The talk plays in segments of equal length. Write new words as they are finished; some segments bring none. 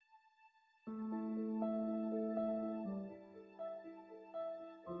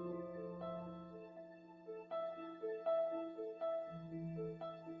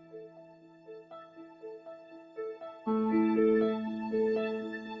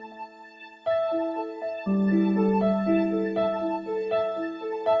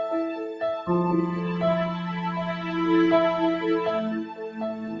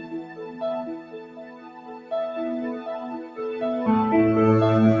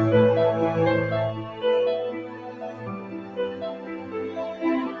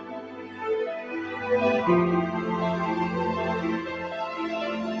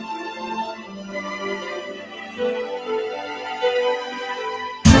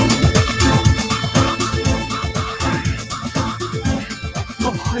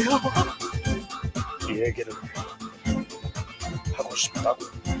거예요. 이 얘기를 하고 싶다고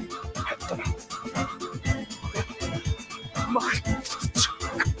했더라. 말도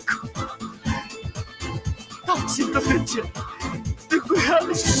당신 도대체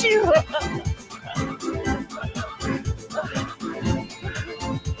누구야? 싫어.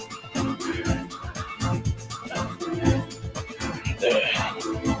 네.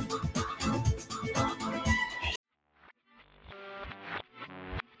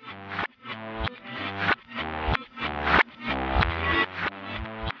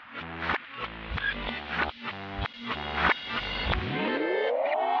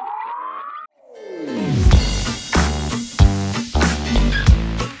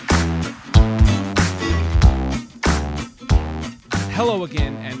 Hello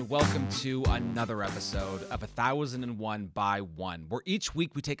again, and welcome to another episode of 1001 by 1, where each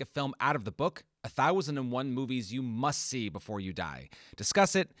week we take a film out of the book, 1001 Movies You Must See Before You Die,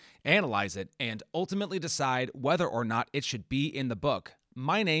 discuss it, analyze it, and ultimately decide whether or not it should be in the book.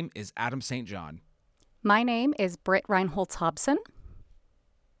 My name is Adam St. John. My name is Britt Reinholtz Hobson.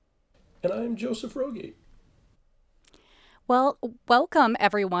 And I'm Joseph Rogate. Well, welcome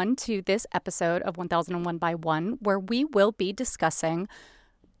everyone to this episode of 1001 by 1, where we will be discussing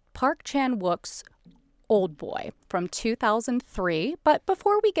Park Chan-wook's Old Boy from 2003. But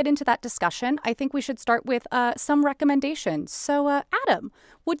before we get into that discussion, I think we should start with some recommendations. So, Adam,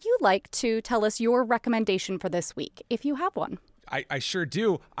 would you like to tell us your recommendation for this week, if you have one? I sure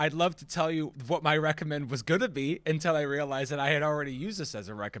do. I'd love to tell you what my recommend was going to be until I realized that I had already used this as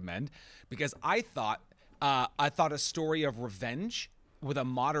a recommend, because I thought a story of revenge with a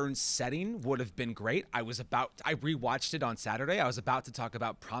modern setting would have been great. I rewatched it on Saturday. I was about to talk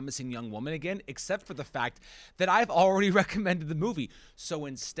about Promising Young Woman again, except for the fact that I've already recommended the movie. So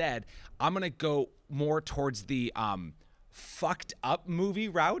instead, I'm going to go more towards the fucked up movie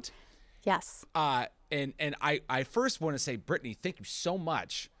route. Yes. And I first want to say, Brittany, thank you so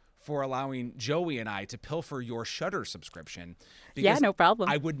much for allowing Joey and I to pilfer your Shudder subscription. Yeah, no problem.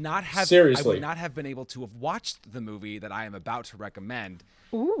 I would not have been able to have watched the movie that I am about to recommend.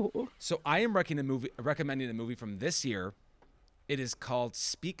 Ooh. So I am recommending a movie from this year. It is called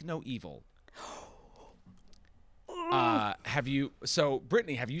Speak No Evil. Brittany,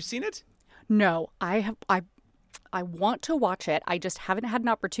 have you seen it? No, I want to watch it. I just haven't had an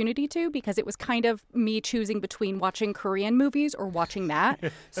opportunity to, because it was kind of me choosing between watching Korean movies or watching that.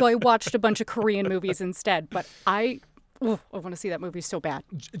 So I watched a bunch of Korean movies instead. But I want to see that movie so bad.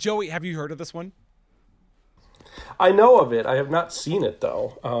 Joey, have you heard of this one? I know of it. I have not seen it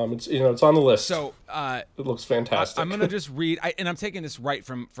though. It's on the list. So it looks fantastic. I'm gonna just read, and I'm taking this right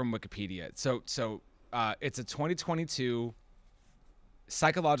from Wikipedia. So it's a 2022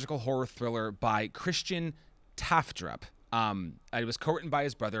 psychological horror thriller by Christian Taftrup. It was co-written by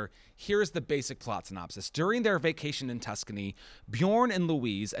his brother. Here's the basic plot synopsis. During their vacation in Tuscany, Bjorn and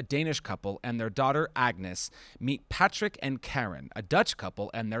Louise, a Danish couple, and their daughter Agnes meet Patrick and Karen, a Dutch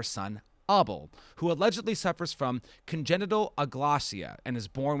couple, and their son Abel, who allegedly suffers from congenital aglossia and is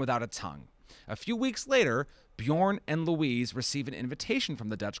born without a tongue. A few weeks later, Bjorn and Louise receive an invitation from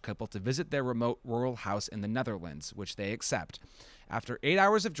the Dutch couple to visit their remote rural house in the Netherlands, which they accept. After 8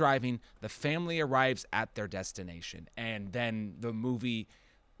 hours of driving, the family arrives at their destination, and then the movie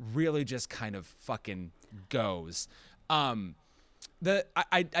really just kind of fucking goes. I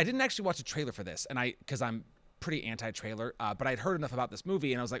didn't actually watch a trailer for this, because I'm pretty anti-trailer, but I'd heard enough about this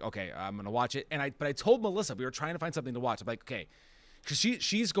movie, and I was like, okay, I'm gonna watch it. But I told Melissa, we were trying to find something to watch. I'm like, okay, because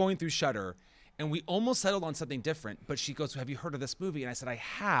she's going through Shudder, and we almost settled on something different. But she goes, have you heard of this movie? And I said, I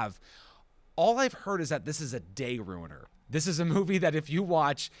have. All I've heard is that this is a day ruiner. This is a movie that if you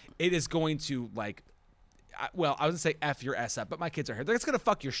watch, it is going to I was going to say F your S up, but my kids are here. It's going to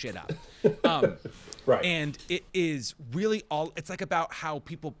fuck your shit up. Right. And it is really it's like about how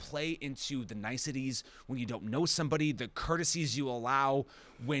people play into the niceties when you don't know somebody, the courtesies you allow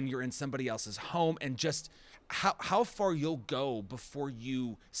when you're in somebody else's home, and just how far you'll go before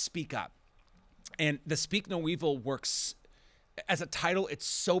you speak up. And the Speak No Evil works as a title. It's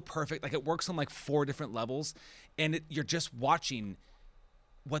so perfect. Like, it works on like 4 different levels, and you're just watching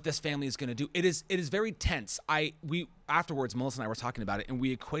what this family is going to do. It is very tense. We afterwards, Melissa and I were talking about it, and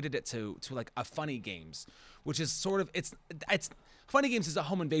we equated it to like a Funny Games, which is sort of, it's Funny Games is a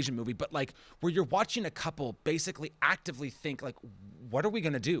home invasion movie, but like where you're watching a couple basically actively think like, what are we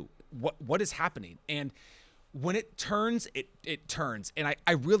going to do? What is happening? And when it turns, it turns. And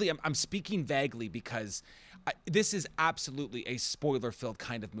I really, I'm speaking vaguely because this is absolutely a spoiler-filled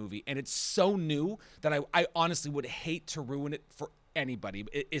kind of movie. And it's so new that I honestly would hate to ruin it for anybody.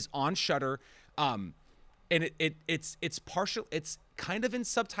 It is on Shudder. and it's partial. It's kind of in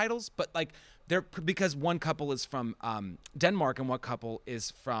subtitles, but like they're because one couple is from Denmark and one couple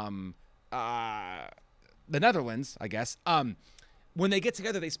is from the Netherlands, I guess. When they get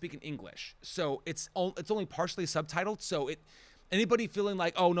together, they speak in English, so it's only partially subtitled. So anybody feeling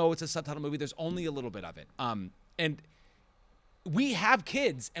like, oh no, it's a subtitle movie, there's only a little bit of it. And we have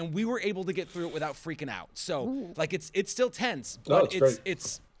kids, and we were able to get through it without freaking out. So like it's still tense, but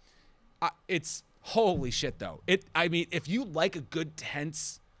it's holy shit though. I mean, if you like a good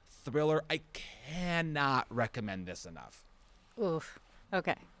tense thriller, I cannot recommend this enough. Oof.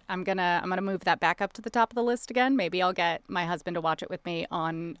 Okay. I'm gonna move that back up to the top of the list again. Maybe I'll get my husband to watch it with me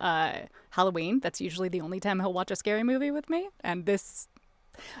on Halloween. That's usually the only time he'll watch a scary movie with me. And this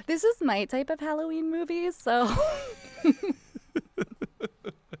is my type of Halloween movie, so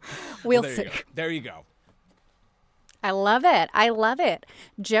we'll see. There you go. I love it. I love it.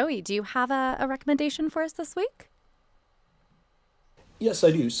 Joey, do you have a recommendation for us this week? Yes,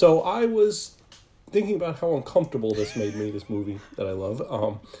 I do. So I was thinking about how uncomfortable this made me, this movie that I love.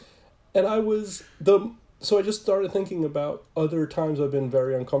 So I just started thinking about other times I've been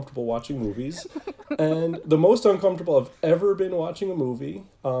very uncomfortable watching movies. And the most uncomfortable I've ever been watching a movie,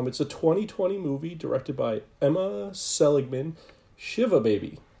 it's a 2020 movie directed by Emma Seligman, Shiva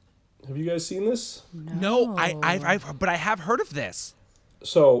Baby. Have you guys seen this? No, but I have heard of this.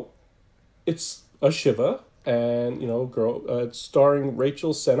 So it's a Shiva, and it's starring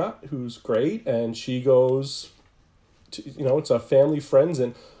Rachel Sennott, who's great, and she goes to, it's a family friends,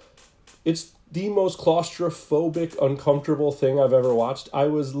 and it's the most claustrophobic, uncomfortable thing I've ever watched. I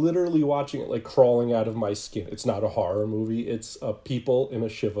was literally watching it like crawling out of my skin. It's not a horror movie, it's a people in a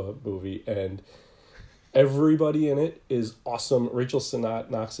Shiva movie, and everybody in it is awesome. Rachel Sennott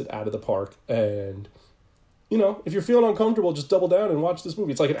knocks it out of the park, and if you're feeling uncomfortable, just double down and watch this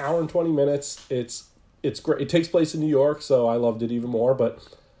movie. It's like an hour and 20 minutes. It's great. It takes place in New York, so I loved it even more, but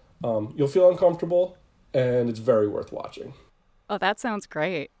you'll feel uncomfortable, and it's very worth watching. Oh, that sounds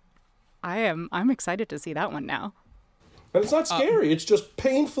great. I'm excited to see that one now. And it's not scary. It's just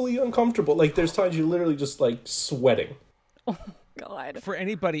painfully uncomfortable. Like, there's times you literally just, like, sweating. Oh, God. For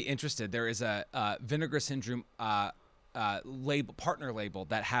anybody interested, there is a Vinegar Syndrome partner label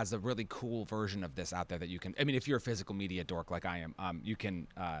that has a really cool version of this out there that you can. I mean, if you're a physical media dork like I am, you can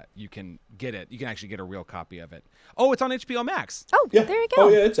get it. You can actually get a real copy of it. Oh, it's on HBO Max. Oh, yeah. There you go. Oh,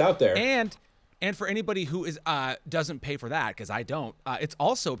 yeah, it's out there. And for anybody who doesn't pay for that, because I don't, it's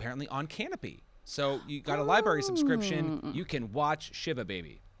also apparently on Canopy. So you got a library subscription. You can watch Shiva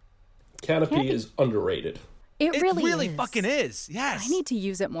Baby. Canopy is underrated. It really is. Fucking is. Yes. I need to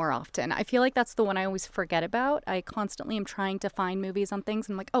use it more often. I feel like that's the one I always forget about. I constantly am trying to find movies on things.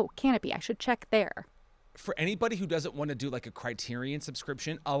 And I'm like, oh, Canopy, I should check there. For anybody who doesn't want to do like a Criterion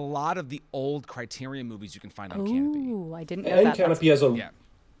subscription, a lot of the old Criterion movies you can find on Canopy. Ooh, I didn't know and that. Canopy has a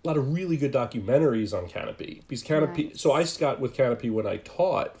lot of really good documentaries on Canopy. Because Canopy, Nice. So I got with Canopy when I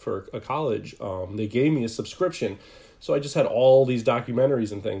taught for a college. They gave me a subscription. So I just had all these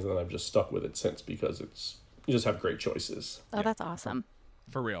documentaries and things, and then I've just stuck with it since because you just have great choices. Oh, that's awesome.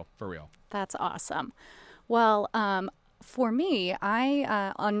 For real. That's awesome. Well, for me,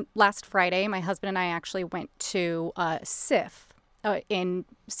 I on last Friday, my husband and I actually went to SIFF in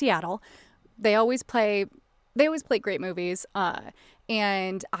Seattle. They always play great movies,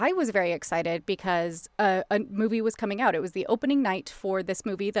 and I was very excited because a movie was coming out. It was the opening night for this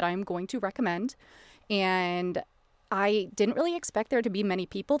movie that I'm going to recommend, and I didn't really expect there to be many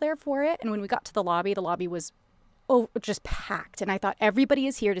people there for it. And when we got to the lobby was just packed. And I thought everybody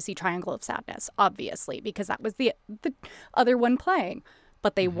is here to see Triangle of Sadness, obviously, because that was the other one playing.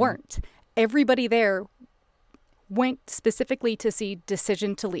 But they weren't. Everybody there went specifically to see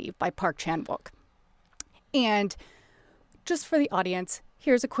Decision to Leave by Park Chan-wook. And just for the audience,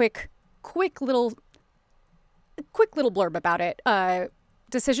 here's a quick little blurb about it.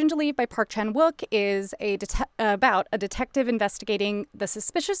 Decision to Leave by Park Chan-wook is about a detective investigating the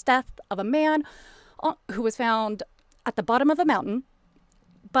suspicious death of a man who was found at the bottom of a mountain.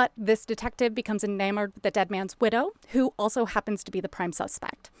 But this detective becomes enamored with the dead man's widow, who also happens to be the prime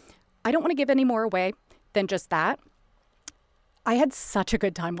suspect. I don't want to give any more away than just that. I had such a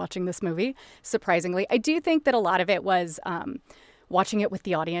good time watching this movie, surprisingly. I do think that a lot of it was watching it with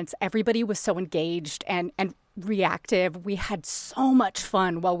the audience. Everybody was so engaged and reactive. We had so much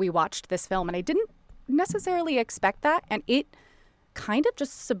fun while we watched this film, and I didn't necessarily expect that, and it kind of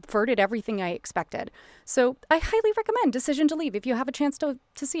just subverted everything I expected. So I highly recommend Decision to Leave. If you have a chance to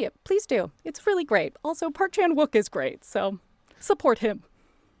see it, please do. It's really great. Also, Park Chan-wook is great, so support him.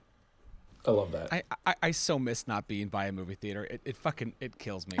 I love that. I so miss not being by a movie theater. It fucking it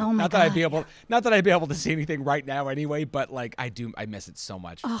kills me. Oh my not that I'd be God. able to see anything right now anyway, but like I miss it so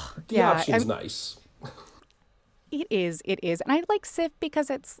much. The option's nice. It is. And I like SIFF because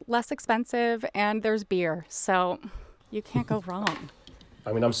it's less expensive and there's beer. So you can't go wrong.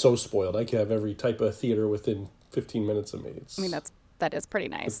 I mean, I'm so spoiled. I can have every type of theater within 15 minutes of me. I mean, that is pretty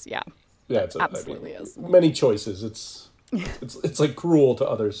nice. Yeah. Yeah, Absolutely is. Many choices. It's like cruel to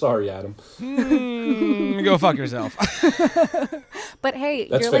others. Sorry, Adam. Go fuck yourself. But hey,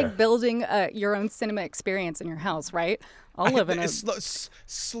 That's you're fair. like building your own cinema experience in your house, right? I'll live in a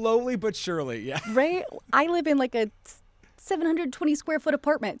Slowly but surely, yeah. right. I live in like a 720 square foot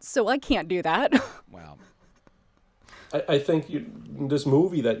apartment, so I can't do that. Wow. I think this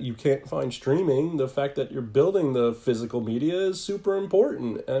movie that you can't find streaming, the fact that you're building the physical media is super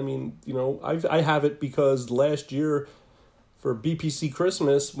important. I mean, I have it because last year for BPC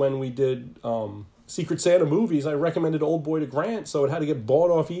Christmas, when we did Secret Santa movies, I recommended Old Boy to Grant, so it had to get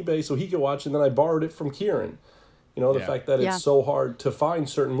bought off eBay so he could watch, and then I borrowed it from Kieran. The Yeah. fact that Yeah. it's so hard to find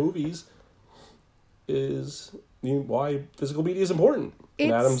certain movies is why physical media is important. And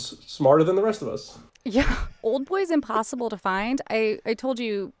It's- Adam's smarter than the rest of us. Yeah, Old Boy's impossible to find. I told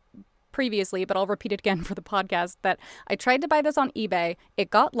you previously, but I'll repeat it again for the podcast, that I tried to buy this on eBay. It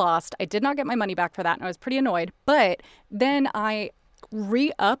got lost. I did not get my money back for that, and I was pretty annoyed. But then I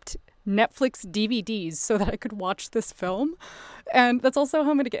re-upped Netflix DVDs so that I could watch this film. And that's also how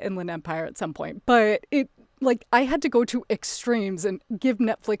I'm going to get Inland Empire at some point. But I had to go to extremes and give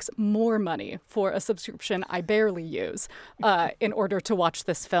Netflix more money for a subscription I barely use in order to watch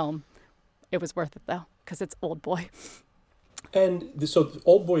this film. It was worth it, though, because it's Old Boy. And so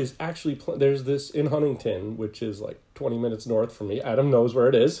Old Boy is actually, there's this in Huntington, which is like 20 minutes north from me. Adam knows where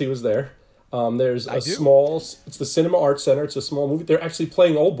it is. He was there. There's a small, it's the Cinema Arts Center. It's a small movie. They're actually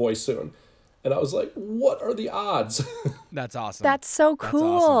playing Old Boy soon. And I was like, what are the odds? That's awesome. That's so cool.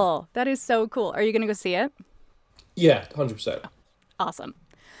 awesome. That is so cool. Are you going to go see it? Yeah, 100%. Awesome.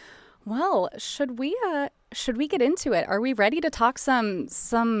 Well, should we get into it? Are we ready to talk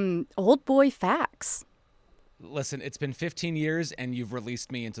some Old Boy facts? Listen, it's been 15 years and you've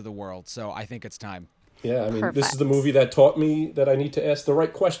released me into the world, so I think it's time. Yeah, I mean, this is the Perfect. movie that taught me that I need to ask the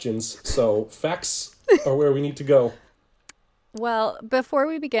right questions. So facts are where we need to go. Well, before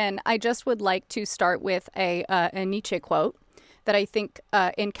we begin, I just would like to start with a Nietzsche quote that I think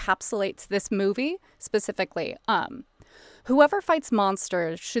encapsulates this movie specifically. Whoever fights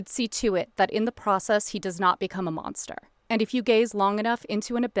monsters should see to it that in the process he does not become a monster. And if you gaze long enough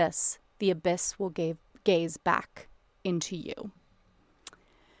into an abyss, the abyss will gaze back into you.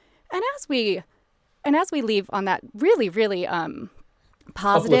 And as we leave on that really, really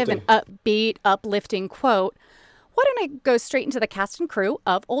positive and upbeat, uplifting quote, why don't I go straight into the cast and crew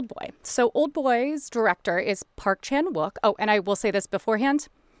of Old Boy? So Old Boy's director is Park Chan-wook. Oh, and I will say this beforehand.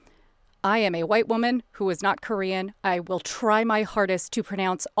 I am a white woman who is not Korean. I will try my hardest to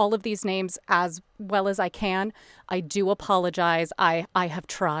pronounce all of these names as well as I can. I do apologize. I have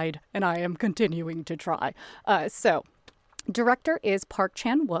tried, and I am continuing to try. So, director is Park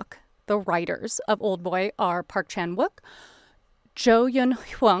Chan-wook. The writers of Old Boy are Park Chan-wook, Jo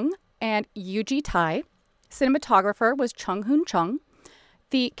Yun-hwang, and Yuji Tai. Cinematographer was Chung Hoon Chung.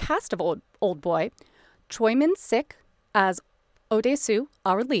 The cast of Old Boy, Choi Min-sik as Odesu,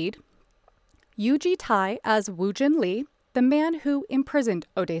 our lead, Yuji Tai as Woo Jin Lee, the man who imprisoned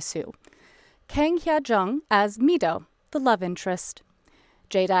Odesu, Kang Hya-jung as Mido, the love interest,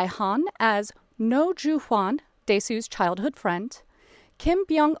 Jae-dae Han as No Ju-hwan, Daesu's childhood friend, Kim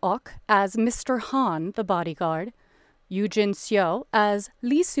Byung-ok as Mr. Han, the bodyguard, Yoo Jin-seo as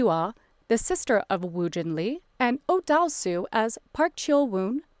Lee Soo-ah, the sister of Woo Jin Lee, and Oh Dao-soo as Park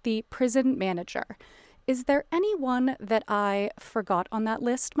Chil-woon, the prison manager. Is there anyone that I forgot on that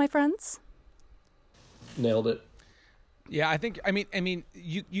list, my friends? Nailed it. Yeah, I think. I mean,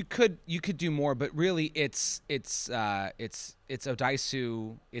 you could do more, but really, it's Odaisu,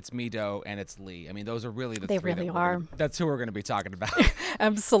 it's Mido, and it's Lee. I mean, those are really the They three really that are. That's who we're going to be talking about.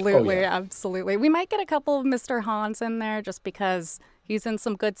 Absolutely, Oh, yeah. absolutely. We might get a couple of Mr. Hans in there just because he's in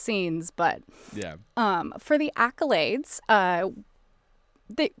some good scenes, but Yeah. for the accolades,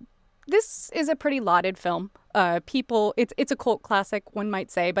 this is a pretty lauded film. It's a cult classic, one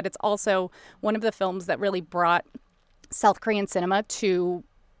might say, but it's also one of the films that really brought South Korean cinema to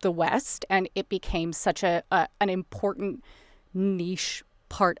the West, and it became such an important niche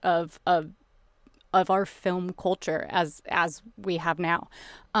part of our film culture as we have now.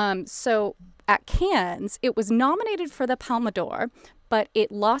 So at Cannes, it was nominated for the Palme d'Or, but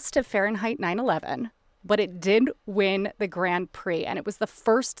it lost to Fahrenheit 9/11. but it did win the Grand Prix, and it was the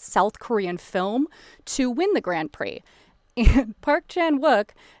first South Korean film to win the Grand Prix. And Park Chan-wook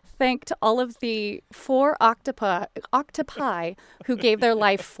thanked all of the 4 octopi who gave their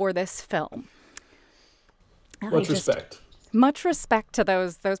life for this film. Much respect. Much respect to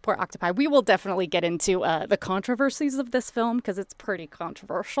those poor octopi. We will definitely get into the controversies of this film because it's pretty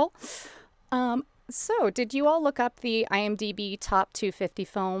controversial. So, did you all look up the IMDb top 250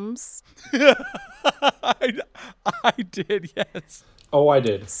 films? I did, yes. Oh, I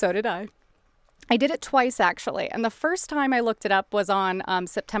did. So did I. I did it twice, actually. And the first time I looked it up was on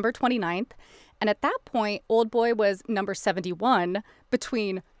September 29th. And at that point, Oldboy was number 71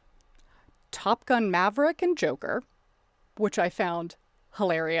 between Top Gun Maverick and Joker, which I found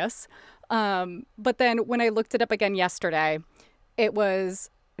hilarious. But then when I looked it up again yesterday, it was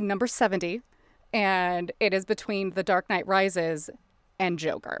number 70. And it is between The Dark Knight Rises and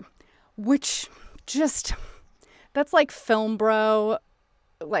Joker, which just, that's like film bro,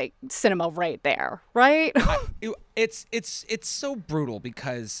 like cinema right there, right? It's so brutal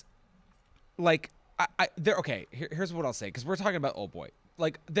because, like, here's what I'll say, because we're talking about Oldboy.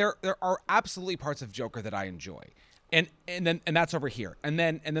 Like, there are absolutely parts of Joker that I enjoy, and that's over here, and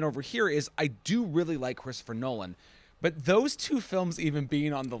then over here is I do really like Christopher Nolan. But those 2 films even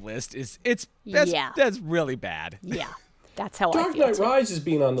being on the list that's really bad. Yeah, that's how I Dark feel Knight too. Rises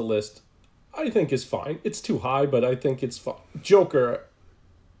being on the list, I think is fine. It's too high, but I think it's fine. Joker,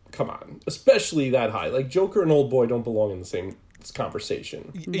 come on, especially that high. Like Joker and Oldboy don't belong in the same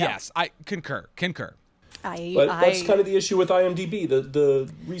conversation. Yes, I concur. But that's kind of the issue with IMDb,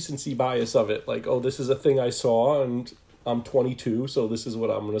 the recency bias of it. Like, oh, this is a thing I saw, and I'm 22, so this is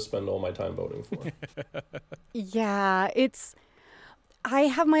what I'm going to spend all my time voting for. Yeah, I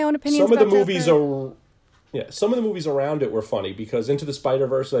have my own opinions Some of the about movies Joker. some of the movies around it were funny because Into the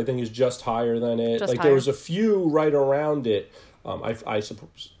Spider-Verse, I think, is just higher than it. Just like higher. there was a few right around it. I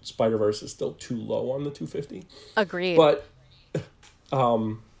suppose Spider-Verse is still too low on the 250. Agreed. But,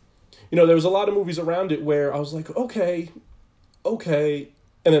 there was a lot of movies around it where I was like, okay.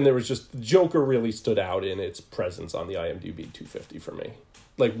 And then there was just Joker really stood out in its presence on the IMDb 250 for me.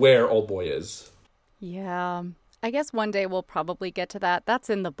 Like where Oldboy is. Yeah. I guess one day we'll probably get to that. That's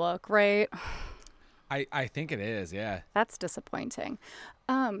in the book, right? I think it is, yeah. That's disappointing.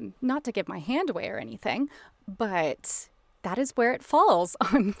 Not to give my hand away or anything, but that is where it falls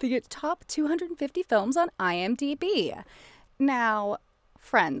on the top 250 films on IMDb. Now,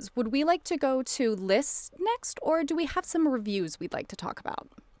 friends, would we like to go to lists next, or do we have some reviews we'd like to talk about?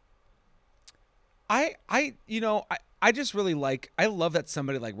 I just really I love that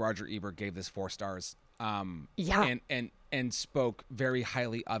somebody like Roger Ebert gave this 4 stars. Yeah. And spoke very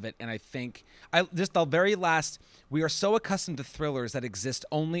highly of it. And I think just the very last, we are so accustomed to thrillers that exist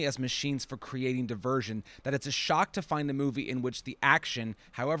only as machines for creating diversion that it's a shock to find a movie in which the action,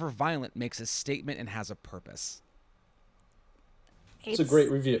 however violent, makes a statement and has a purpose. It's a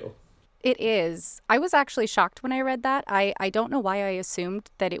great review. It is. I was actually shocked when I read that. I don't know why I assumed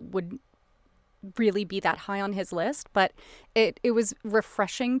that it would really be that high on his list, but it was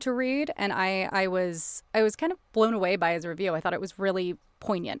refreshing to read, and I was kind of blown away by his review. I thought it was really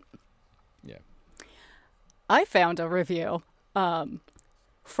poignant. Yeah. I found a review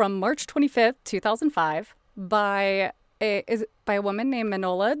from March 25th, 2005 by a woman named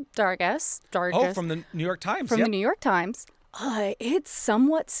Manola Dargis. Oh, from the New York Times. From the New York Times. It's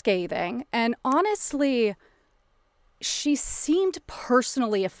somewhat scathing, and honestly, she seemed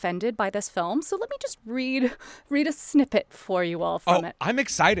personally offended by this film. So let me just read a snippet for you all from it. I'm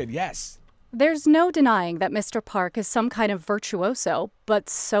excited, yes. There's no denying that Mr. Park is some kind of virtuoso, but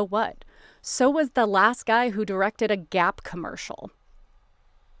so what? So was the last guy who directed a Gap commercial.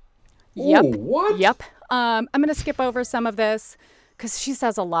 Yep. Ooh, what? Yep. I'm going to skip over some of this because she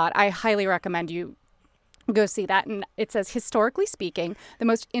says a lot. I highly recommend you go see that. And it says, historically speaking, the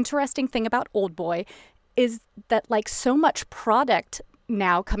most interesting thing about Oldboy is that, like so much product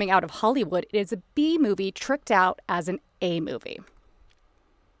now coming out of Hollywood, it is a B movie tricked out as an A movie.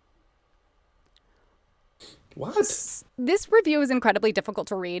 What? This review is incredibly difficult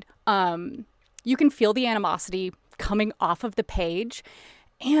to read. You can feel the animosity coming off of the page.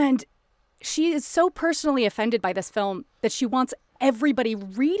 And she is so personally offended by this film that she wants everybody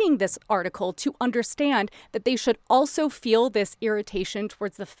reading this article to understand that they should also feel this irritation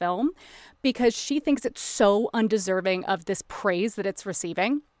towards the film because she thinks it's so undeserving of this praise that it's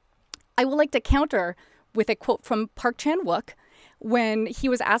receiving. I would like to counter with a quote from Park Chan-wook. When he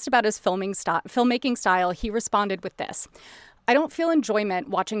was asked about his filmmaking style, he responded with this: "I don't feel enjoyment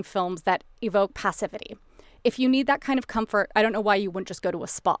watching films that evoke passivity. if you need that kind of comfort, I don't know why you wouldn't just go to a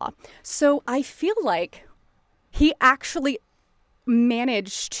spa. So I feel like he actually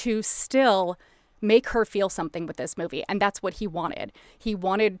managed to still make her feel something with this movie. And that's what he wanted. He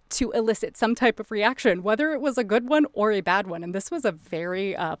wanted to elicit some type of reaction, whether it was a good one or a bad one. And this was a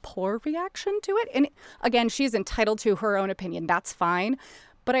very poor reaction to it. And again, she's entitled to her own opinion. That's fine.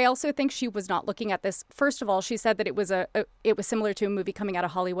 But I also think she was not looking at this. First of all, she said that it was it was similar to a movie coming out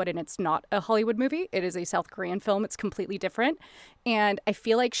of Hollywood, and it's not a Hollywood movie. It is a South Korean film. It's completely different. And I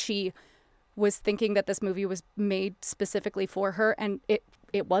feel like she was thinking that this movie was made specifically for her, and it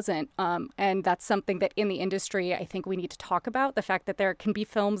wasn't. And that's something that in the industry, I think we need to talk about. The fact that there can be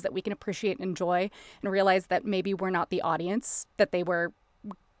films that we can appreciate and enjoy and realize that maybe we're not the audience that they were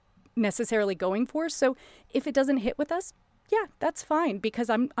necessarily going for. So if it doesn't hit with us, yeah, that's fine, because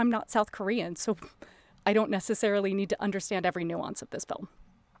I'm not South Korean, so I don't necessarily need to understand every nuance of this film.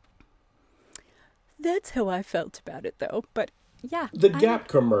 That's how I felt about it, though. But yeah. The Gap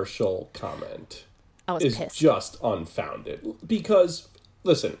commercial comment is pissed. Just unfounded. Because,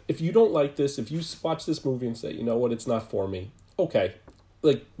 listen, if you don't like this, if you watch this movie and say, you know what, it's not for me, okay,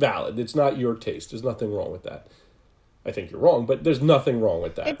 like, valid. It's not your taste. There's nothing wrong with that. I think you're wrong, but there's nothing wrong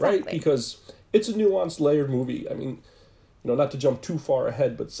with that, exactly. Right? Because it's a nuanced, layered movie. I mean, you know, not to jump too far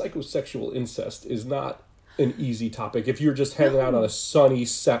ahead, but psychosexual incest is not an easy topic. If you're just hanging out on a sunny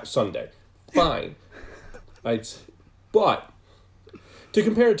Sunday, fine. But to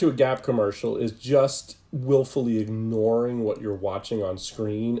compare it to a Gap commercial is just willfully ignoring what you're watching on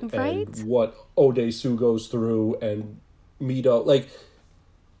screen, right? And what Odesu goes through and Mito. Like,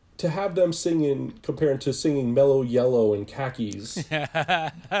 to have them singing, comparing to singing Mellow Yellow and Khakis,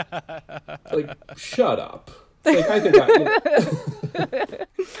 like, shut up. Like, I think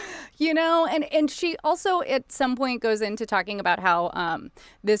You know, and she also at some point goes into talking about how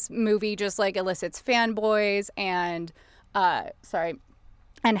this movie just like elicits fanboys and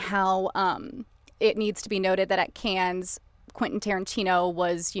and how it needs to be noted that at Cannes, Quentin Tarantino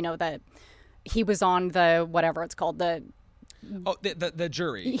was, you know, he was on the whatever it's called, the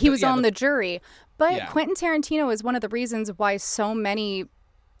jury. He was on the jury, but Yeah. Quentin Tarantino is one of the reasons why so many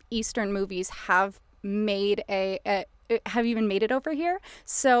Eastern movies have made have even made it over here.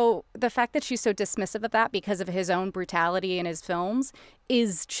 So the fact that she's so dismissive of that because of his own brutality in his films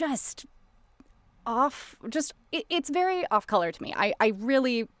is just off. It's very off color to me. I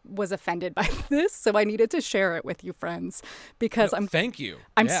really was offended by this, so I needed to share it with you, friends, because Thank you.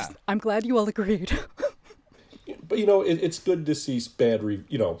 I'm glad you all agreed. But, you know, it's good to see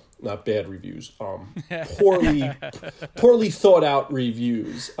not bad reviews, poorly thought out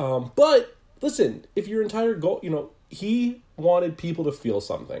reviews. But listen, if your entire goal, you know, he wanted people to feel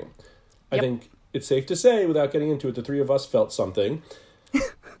something. I think it's safe to say, without getting into it, the three of us felt something.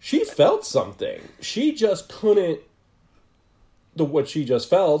 She felt something. She just couldn't, what she just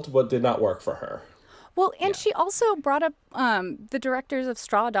felt, what did not work for her. Well, and she also brought up the directors of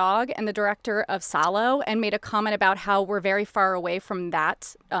Straw Dog and the director of Salo and made a comment about how we're very far away from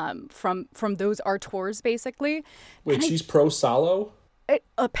that, from those auteurs, basically. Wait, she's pro Salo?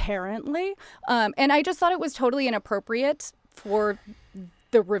 Apparently. And I just thought it was totally inappropriate for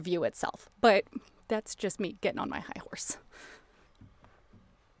the review itself. But that's just me getting on my high horse.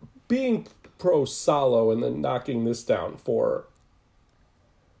 Being pro Salo and then knocking this down for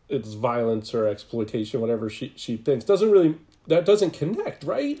its violence or exploitation, whatever she thinks, that doesn't connect,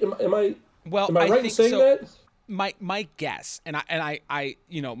 right? Am I right in saying that? My guess, and I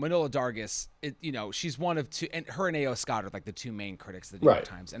you know, Manohla Dargis, you know, she's one of two, and her and A.O. Scott are like the two main critics of the New York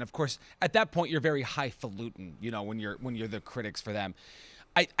Times, and of course at that point you're very highfalutin, you know, when you're the critics for them.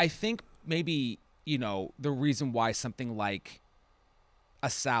 I think maybe, you know, the reason why something like a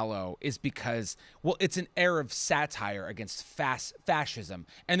Salo is because, well, it's an air of satire against fascism,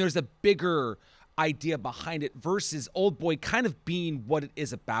 and there's a bigger idea behind it versus Old Boy kind of being what it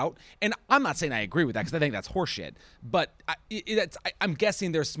is about. And I'm not saying I agree with that because I think that's horseshit, but I'm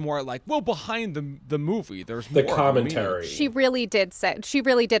guessing there's more like, well, behind the movie, there's the more commentary. She really did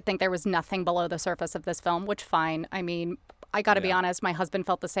think there was nothing below the surface of this film, which fine. I mean, I got to be honest, my husband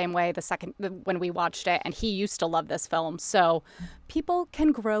felt the same way when we watched it, and he used to love this film. So people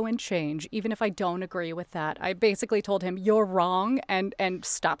can grow and change, even if I don't agree with that. I basically told him, you're wrong, and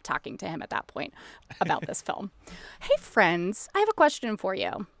stopped talking to him at that point about this film. Hey, friends, I have a question for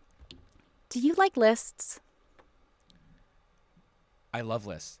you. Do you like lists? I love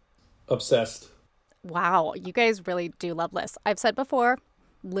lists. Obsessed. Wow, you guys really do love lists. I've said before,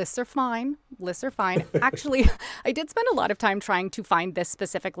 lists are fine. Actually, I did spend a lot of time trying to find this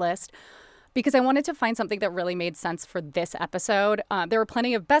specific list. because I wanted to find something that really made sense for this episode. There were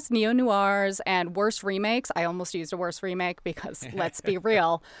plenty of best neo-noirs and worst remakes. I almost used a worst remake because, let's be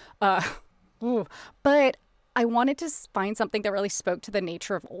real. But I wanted to find something that really spoke to the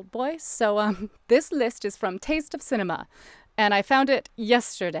nature of Oldboy. So this list is from Taste of Cinema, and I found it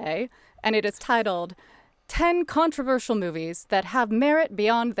yesterday, and it is titled 10 Controversial Movies That Have Merit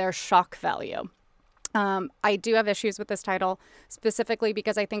Beyond Their Shock Value. I do have issues with this title, specifically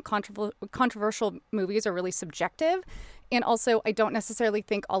because I think controversial movies are really subjective. And also, I don't necessarily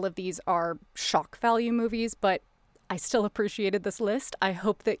think all of these are shock value movies, but I still appreciated this list. I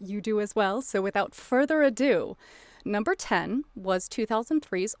hope that you do as well. So without further ado, number 10 was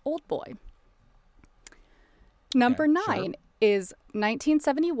 2003's Oldboy. Number 9 is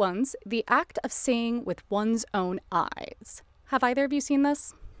 1971's The Act of Seeing with One's Own Eyes. Have either of you seen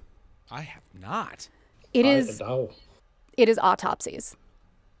this? I have not. It is No. Autopsies.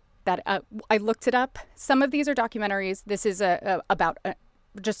 That I looked it up. Some of these are documentaries. This is about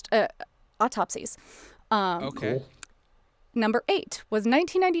just autopsies. Okay. Cool. Number 8 was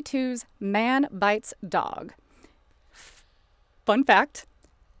 1992's Man Bites Dog. Fun fact,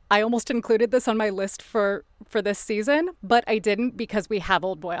 I almost included this on my list for this season, but I didn't because we have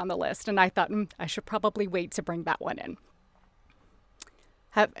Oldboy on the list, and I thought I should probably wait to bring that one in.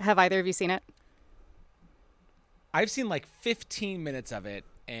 Have either of you seen it? I've seen like 15 minutes of it,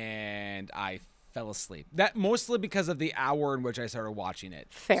 and I fell asleep. That mostly because of the hour in which I started watching it.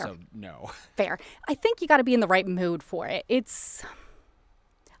 Fair. So no. Fair. I think you got to be in the right mood for it. It's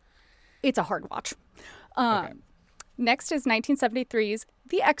a hard watch. Okay. Next is 1973's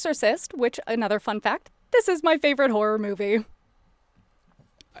The Exorcist, which, another fun fact, this is my favorite horror movie.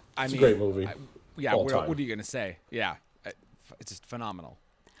 It's a great movie. All what time. are you going to say? Yeah. It's just phenomenal.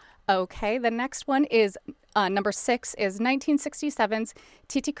 Okay, the next one is number 6 is 1967's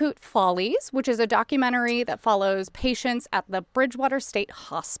Titicoot Follies, which is a documentary that follows patients at the Bridgewater State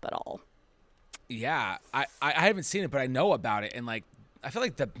Hospital. Yeah. I haven't seen it, but I know about it. And like, I feel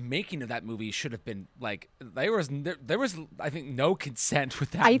like the making of that movie should have been like, there was I think no consent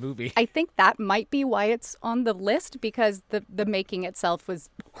with that movie. I think that might be why it's on the list, because the making itself was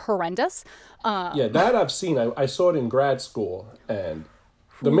horrendous. Yeah, that I've seen. I saw it in grad school, and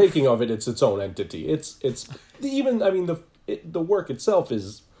the making of it's its own entity. It's even. I mean, the work itself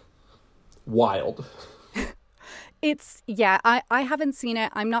is wild. I haven't seen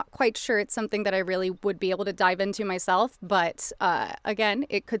it. I'm not quite sure it's something that I really would be able to dive into myself. But again,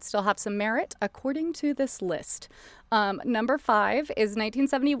 it could still have some merit according to this list. Number 5 is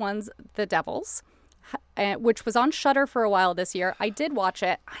 1971's The Devils, which was on Shudder for a while this year. I did watch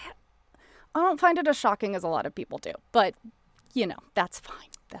it. I don't find it as shocking as a lot of people do. But, that's fine.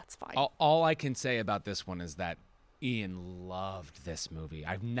 That's fine. All I can say about this one is that Ian loved this movie.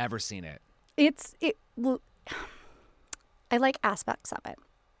 I've never seen it. I like aspects of it.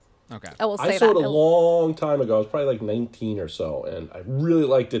 Okay. I will say I saw that. it a long time ago. I was probably like 19 or so, and I really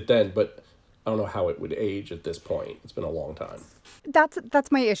liked it then, but I don't know how it would age at this point. It's been a long time.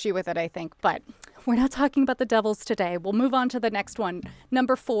 That's my issue with it, I think. But we're not talking about The Devils today. We'll move on to the next one.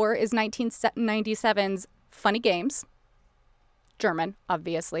 Number 4 is 1997's Funny Games. German,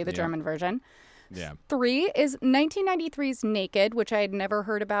 obviously, the German version. Yeah. 3 is 1993's Naked, which I had never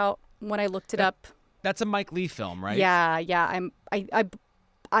heard about when I looked it up. That's a Mike Leigh film, right? Yeah.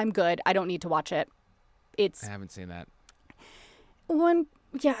 I'm good. I don't need to watch it. I haven't seen that.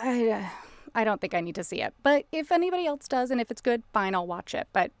 I don't think I need to see it. But if anybody else does, and if it's good, fine, I'll watch it.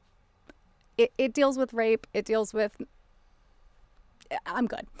 But it deals with rape. It deals with... I'm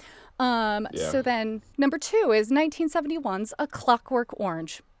good. So then number 2 is 1971's A Clockwork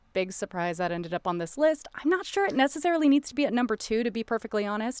Orange. Big surprise that ended up on this list. I'm not sure it necessarily needs to be at number 2, to be perfectly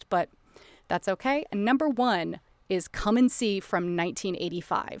honest, but that's okay. And number 1 is Come and See from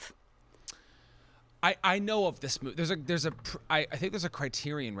 1985. I know of this movie. I think there's a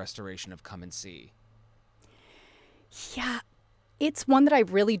Criterion restoration of Come and See. Yeah, it's one that I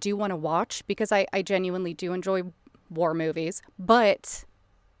really do want to watch because I genuinely do enjoy war movies, but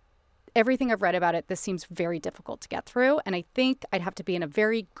everything I've read about it, this seems very difficult to get through, and I think I'd have to be in a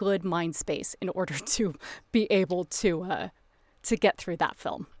very good mind space in order to be able to get through that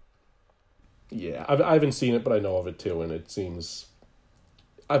film. Yeah, I haven't seen it, but I know of it too, and it seems...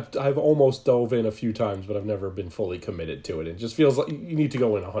 I've almost dove in a few times, but I've never been fully committed to it. It just feels like you need to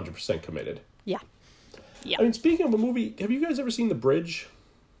go in 100% committed. Yeah. I mean, speaking of a movie, have you guys ever seen The Bridge?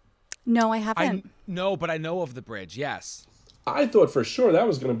 No, I haven't. No, but I know of The Bridge, yes. I thought for sure that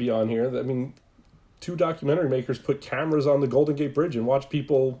was going to be on here. I mean, 2 documentary makers put cameras on the Golden Gate Bridge and watched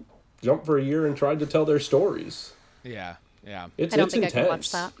people jump for a year and tried to tell their stories. Yeah. I don't think intense. I can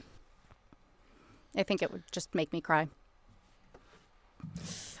watch that. I think it would just make me cry.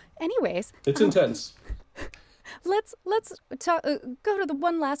 Anyways, It's intense. let's go to the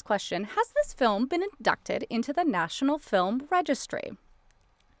one last question. Has this film been inducted into the National Film Registry?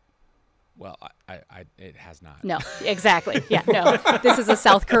 Well, it has not. No, exactly. Yeah, no. This is a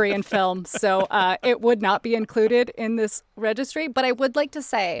South Korean film, so it would not be included in this registry. But I would like to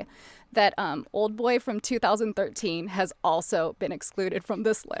say that Old Boy from 2013 has also been excluded from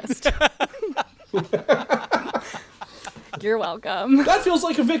this list. You're welcome. That feels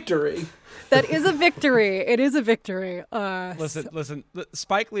like a victory. That is a victory. It is a victory. Listen.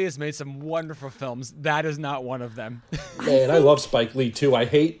 Spike Lee has made some wonderful films. That is not one of them. Man, I love Spike Lee too. I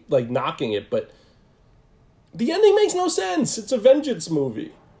hate knocking it, but the ending makes no sense. It's a vengeance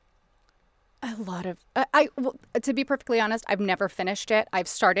movie. A lot of well, to be perfectly honest, I've never finished it. I've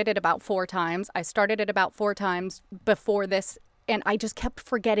started it about 4 times. I started it about 4 times before this, and I just kept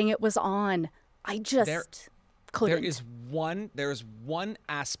forgetting it was on. I just couldn't. There is one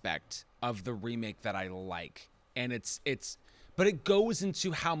aspect of the remake that I like, and but it goes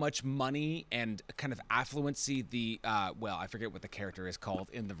into how much money and kind of affluency the I forget what the character is called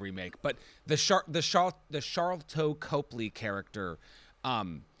in the remake, but the Charlton Copley character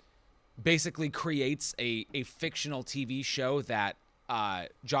basically creates a fictional TV show that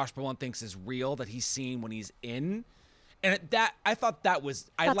Josh Brolin thinks is real, that he's seen when he's in. And I thought that was,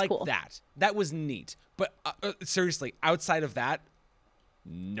 I liked cool. that. That was neat. But seriously, outside of that,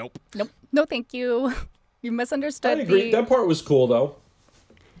 nope. No, thank you. You misunderstood. I agree. That part was cool, though.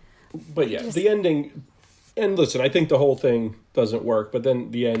 But yeah, the ending. And listen, I think the whole thing doesn't work. But then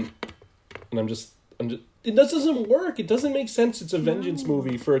the end, and I'm just. It doesn't work. It doesn't make sense. It's a vengeance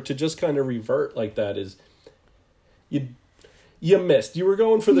movie for it to just kind of revert like that. You missed. You were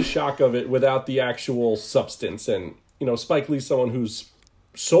going for the shock of it without the actual substance. And Spike Lee's someone who's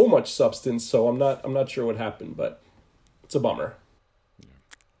so much substance. So I'm not sure what happened, but it's a bummer.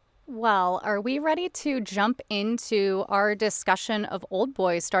 Well, are we ready to jump into our discussion of Old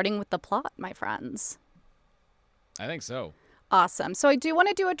Boy, starting with the plot, my friends? I think so. Awesome. So I do want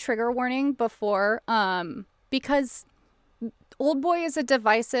to do a trigger warning before, because Old Boy is a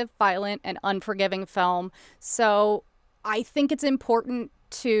divisive, violent, and unforgiving film. So I think it's important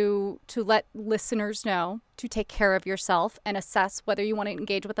to let listeners know to take care of yourself and assess whether you want to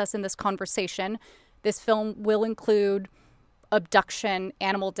engage with us in this conversation. This film will include abduction,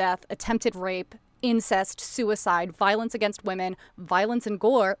 animal death, attempted rape, incest, suicide, violence against women, violence and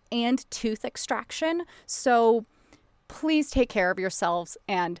gore, and tooth extraction. So please take care of yourselves.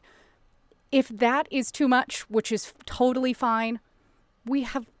 And if that is too much, which is totally fine, we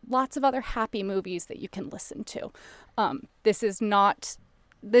have lots of other happy movies that you can listen to. This is not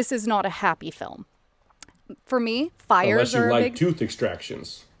a happy film. For me, fires are unless you like big... tooth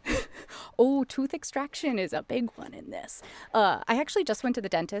extractions. Oh, tooth extraction is a big one in this. I actually just went to the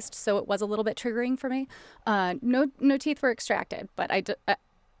dentist, so it was a little bit triggering for me. No teeth were extracted, but I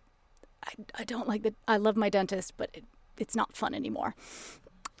don't like that. I love my dentist, but it's not fun anymore.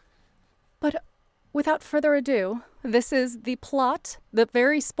 But without further ado, this is the plot, the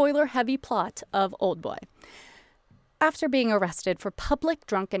very spoiler-heavy plot of Old Boy. After being arrested for public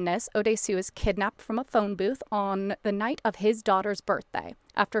drunkenness, Odesu is kidnapped from a phone booth on the night of his daughter's birthday.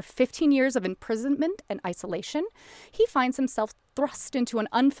 After 15 years of imprisonment and isolation, he finds himself thrust into an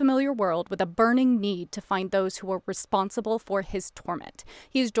unfamiliar world with a burning need to find those who are responsible for his torment.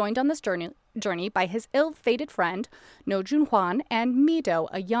 He is joined on this journey by his ill-fated friend, No Jun-hwan, and Mido,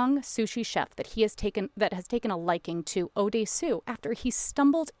 a young sushi chef that has taken a liking to Odesu after he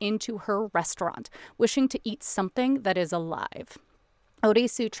stumbled into her restaurant, wishing to eat something that is alive.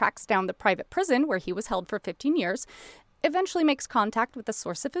 Odesu tracks down the private prison where he was held for 15 years, eventually makes contact with the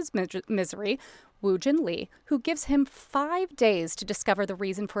source of his misery, Woo-jin Lee, who gives him 5 days to discover the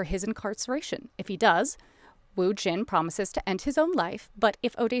reason for his incarceration. If he does, Woo-jin promises to end his own life, but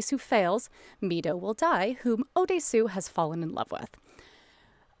if Odesu fails, Mido will die, whom Odesu has fallen in love with.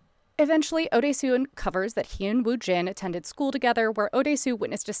 Eventually, Odesu uncovers that he and Woo-jin attended school together, where Odesu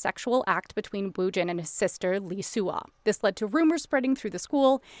witnessed a sexual act between Woo-jin and his sister, Lee Soo-ah. This led to rumors spreading through the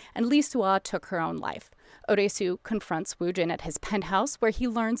school, and Lee Soo-ah took her own life. Odesu confronts Woo-jin at his penthouse, where he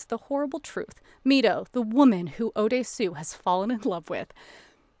learns the horrible truth. Mido, the woman who Odesu has fallen in love with,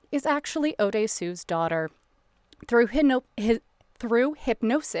 is actually Odesu's daughter. Through hypnosis,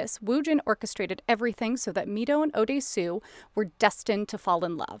 Woo-jin orchestrated everything so that Mido and Odesu were destined to fall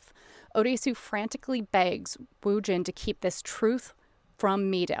in love. Odesu frantically begs Woo-jin to keep this truth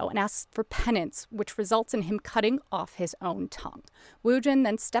from Mido and asks for penance, which results in him cutting off his own tongue. Woojin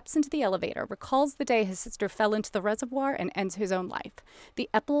then steps into the elevator, recalls the day his sister fell into the reservoir, and ends his own life. The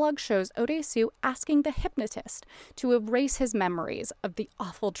epilogue shows Odesu asking the hypnotist to erase his memories of the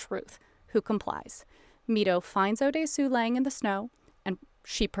awful truth, who complies. Mido finds Odesu laying in the snow, and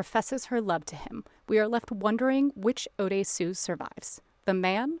she professes her love to him. We are left wondering which Odesu survives, the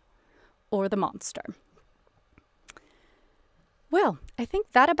man or the monster. Well, I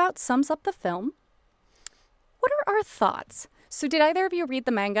think that about sums up the film. What are our thoughts? So did either of you read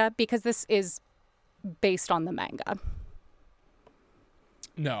the manga? Because this is based on the manga.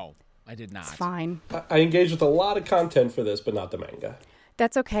 No, I did not. It's fine. I engaged with a lot of content for this, but not the manga.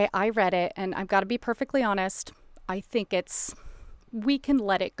 That's okay. I read it, and I've got to be perfectly honest. I think we can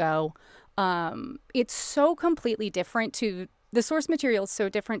let it go. It's so completely different to... The source material is so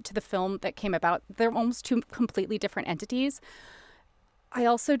different to the film that came about. They're almost two completely different entities. I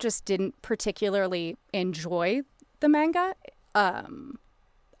also just didn't particularly enjoy the manga.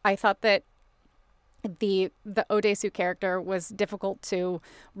 I thought that the Odesu character was difficult to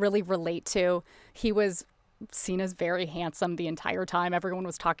really relate to. He was seen as very handsome the entire time. Everyone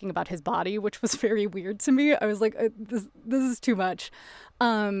was talking about his body, which was very weird to me. I was like, this is too much.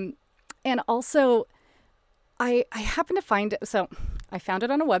 And also, I happened to find it. So I found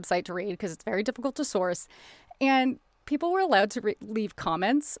it on a website to read because it's very difficult to source. And people were allowed to leave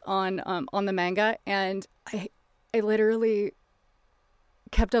comments on the manga. And I literally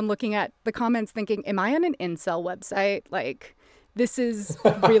kept on looking at the comments thinking, am I on an incel website? Like, this is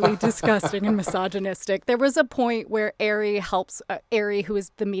really disgusting and misogynistic. There was a point where Eri, who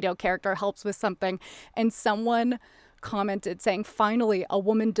is the Mido character, helps with something, and someone commented saying, finally, a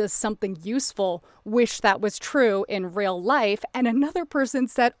woman does something useful. Wish that was true in real life. And another person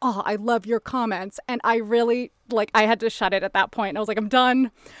said, oh, I love your comments. And I really, I had to shut it at that point. And I was like, I'm done.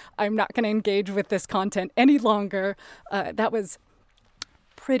 I'm not going to engage with this content any longer. That was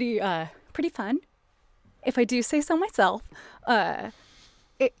pretty fun, if I do say so myself.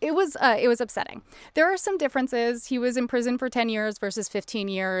 It was upsetting. There are some differences. He was in prison for 10 years versus 15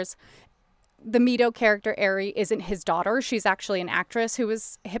 years. The Mido character, Eri, isn't his daughter. She's actually an actress who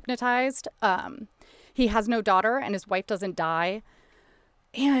was hypnotized. He has no daughter, and his wife doesn't die.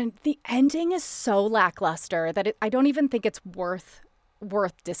 And the ending is so lackluster that I don't even think it's worth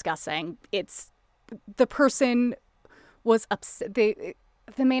discussing. It's the person was upset.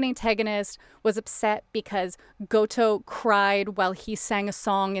 The main antagonist was upset because Goto cried while he sang a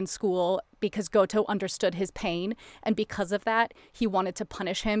song in school because Goto understood his pain. And because of that, he wanted to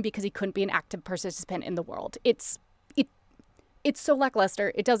punish him because he couldn't be an active participant in the world. It's so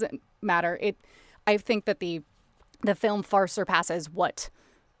lackluster. It doesn't matter. I think that the film far surpasses what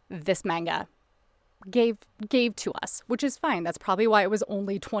this manga gave to us, which is fine. That's probably why it was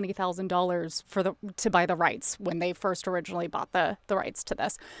only $20,000 to buy the rights when they first originally bought the rights to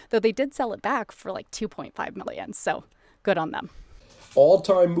this. Though they did sell it back for like $2.5 million. So good on them.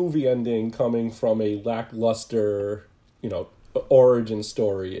 All-time movie ending coming from a lackluster, origin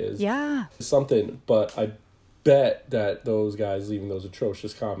story is something. But I bet that those guys leaving those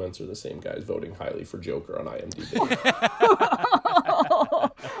atrocious comments are the same guys voting highly for Joker on IMDb.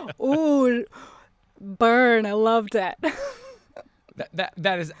 Ooh. Burn. I loved it.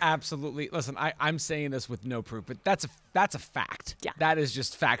 That is absolutely... Listen, I'm saying this with no proof, but that's a fact. Yeah. That is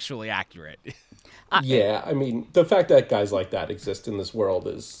just factually accurate. Yeah, I mean, the fact that guys like that exist in this world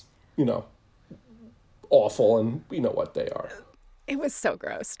is, awful, and we know what they are. It was so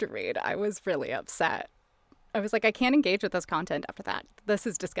gross to read. I was really upset. I was like, I can't engage with this content after that. This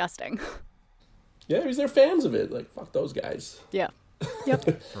is disgusting. Yeah, because they're fans of it. Like, fuck those guys. Yeah.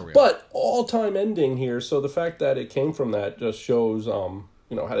 Yep. But all-time ending here, so the fact that it came from that just shows, how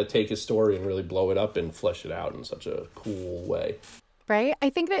to take a story and really blow it up and flesh it out in such a cool way. Right? I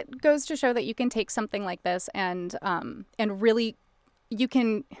think that goes to show that you can take something like this and really you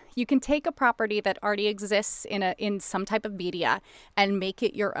can take a property that already exists in some type of media and make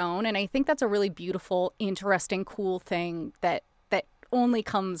it your own. And I think that's a really beautiful, interesting, cool thing that only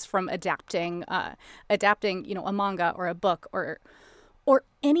comes from adapting, a manga or a book or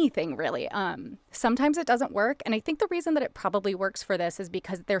anything really. Sometimes it doesn't work. And I think the reason that it probably works for this is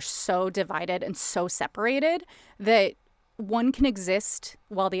because they're so divided and so separated that one can exist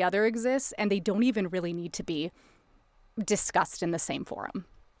while the other exists, and they don't even really need to be discussed in the same forum.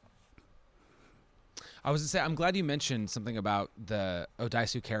 I was going to say, I'm glad you mentioned something about the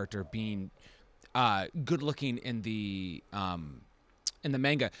Odesu character being good looking in the in the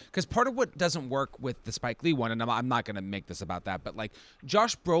manga, because part of what doesn't work with the Spike Lee one, and I'm not going to make this about that, but like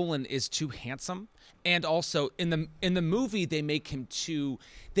Josh Brolin is too handsome, and also in the movie they make him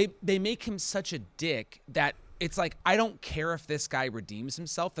they make him such a dick that it's like, I don't care if this guy redeems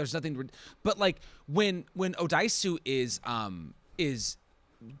himself. There's nothing, but like when Odaisu is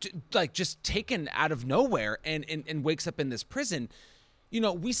like just taken out of nowhere and wakes up in this prison,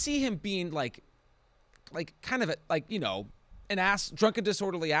 we see him being like kind of a, like, an drunken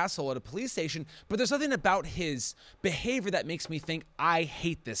disorderly asshole at a police station, but there's nothing about his behavior that makes me think I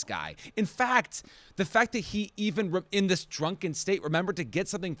hate this guy. In fact, the fact that he even in this drunken state remembered to get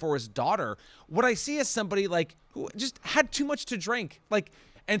something for his daughter, what I see is somebody like who just had too much to drink, like,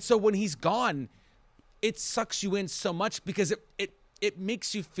 and so when he's gone, it sucks you in so much because it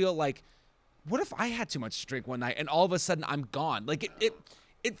makes you feel like, what if I had too much to drink one night and all of a sudden I'm gone? Like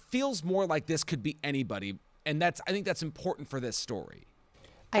it feels more like this could be anybody. And I think that's important for this story.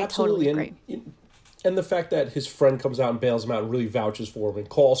 I totally agree. And the fact that his friend comes out and bails him out and really vouches for him and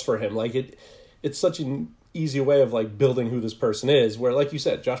calls for him, like it's such an easy way of like building who this person is. Where, like you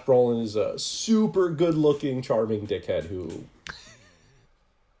said, Josh Brolin is a super good-looking, charming dickhead who.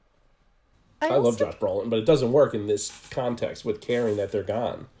 I love Josh Brolin, but it doesn't work in this context with caring that they're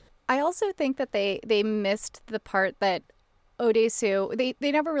gone. I also think that they missed the part that Odaisu,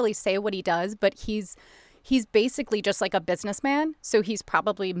 they never really say what he does, but he's basically just like a businessman. So he's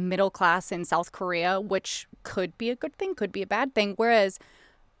probably middle class in South Korea, which could be a good thing, could be a bad thing. Whereas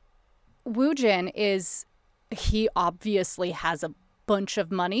Woojin he obviously has a bunch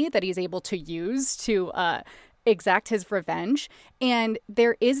of money that he's able to use to exact his revenge. And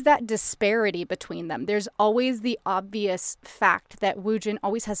there is that disparity between them. There's always the obvious fact that Woojin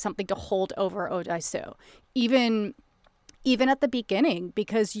always has something to hold over Odaisu. Even at the beginning,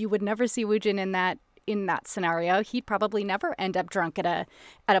 because you would never see Woojin in that scenario. He'd probably never end up drunk at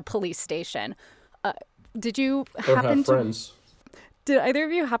a police station. Did you happen to friends? Did either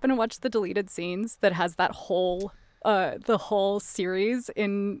of you happen to watch the deleted scenes that has that whole the whole series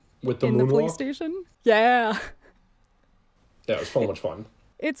in the police station? Yeah. Yeah, it was so much fun.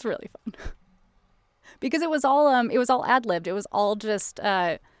 It's really fun. Because it was all ad-libbed. It was all just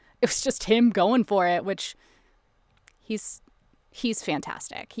it was just him going for it, which he's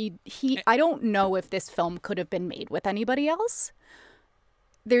fantastic. I don't know if this film could have been made with anybody else.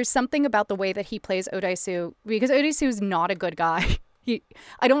 There's something about the way that he plays Odaisu, because Odaisu is not a good guy.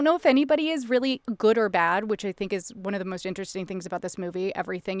 I don't know if anybody is really good or bad, which I think is one of the most interesting things about this movie.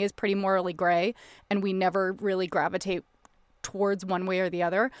 Everything is pretty morally gray, and we never really gravitate towards one way or the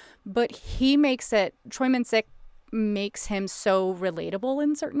other. But he makes it, Choi Min-sik makes him so relatable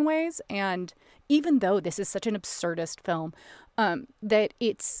in certain ways. And even though this is such an absurdist film, that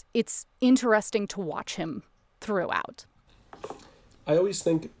it's interesting to watch him throughout. I always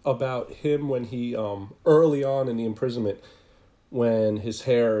think about him when he, early on in the imprisonment, when his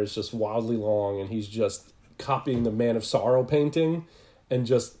hair is just wildly long and he's just copying the Man of Sorrow painting, and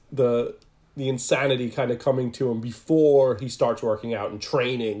just the insanity kind of coming to him before he starts working out and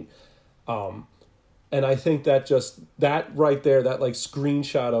training. And I think that right there, that like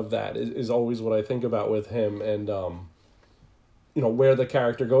screenshot of that is always what I think about with him, and where the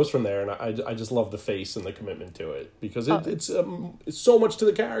character goes from there. And I just love the face and the commitment to it, because it's so much to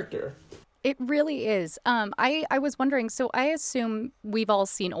the character. It really is. I was wondering, so I assume we've all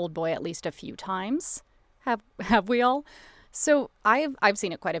seen Old Boy at least a few times. Have we all? So I've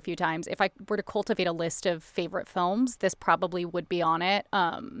seen it quite a few times. If I were to cultivate a list of favorite films, this probably would be on it.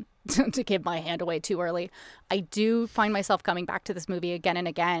 To give my hand away too early, I do find myself coming back to this movie again and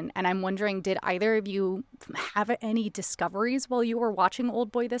again. And I'm wondering, did either of you have any discoveries while you were watching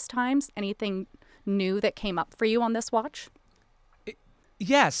Old Boy this time? Anything new that came up for you on this watch?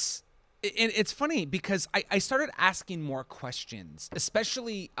 Yes. And it's funny because I started asking more questions,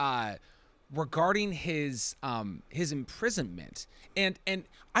 especially regarding his imprisonment, and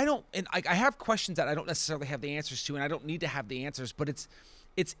I have questions that I don't necessarily have the answers to, and I don't need to have the answers, but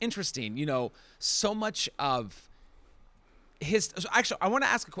it's interesting, so much of his. So actually, I want to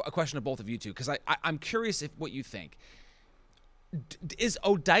ask a question to both of you two, because I'm curious what you think. Is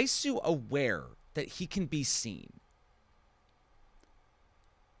Odaisu aware that he can be seen?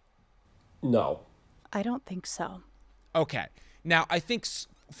 No, I don't think so. Okay, now I think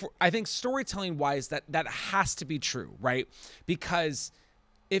storytelling wise that has to be true, right? Because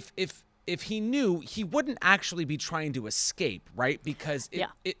if he knew, he wouldn't actually be trying to escape, right? Because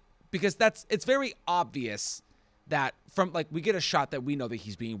it's very obvious that from, like, we get a shot that we know that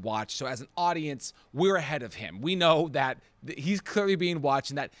he's being watched. So as an audience, we're ahead of him. We know that he's clearly being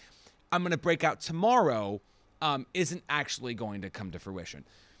watched, and that I'm going to break out tomorrow isn't actually going to come to fruition.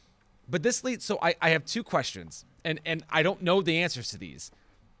 But this leads, so I have two questions, and I don't know the answers to these.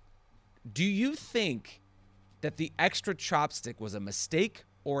 Do you think that the extra chopstick was a mistake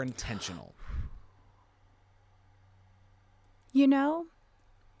or intentional? You know,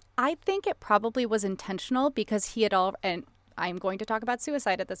 I think it probably was intentional because he had all, and I'm going to talk about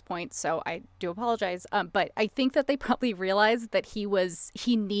suicide at this point, so I do apologize. But I think that they probably realized that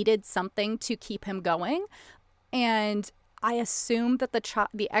he needed something to keep him going. And I assume that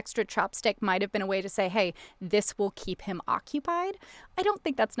the extra chopstick might have been a way to say, hey, this will keep him occupied. I don't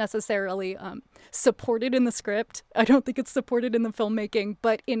think that's necessarily supported in the script. I don't think it's supported in the filmmaking,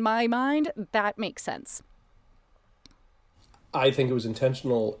 but in my mind, that makes sense. I think it was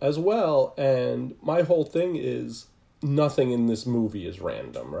intentional as well, and my whole thing is nothing in this movie is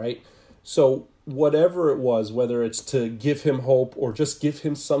random, right? So whatever it was, whether it's to give him hope or just give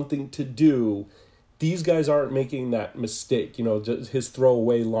him something to do, these guys aren't making that mistake. You know, just his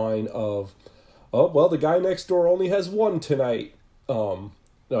throwaway line of, oh, well, the guy next door only has one tonight. No,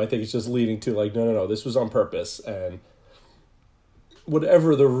 I think it's just leading to like, no, this was on purpose. And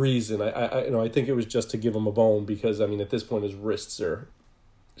whatever the reason, I think it was just to give him a bone because, I mean, at this point his wrists are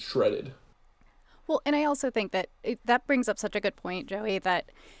shredded. Well, and I also think that that brings up such a good point, Joey,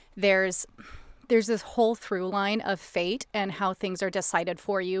 that there's this whole through line of fate and how things are decided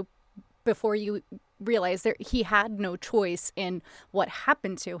for you before you realize that he had no choice in what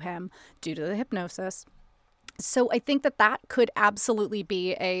happened to him due to the hypnosis. So I think that could absolutely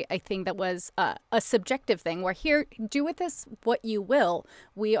be a thing that was a subjective thing where here, do with this what you will.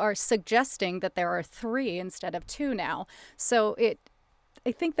 We are suggesting that there are 3 instead of 2 now. So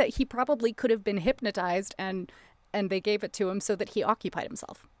I think that he probably could have been hypnotized and they gave it to him so that he occupied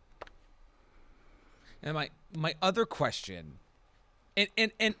himself. And my other question,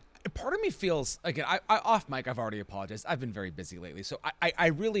 and part of me feels, again, I off mic, I've already apologized. I've been very busy lately. So I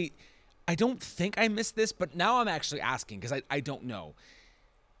really, I don't think I missed this, but now I'm actually asking because I don't know.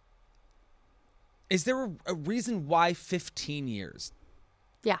 Is there a reason why 15 years?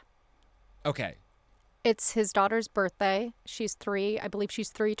 Yeah. Okay. It's his daughter's birthday. She's 3. I believe she's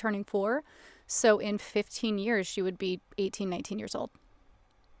 3 turning 4. So in 15 years, she would be 18, 19 years old.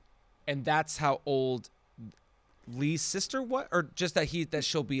 And that's how old Lee's sister was? Or just that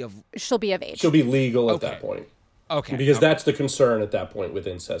she'll be of... She'll be of age. She'll be legal at that point. Okay. Because that's the concern at that point with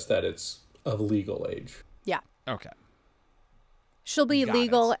incest, that it's of legal age. Yeah. Okay. She'll be Got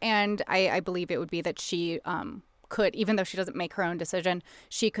legal, it. and I believe it would be that she could, even though she doesn't make her own decision,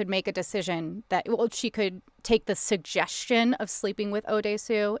 she could make a decision that, well, she could take the suggestion of sleeping with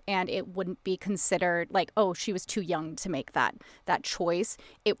Odesu, and it wouldn't be considered like, oh, she was too young to make that choice.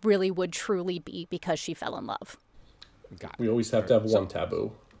 It really would truly be because she fell in love. Got it. We always have to have one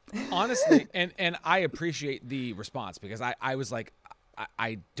taboo. Honestly, and I appreciate the response because I was like,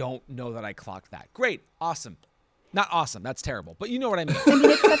 I don't know that I clocked that. Great. Awesome. Not awesome. That's terrible. But you know what I mean. I mean,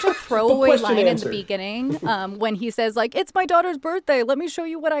 it's such a throwaway question line in the answered. beginning when he says, like, it's my daughter's birthday. Let me show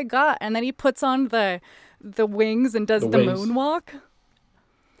you what I got. And then he puts on the wings and does the wings. moonwalk.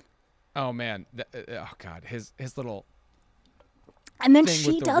 Oh, man. Oh, God. His little And then thing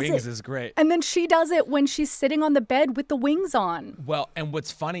she with the does wings it. is great. And then she does it when she's sitting on the bed with the wings on. Well, and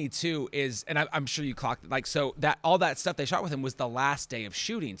what's funny too is, and I'm sure you clocked it, like, so that all that stuff they shot with him was the last day of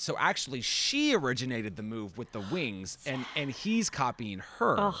shooting. So actually, she originated the move with the wings, and he's copying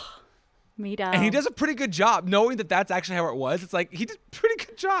her. Oh, me too. And he does a pretty good job, knowing that that's actually how it was. It's like he did a pretty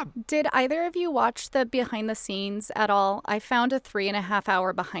good job. Did either of you watch the behind the scenes at all? I found a 3.5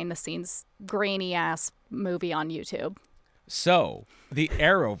 hour behind the scenes grainy ass movie on YouTube. So the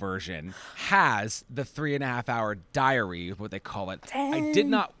Arrow version has the 3.5 hour diary, what they call it. I did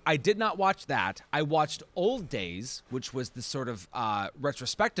not watch that. I watched Old Days, which was the sort of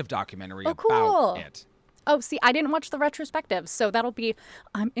retrospective documentary cool. about it. Oh, see, I didn't watch the retrospective, so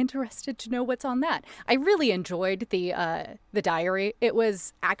I'm interested to know what's on that. I really enjoyed the diary. It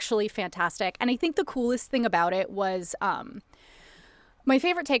was actually fantastic. And I think the coolest thing about it was my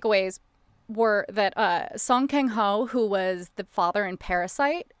favorite takeaways were that Song Kang-ho, who was the father in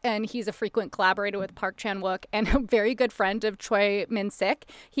Parasite, and he's a frequent collaborator with Park Chan-wook and a very good friend of Choi Min-sik,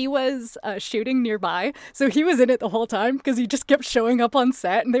 he was shooting nearby. So he was in it the whole time because he just kept showing up on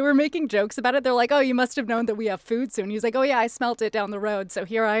set, and they were making jokes about it. They're like, oh, you must have known that we have food soon. He's like, oh, yeah, I smelt it down the road, so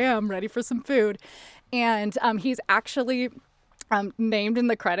here I am, ready for some food. And he's actually... named in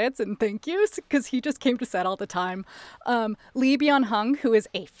the credits and thank yous because he just came to set all the time. Lee Byung-hung, who is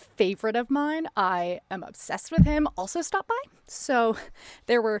a favorite of mine, I am obsessed with him, also stopped by. So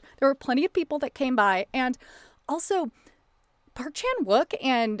there were plenty of people that came by, and also Park Chan-wook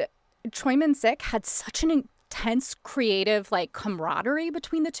and Choi Min-sik had such an tense creative like camaraderie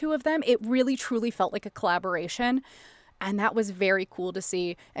between the two of them. It really truly felt like a collaboration. And that was very cool to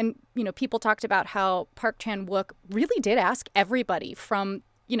see. And, you know, people talked about how Park Chan-wook really did ask everybody from,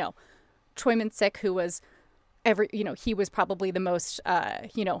 you know, Choi Min-sik, who was he was probably the most,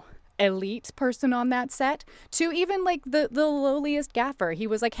 elite person on that set, to even like the lowliest gaffer. He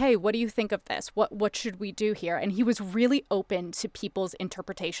was like, hey, what do you think of this? What should we do here? And he was really open to people's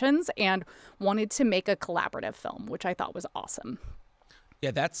interpretations and wanted to make a collaborative film, which I thought was awesome.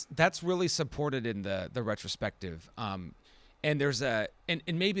 Yeah, that's really supported in the retrospective. And there's and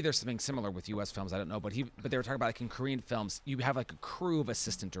maybe there's something similar with U.S. films. I don't know, but they were talking about like in Korean films, you have like a crew of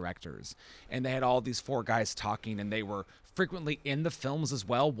assistant directors, and they had all these 4 guys talking, and they were frequently in the films as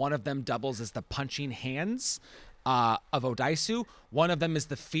well. One of them doubles as the punching hands of Odaisu. One of them is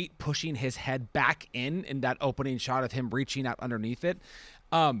the feet pushing his head back in that opening shot of him reaching out underneath it.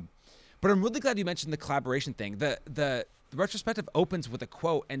 But I'm really glad you mentioned the collaboration thing. The retrospective opens with a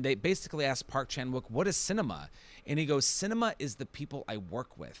quote, and they basically ask Park Chan-wook, what is cinema? And he goes, cinema is the people I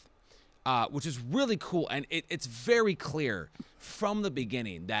work with, which is really cool. And it's very clear from the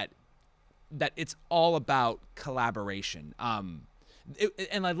beginning that it's all about collaboration. And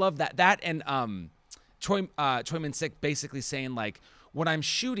I love that. That and Choi Min-sik basically saying, like, when I'm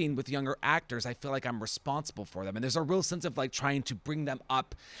shooting with younger actors, I feel like I'm responsible for them. And there's a real sense of, like, trying to bring them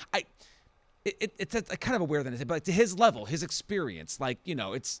up. It's a kind of a weird thing to say, but like to his level, his experience, like, you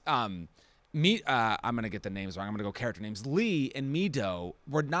know, it's I'm gonna get the names wrong. I'm gonna go character names. Lee and Mi-do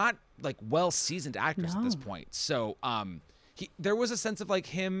were not like well seasoned actors at this point, so there was a sense of like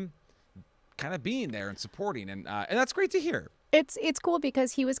him kind of being there and supporting, and that's great to hear. It's cool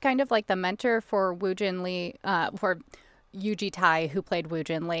because he was kind of like the mentor for Woo Jin Lee, for Yuji Tai, who played Woo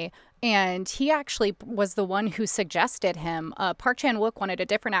Jin Lee, and he actually was the one who suggested him. Park Chan-wook wanted a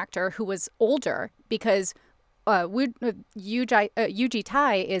different actor who was older because Yuji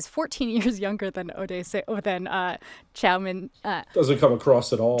Tai is 14 years younger than Chow Min. Doesn't come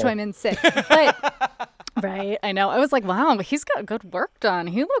across at all. Choi Min-sik, but right, I know. I was like, wow, he's got good work done.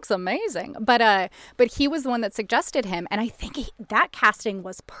 He looks amazing. But he was the one that suggested him, and I think that casting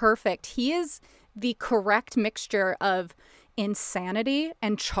was perfect. He is the correct mixture of insanity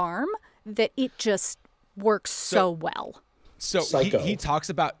and charm that it just works so well. So he talks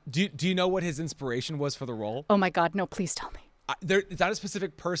about, do you know what his inspiration was for the role? Oh my God, no, please tell me. It's not a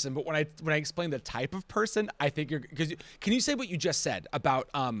specific person, but when I explain the type of person, I think can you say what you just said about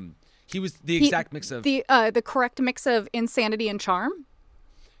he was the exact mix of the correct mix of insanity and charm?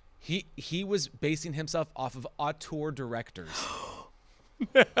 He was basing himself off of auteur directors.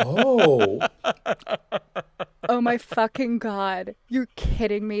 Oh. Oh my fucking God. You're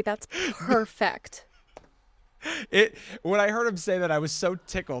kidding me. That's perfect. When I heard him say that, I was so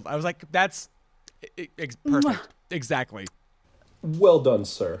tickled. I was like, that's perfect. Exactly. Well done,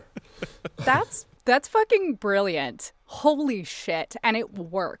 sir. That's fucking brilliant. Holy shit. And it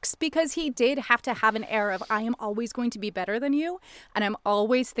works because he did have to have an air of, I am always going to be better than you, and I'm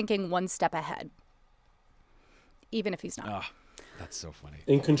always thinking one step ahead. Even if he's not. Oh, that's so funny.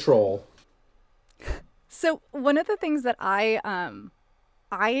 In control. So one of the things that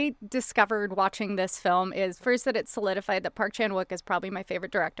I discovered watching this film is first that it solidified that Park Chan-wook is probably my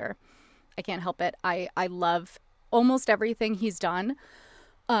favorite director. I can't help it. I love almost everything he's done.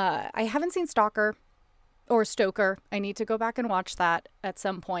 I haven't seen Stalker or Stoker. I need to go back and watch that at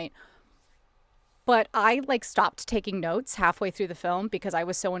some point. But I stopped taking notes halfway through the film because I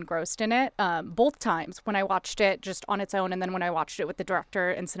was so engrossed in it. Both times when I watched it just on its own and then when I watched it with the director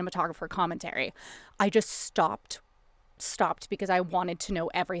and cinematographer commentary, I just stopped because I wanted to know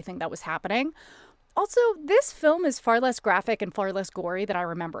everything that was happening. Also, this film is far less graphic and far less gory than I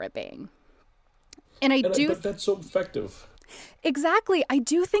remember it being. But that's so effective. Exactly. I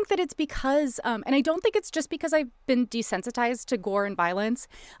do think that it's because, and I don't think it's just because I've been desensitized to gore and violence.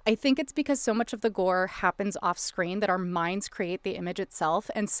 I think it's because so much of the gore happens off screen that our minds create the image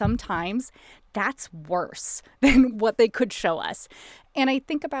itself. And sometimes that's worse than what they could show us. And I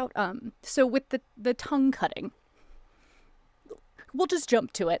think about, so with the tongue cutting, we'll just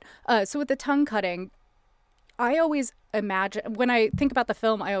jump to it. So with the tongue cutting, I always imagine, when I think about the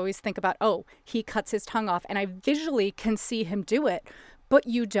film, I always think about, oh, he cuts his tongue off, and I visually can see him do it, but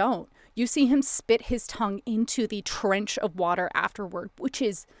you don't. You see him spit his tongue into the trench of water afterward, which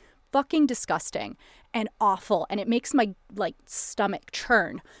is fucking disgusting and awful, and it makes my, stomach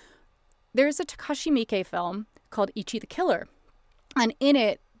churn. There's a Takashi Miike film called Ichi the Killer, and in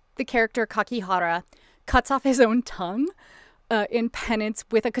it, the character Kakihara cuts off his own tongue in penance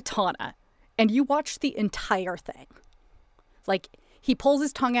with a katana. And you watch the entire thing. he pulls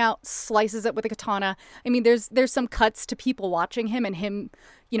his tongue out, slices it with a katana. I mean, there's some cuts to people watching him and him,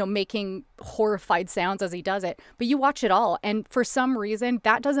 making horrified sounds as he does it. But you watch it all, and for some reason,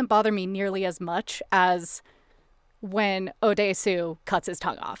 that doesn't bother me nearly as much as when Odesu cuts his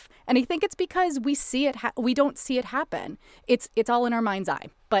tongue off. And I think it's because we see it, we don't see it happen. It's all in our mind's eye.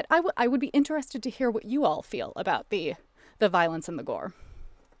 But I would be interested to hear what you all feel about the violence and the gore.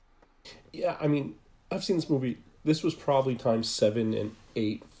 Yeah, I mean, I've seen this movie. This was probably times 7 and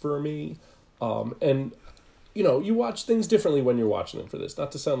 8 for me. And, you watch things differently when you're watching them for this.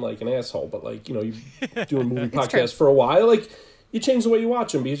 Not to sound like an asshole, but you do a movie podcast for a while. You change the way you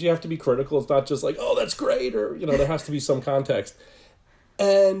watch them because you have to be critical. It's not just like, oh, that's great, or, there has to be some context.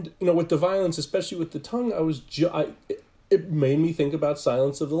 And, with the violence, especially with the tongue, it made me think about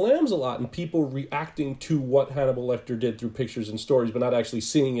Silence of the Lambs a lot and people reacting to what Hannibal Lecter did through pictures and stories, but not actually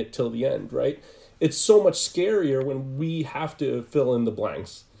seeing it till the end, right? It's so much scarier when we have to fill in the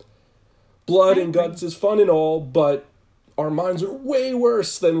blanks. Blood and guts is fun and all, but our minds are way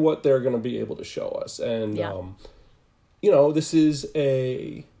worse than what they're going to be able to show us. And, this is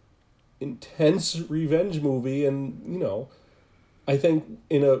a intense revenge movie, and, I think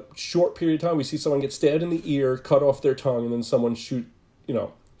in a short period of time, we see someone get stabbed in the ear, cut off their tongue, and then someone shoot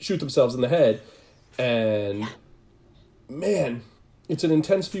themselves in the head. And man, it's an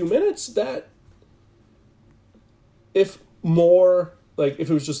intense few minutes that if it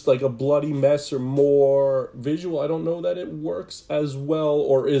was just like a bloody mess or more visual, I don't know that it works as well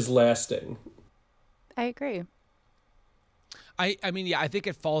or is lasting. I agree. I mean, yeah, I think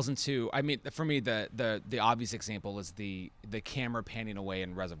it falls into. I mean, for me, the obvious example is the camera panning away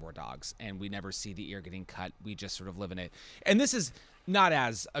in Reservoir Dogs, and we never see the ear getting cut. We just sort of live in it. And this is not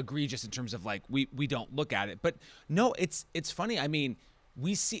as egregious in terms of we don't look at it, but no, it's funny. I mean,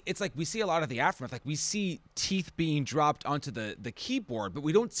 we see a lot of the aftermath. We see teeth being dropped onto the keyboard, but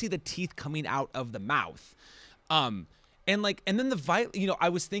we don't see the teeth coming out of the mouth. And then the I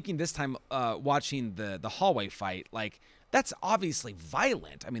was thinking this time watching the hallway fight, that's obviously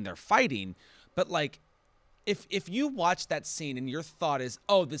violent. I mean, they're fighting, but if you watch that scene and your thought is,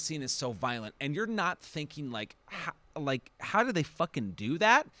 oh, this scene is so violent, and you're not thinking how do they fucking do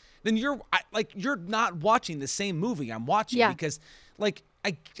that? Then you're not watching the same movie I'm watching because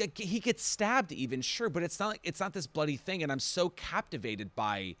he gets stabbed even, sure, but it's not this bloody thing, and I'm so captivated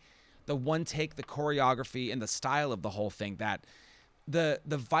by the one take, the choreography, and the style of the whole thing that the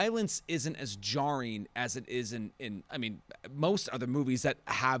violence isn't as jarring as it is in I mean, most other movies that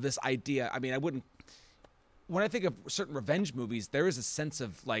have this idea. I mean, when I think of certain revenge movies, there is a sense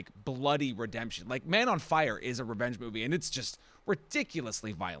of bloody redemption. Man on Fire is a revenge movie, and it's just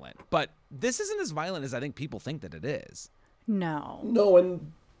ridiculously violent. But this isn't as violent as I think people think that it is. No,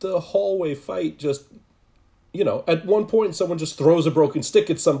 and the hallway fight just, at one point someone just throws a broken stick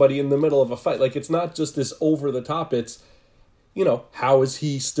at somebody in the middle of a fight. It's not just this over the top. It's, how is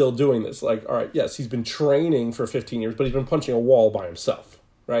he still doing this? All right, yes, he's been training for 15 years, but he's been punching a wall by himself,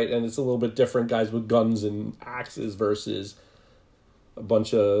 right? And it's a little bit different, guys with guns and axes versus a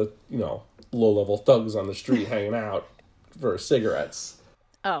bunch of, low-level thugs on the street hanging out for cigarettes.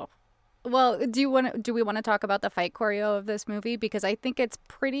 Oh. Well, do we want to talk about the fight choreo of this movie? Because I think it's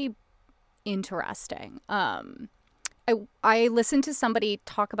pretty interesting. I listened to somebody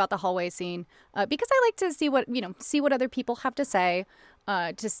talk about the hallway scene because I like to see what other people have to say,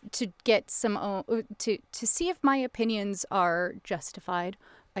 just to get some to see if my opinions are justified,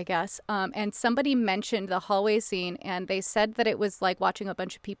 I guess. And somebody mentioned the hallway scene, and they said that it was like watching a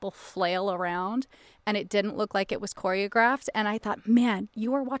bunch of people flail around, and it didn't look like it was choreographed. And I thought, man,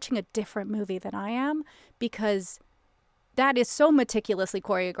 you are watching a different movie than I am, because that is so meticulously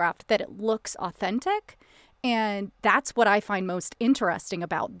choreographed that it looks authentic. And that's what I find most interesting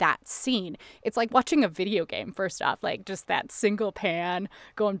about that scene. It's like watching a video game, first off, just that single pan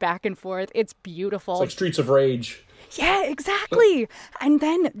going back and forth. It's beautiful. It's like Streets of Rage. Yeah, exactly. And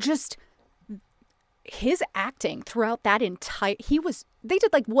then just his acting throughout that they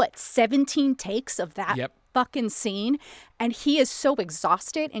did 17 takes of that fucking scene, and he is so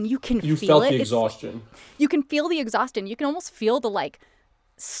exhausted, and you feel felt the exhaustion. You can feel the exhaustion. You can almost feel the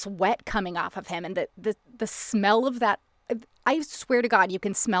sweat coming off of him, and the smell of that. I swear to God, you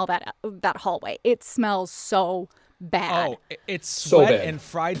can smell that hallway. It smells so bad. Oh, it's sweat and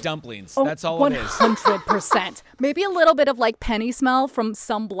fried dumplings. That's all it is. 100%. Maybe a little bit of penny smell from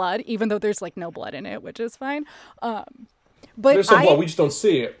some blood, even though there's no blood in it, which is fine. But there's some blood. We just don't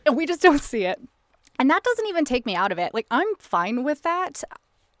see it. We just don't see it, and that doesn't even take me out of it. I'm fine with that.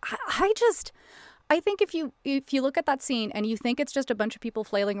 I think if you look at that scene and you think it's just a bunch of people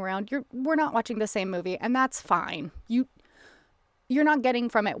flailing around, we're not watching the same movie, and that's fine. you're not getting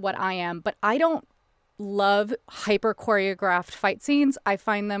from it what I am, but I don't love hyper choreographed fight scenes. I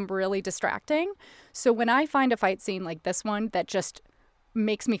find them really distracting. So when I find a fight scene like this one that just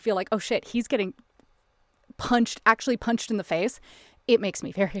makes me feel like, oh shit, he's getting actually punched in the face, it makes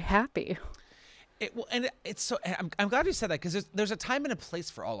me very happy. It's so. I'm glad you said that, because there's a time and a place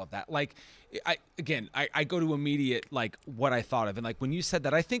for all of that. Like, I go to immediate like what I thought of, and like when you said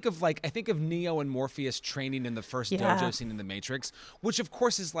that, I think of Neo and Morpheus training in the first dojo scene in The Matrix, which of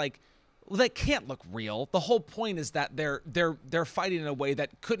course is like, well, that can't look real. The whole point is that they're fighting in a way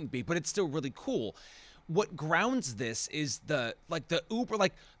that couldn't be, but it's still really cool. What grounds this is the uber,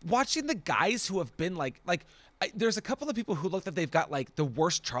 like watching the guys who have been there's a couple of people who look like they've got like the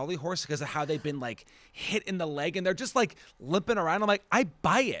worst Charlie horse because of how they've been like hit in the leg, and they're just like limping around. I'm like, I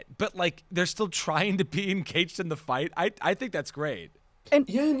buy it, but like they're still trying to be engaged in the fight. I think that's great. And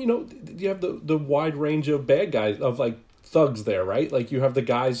you know, you have the wide range of bad guys, of like thugs there, right? Like you have the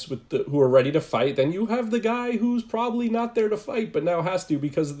guys who are ready to fight, then you have the guy who's probably not there to fight but now has to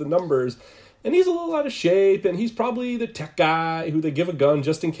because of the numbers. And he's a little out of shape, and he's probably the tech guy who they give a gun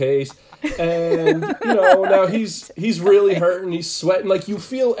just in case. And, you know, now he's really hurting, he's sweating. Like, you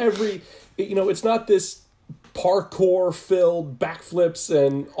feel it's not this parkour-filled backflips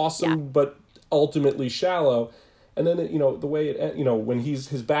and awesome, but ultimately shallow. And then, the way when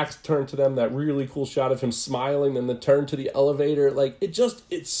his back's turned to them, that really cool shot of him smiling, and the turn to the elevator, like,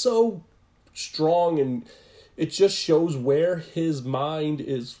 it's so strong, and it just shows where his mind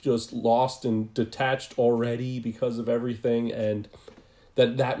is just lost and detached already because of everything, and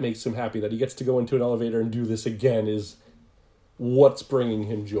that makes him happy. That he gets to go into an elevator and do this again is what's bringing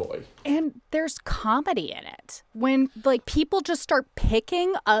him joy. And there's comedy in it. When like people just start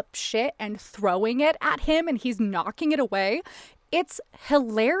picking up shit and throwing it at him and he's knocking it away, it's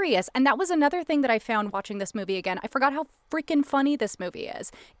hilarious. And that was another thing that I found watching this movie again. I forgot how freaking funny this movie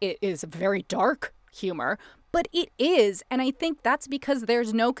is. It is very dark humor, but it is. And I think that's because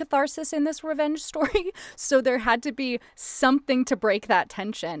there's no catharsis in this revenge story. So there had to be something to break that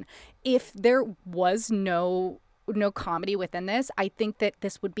tension. If there was no comedy within this, I think that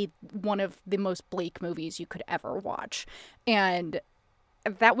this would be one of the most bleak movies you could ever watch. And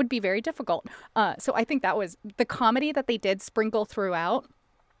that would be very difficult. So I think that was the comedy that they did sprinkle throughout.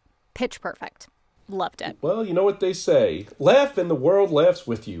 Pitch perfect. Loved it. Well, you know what they say. Laugh and the world laughs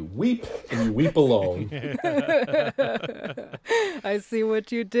with you. Weep and you weep alone. I see what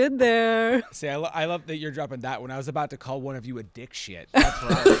you did there. See, I love that you're dropping that one. I was about to call one of you a dick shit. That's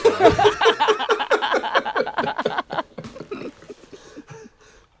what I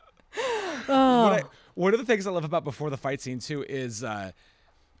was one of the things I love about before the fight scene too is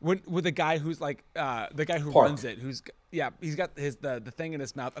with the guy who's like the guy who runs it, he's got the thing in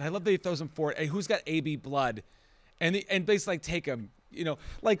his mouth, and I love that he throws him forward. And who's got AB blood, and basically like take him. You know,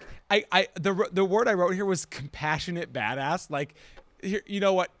 like the word I wrote here was compassionate badass. Like, here, you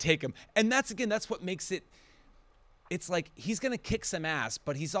know what? Take him. And that's what makes it. It's like he's gonna kick some ass,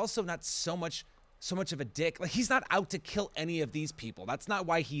 but he's also not so much of a dick. Like, he's not out to kill any of these people. That's not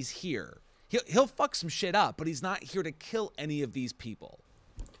why he's here. He'll fuck some shit up, but he's not here to kill any of these people.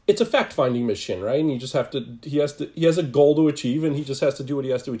 It's a fact-finding mission, right? And he has a goal to achieve, and he just has to do what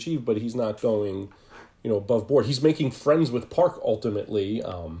he has to achieve, but he's not going, above board. He's making friends with Park ultimately,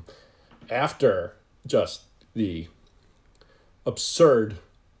 after just the absurd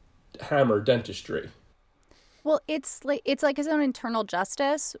hammer dentistry. Well, it's like his own internal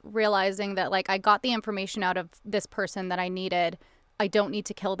justice, realizing that like I got the information out of this person that I needed. I don't need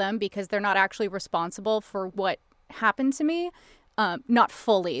to kill them because they're not actually responsible for what happened to me. Not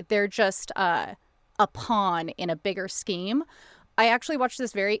fully. They're just a pawn in a bigger scheme. I actually watched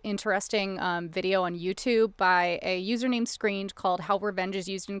this very interesting video on YouTube by a user named Screened called How Revenge is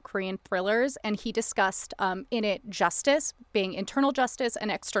Used in Korean Thrillers. And he discussed in it justice being internal justice and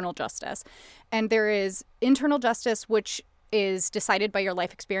external justice. And there is internal justice, which is decided by your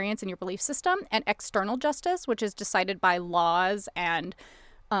life experience and your belief system, and external justice, which is decided by laws, and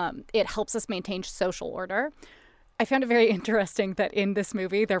it helps us maintain social order. I found it very interesting that in this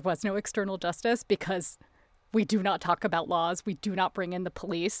movie there was no external justice because we do not talk about laws. We do not bring in the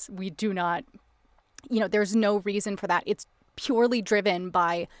police. We do not, there's no reason for that. It's purely driven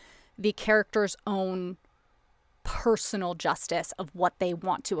by the character's own personal justice of what they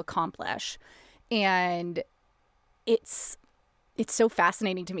want to accomplish. And it's so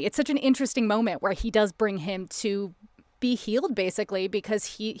fascinating to me. It's such an interesting moment where he does bring him to be healed, basically, because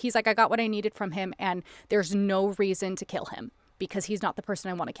he's like, I got what I needed from him, and there's no reason to kill him because he's not the person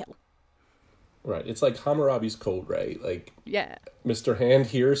I want to kill. Right. It's like Hammurabi's code, right? Like, yeah. Mr. Hand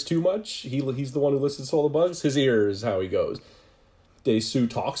hears too much. He's the one who listens to all the bugs. His ear is how he goes. Daesu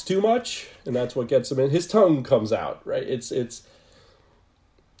talks too much, and that's what gets him in. His tongue comes out, right? It's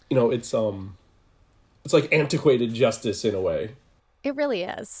you know, it's like antiquated justice in a way. It really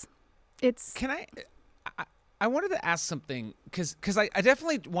is. It's Can I wanted to ask something because I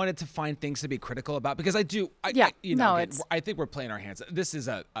definitely wanted to find things to be critical about because I do. Yeah, you know, no, again, it's- I think we're playing our hands. This is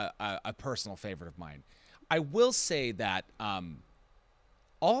a personal favorite of mine. I will say that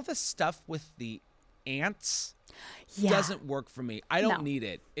all the stuff with the ants yeah. doesn't work for me. I don't No. need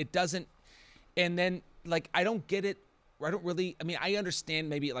it. It doesn't. And then like I don't get it. I don't really. I mean, I understand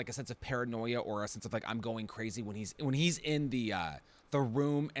maybe like a sense of paranoia or a sense of like I'm going crazy when he's in the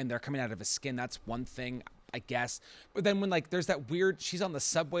room and they're coming out of his skin. That's one thing, I guess. But then when like there's that weird, she's on the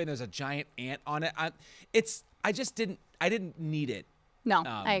subway and there's a giant ant on it. I didn't need it. No,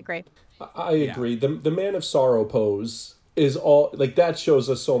 I agree. I agree. The Man of Sorrow pose is all like that shows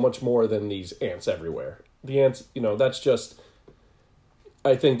us so much more than these ants everywhere. The ants, you know, that's just.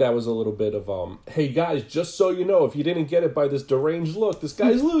 I think that was a little bit of hey guys, just so you know, if you didn't get it by this deranged look, this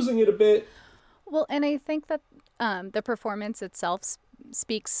guy's losing it a bit. Well, and I think that the performance itself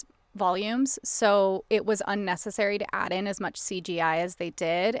speaks volumes, so it was unnecessary to add in as much CGI as they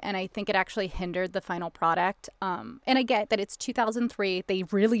did, and I think it actually hindered the final product. And I get that it's 2003; they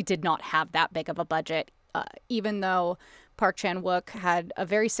really did not have that big of a budget, even though Park Chan-wook had a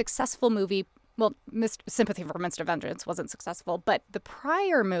very successful movie. Well, Sympathy for Mr. Vengeance wasn't successful, but the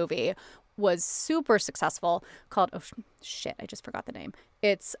prior movie was super successful called shit, I just forgot the name.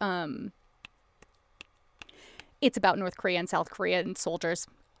 It's about North Korea and South Korean soldiers.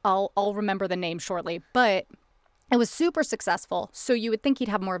 I'll remember the name shortly, but it was super successful. So you would think he'd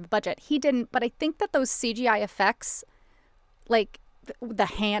have more of a budget. He didn't, but I think that those CGI effects, like the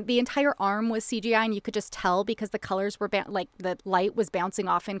hand, the entire arm was CGI, and you could just tell because the colors were like the light was bouncing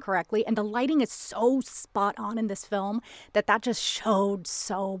off incorrectly, and the lighting is so spot on in this film that just showed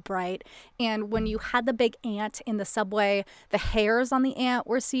so bright. And when you had the big ant in the subway, the hairs on the ant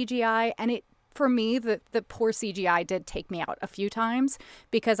were CGI, and it. For me, the poor CGI did take me out a few times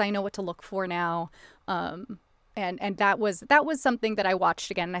because I know what to look for now. And that was something that I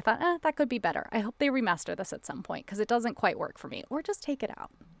watched again and I thought, that could be better. I hope they remaster this at some point because it doesn't quite work for me. Or just take it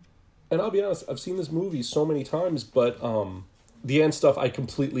out. And I'll be honest, I've seen this movie so many times, but the end stuff, I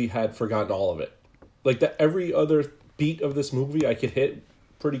completely had forgotten all of it. Like every other beat of this movie I could hit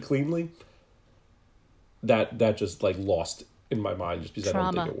pretty cleanly. That just like lost in my mind just because I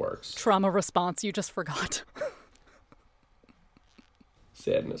don't think it works. Trauma response, you just forgot.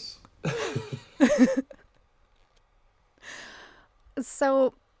 Sadness.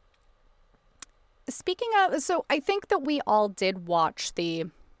 So, speaking of, so I think that we all did watch the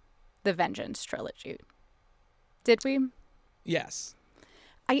Vengeance trilogy. Did we? Yes.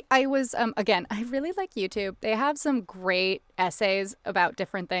 I was, again, I really like YouTube. They have some great essays about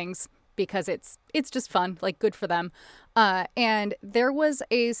different things because it's just fun, like good for them. And there was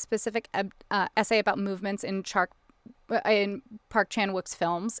a specific essay about movements in Park Chan-wook's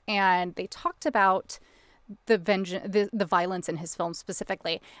films, and they talked about the violence in his films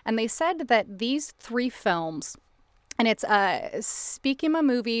specifically. And they said that these three films, and it's Speakima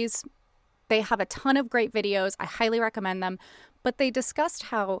Movies, they have a ton of great videos. I highly recommend them. But they discussed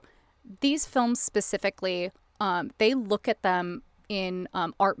how these films specifically, they look at them in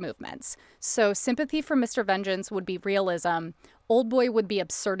art movements. So Sympathy for Mr. Vengeance would be realism, Oldboy would be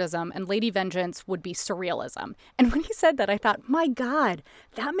absurdism, and Lady Vengeance would be surrealism. And when he said that, I thought, my God,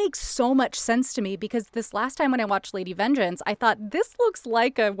 that makes so much sense to me because this last time when I watched Lady Vengeance, I thought, this looks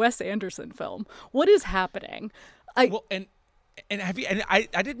like a Wes Anderson film. What is happening? And I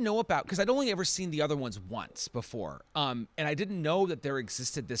didn't know about, because I'd only ever seen the other ones once before, and I didn't know that there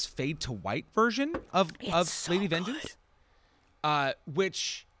existed this fade to white version of so Lady Vengeance.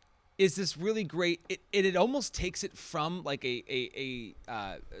 Which is this really great. It almost takes it from like a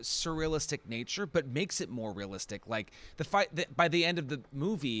surrealistic nature, but makes it more realistic. Like by the end of the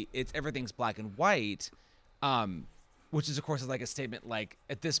movie, everything's black and white, which is of course like a statement. Like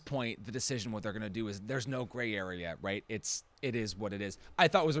at this point, the decision what they're gonna do is there's no gray area, right? It is what it is. I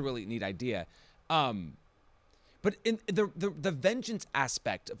thought it was a really neat idea. But in the vengeance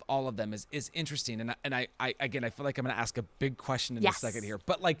aspect of all of them is interesting, and I again I feel like I'm going to ask a big question in a second here,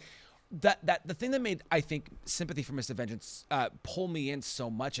 but like that the thing that made I think Sympathy for Mr. Vengeance pull me in so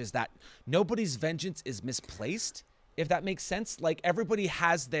much is that nobody's vengeance is misplaced, if that makes sense. Like everybody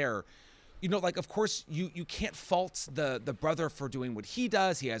has their, you know, like of course you can't fault the brother for doing what he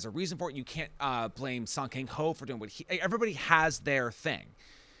does. He has a reason for it. You can't blame Song Kang-ho for doing what everybody has their thing.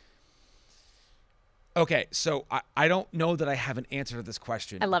 Okay, so I don't know that I have an answer to this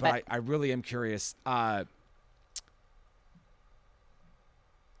question. I love it. I really am curious.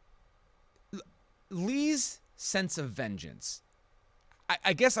 Lee's sense of vengeance.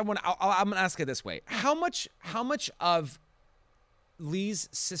 I guess I'm gonna ask it this way: How much of Lee's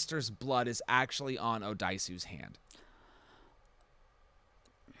sister's blood is actually on Odaisu's hand?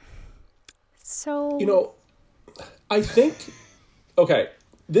 So I think, okay,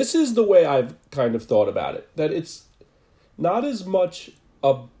 this is the way I've kind of thought about it, that it's not as much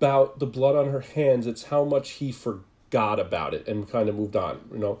about the blood on her hands, it's how much he forgot about it and kind of moved on.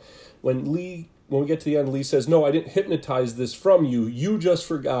 When we get to the end, Lee says, "No, I didn't hypnotize this from you. You just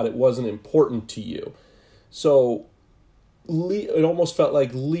forgot it wasn't important to you." So it almost felt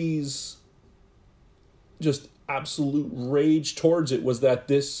like Lee's just absolute rage towards it was that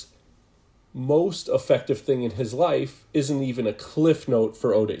this most effective thing in his life isn't even a cliff note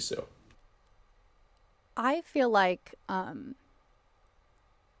for Odaisu. I feel like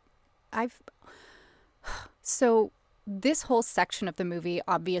so this whole section of the movie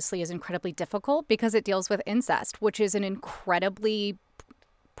obviously is incredibly difficult because it deals with incest, which is an incredibly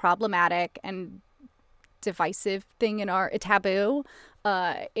problematic and divisive thing in our taboo.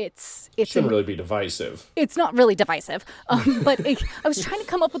 It shouldn't really be divisive. It's not really divisive, but I was trying to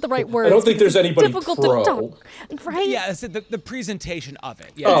come up with the right words. I don't think there's anybody difficult pro. to talk, right? Yeah, it's the presentation of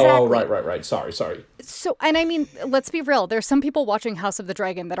it. Yeah. Oh, Exactly. right. Sorry. So, and I mean, let's be real. There's some people watching House of the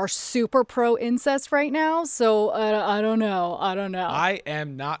Dragon that are super pro incest right now. So I don't know. I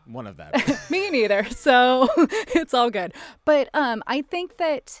am not one of them. Me neither. So it's all good. But I think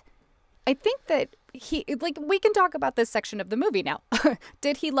that he, like, we can talk about this section of the movie now.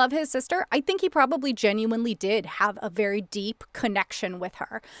 Did he love his sister? I think he probably genuinely did have a very deep connection with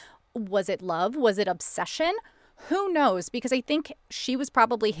her. Was it love? Was it obsession? Who knows? Because I think she was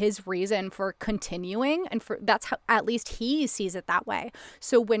probably his reason for continuing, and that's how at least he sees it that way.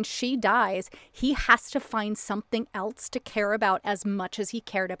 So when she dies, he has to find something else to care about as much as he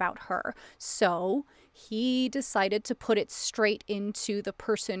cared about her. So he decided to put it straight into the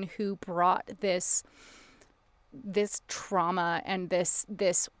person who brought this trauma and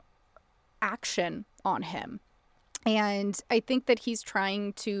this action on him. And I think that he's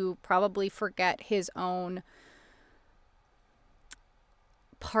trying to probably forget his own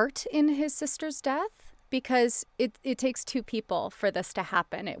part in his sister's death, because it takes two people for this to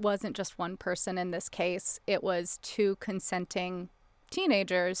happen. It wasn't just one person in this case. It was two consenting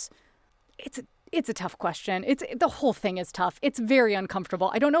teenagers. It's a tough question. The whole thing is tough. It's very uncomfortable.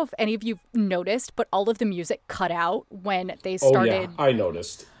 I don't know if any of you noticed, but all of the music cut out when they started. Oh yeah, I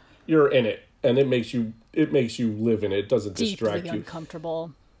noticed. You're in it, and it makes you live in it. It doesn't distract Deeply you.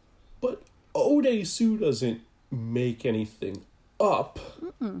 uncomfortable. But Odaisu doesn't make anything up.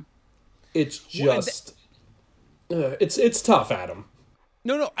 Mm-mm. It's just it's tough, Adam.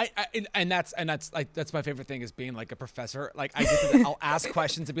 No, and that's my favorite thing is being like a professor. Like I'll ask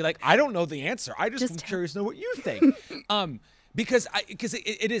questions and be like, I don't know the answer. I just am curious to know what you think. Because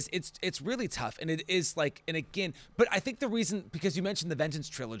it's really tough, and it is like, and again, but I think the reason, because you mentioned the Vengeance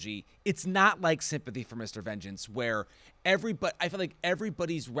trilogy, it's not like Sympathy for Mr. Vengeance where I feel like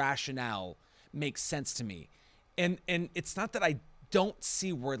everybody's rationale makes sense to me, and it's not that I don't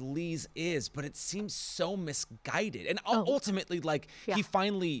see where Lee's is, but it seems so misguided. And ultimately, like, he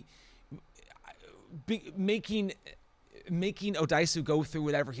finally making Odaisu go through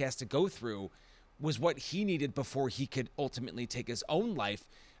whatever he has to go through was what he needed before he could ultimately take his own life.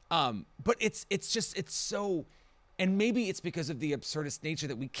 But it's so, and maybe it's because of the absurdist nature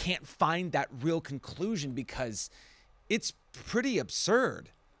that we can't find that real conclusion, because it's pretty absurd.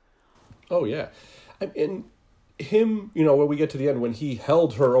 Oh yeah. And him, when we get to the end, when he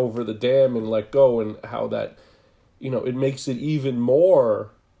held her over the dam and let go, and how that, it makes it even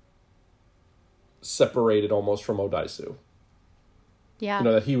more separated almost from Odaisu. Yeah.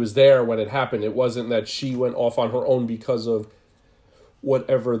 That he was there when it happened. It wasn't that she went off on her own because of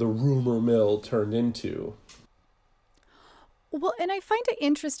whatever the rumor mill turned into. Well, and I find it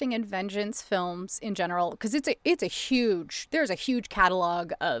interesting in vengeance films in general, because there's a huge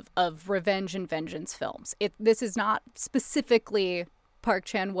catalog of revenge and vengeance films. This is not specifically Park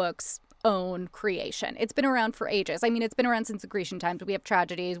Chan-wook's own creation. It's been around for ages. I mean, it's been around since the Grecian times. We have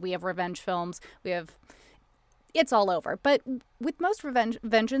tragedies, we have revenge films, it's all over. But with most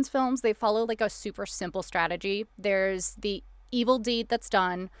vengeance films, they follow like a super simple strategy. There's the evil deed that's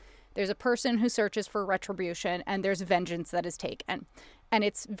done. There's a person who searches for retribution, and there's vengeance that is taken. And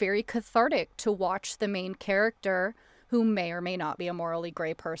it's very cathartic to watch the main character, who may or may not be a morally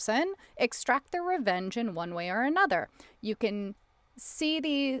gray person, extract their revenge in one way or another. You can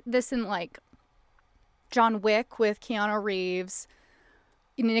see this in like John Wick with Keanu Reeves,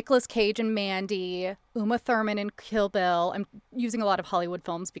 Nicolas Cage and Mandy, Uma Thurman in Kill Bill. I'm using a lot of Hollywood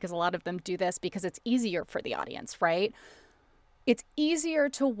films because a lot of them do this because it's easier for the audience, right? It's easier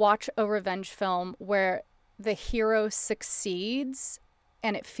to watch a revenge film where the hero succeeds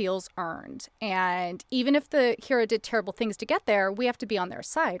and it feels earned. And even if the hero did terrible things to get there, we have to be on their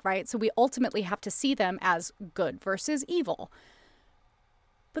side, right? So we ultimately have to see them as good versus evil.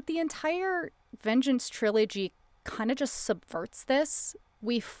 But the entire Vengeance trilogy kind of just subverts this.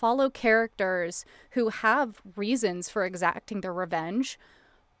 We follow characters who have reasons for exacting their revenge,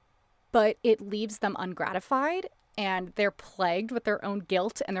 but it leaves them ungratified and they're plagued with their own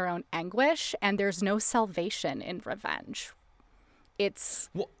guilt and their own anguish, and there's no salvation in revenge. It's...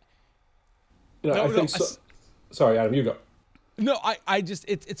 Well, I think so. Sorry, Adam, you go. No, I just,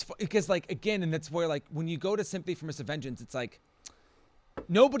 it's because, like, again, and that's where, like, when you go to Sympathy for Mr. Vengeance, it's like,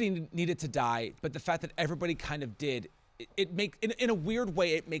 nobody needed to die, but the fact that everybody kind of did, it makes, in a weird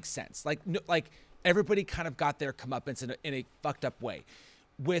way, it makes sense. Like everybody kind of got their comeuppance in a fucked up way.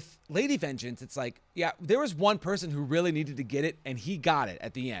 With Lady Vengeance, it's like, yeah, there was one person who really needed to get it, and he got it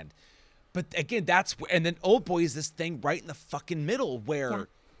at the end. But again, that's where, and then Old Boy is this thing right in the fucking middle where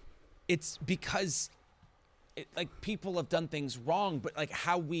it's because like people have done things wrong, but like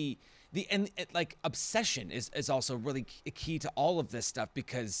how we, like obsession is also really key to all of this stuff,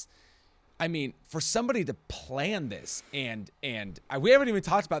 because I mean, for somebody to plan this and we haven't even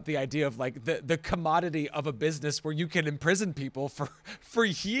talked about the idea of like the commodity of a business where you can imprison people for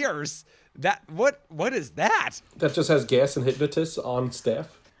years. That what is that? That just has gas and hypnotists on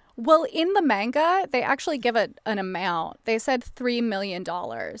staff. Well, in the manga, they actually give it an amount. They said $3 million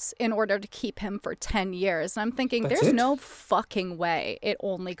in order to keep him for 10 years. And I'm thinking, there's no fucking way it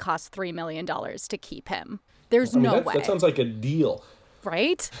only cost $3 million to keep him. There's no way. That sounds like a deal.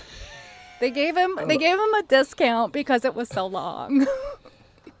 Right? They gave him a discount because it was so long.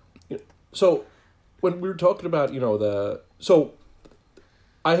 So when we were talking about, so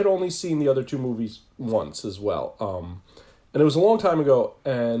I had only seen the other two movies once as well. And it was a long time ago,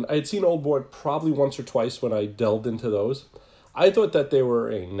 and I had seen Old Boy probably once or twice when I delved into those. I thought that they were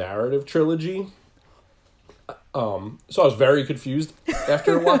a narrative trilogy. So I was very confused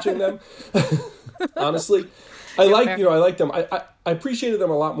after watching them. Honestly. I liked them. I appreciated them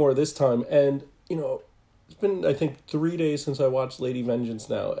a lot more this time. And, it's been, I think, 3 days since I watched Lady Vengeance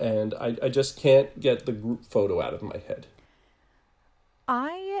now, and I just can't get the group photo out of my head.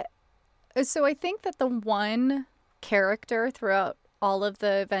 So I think that the one character throughout all of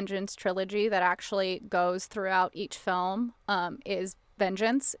the Vengeance trilogy that actually goes throughout each film is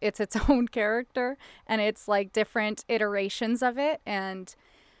Vengeance. It's its own character, and it's like different iterations of it, and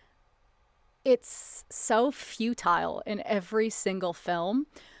it's so futile in every single film.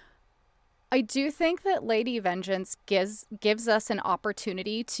 I do think that Lady Vengeance gives us an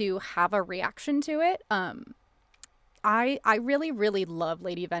opportunity to have a reaction to it. I really, really love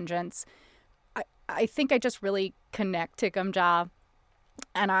Lady Vengeance. I think I just really connect to Gumja,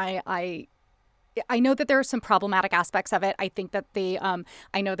 and I know that there are some problematic aspects of it. I think that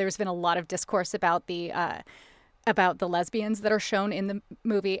I know there's been a lot of discourse about the lesbians that are shown in the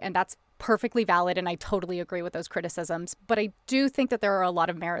movie, and that's perfectly valid, and I totally agree with those criticisms. But I do think that there are a lot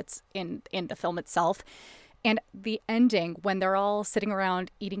of merits in the film itself. And the ending, when they're all sitting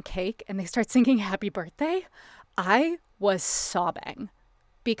around eating cake and they start singing Happy Birthday, I was sobbing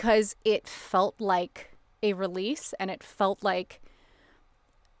because it felt like a release, and it felt like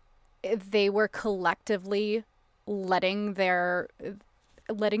they were collectively letting their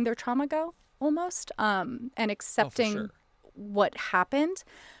trauma go almost, and accepting what happened.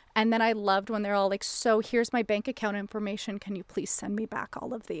 And then I loved when they're all like, so here's my bank account information. Can you please send me back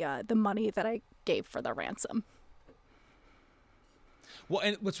all of the money that I gave for the ransom? Well,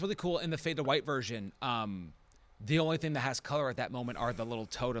 and what's really cool in the Fade to White version, the only thing that has color at that moment are the little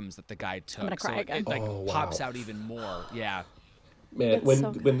totems that the guy took. I'm gonna cry again. It pops out even more. Yeah. Man,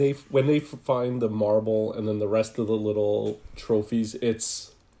 when they find the marble and then the rest of the little trophies, the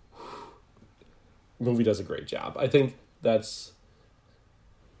movie does a great job. I think it's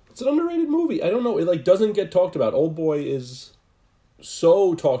an underrated movie. I don't know. It doesn't get talked about. Old Boy is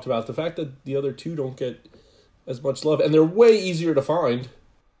so talked about. The fact that the other two don't get as much love, and they're way easier to find.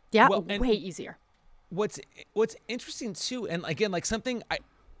 Yeah, way easier. What's interesting too, and again, like something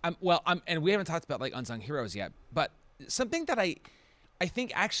and we haven't talked about like unsung heroes yet, but something that I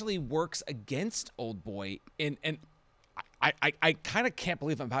think actually works against Old Boy, and I kind of can't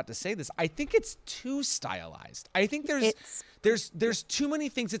believe I'm about to say this. I think it's too stylized. I think there's too many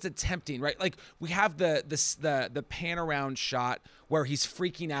things it's attempting, right? Like we have the pan around shot where he's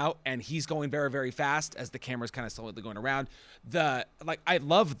freaking out and he's going very, very fast as the camera's kind of slowly going around. I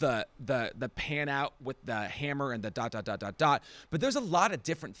love the pan out with the hammer and the ... But there's a lot of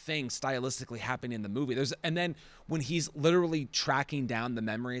different things stylistically happening in the movie. And then when he's literally tracking down the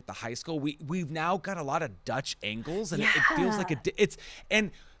memory at the high school, we've now got a lot of Dutch angles, and it feels like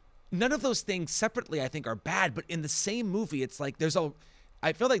and none of those things separately I think are bad, but in the same movie, it's like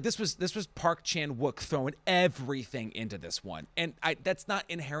I feel like this was Park Chan-wook throwing everything into this one, and that's not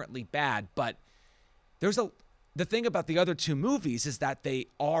inherently bad, but the thing about the other two movies is that they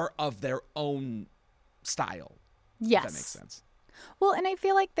are of their own style. Yes, if that makes sense. Well, and I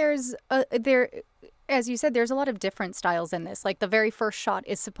feel like as you said, there's a lot of different styles in this. Like the very first shot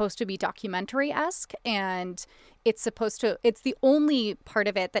is supposed to be documentary-esque, and it's the only part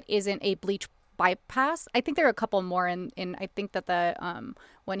of it that isn't a bleach bypass. I think there are a couple more in I think that the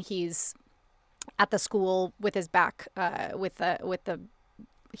when he's at the school with his back with the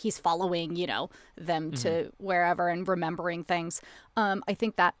he's following them to wherever and remembering things. I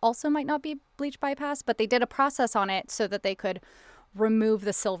think that also might not be bleach bypass, but they did a process on it so that they could remove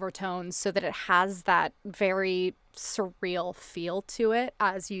the silver tones so that it has that very surreal feel to it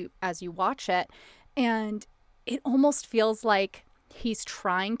as you watch it, and it almost feels like he's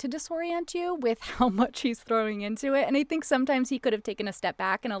trying to disorient you with how much he's throwing into it. And I think sometimes he could have taken a step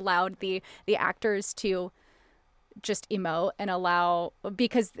back and allowed the actors to just emote and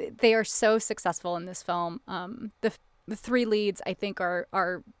because they are so successful in this film. The three leads I think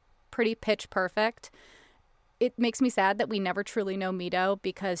are pretty pitch perfect. It makes me sad that we never truly know Mito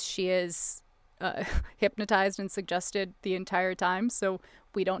because she is hypnotized and suggested the entire time. So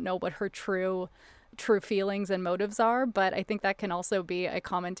we don't know what her true feelings and motives are, but I think that can also be a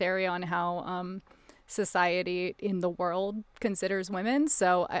commentary on how society in the world considers women,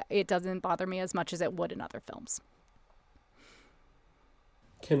 so it doesn't bother me as much as it would in other films.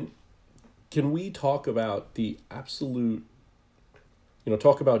 Can we talk about the absolute,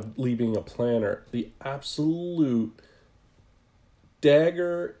 talk about Lee being a planner, the absolute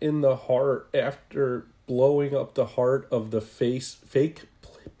dagger in the heart after blowing up the heart of the fake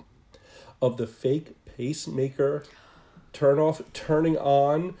pacemaker, turning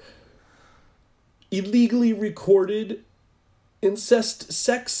on illegally recorded incest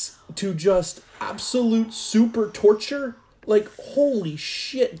sex to just absolute super torture. Like, holy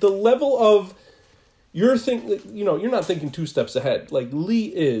shit, the level of you're not thinking two steps ahead. Like, Lee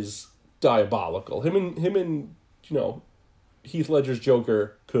is diabolical. Him and Heath Ledger's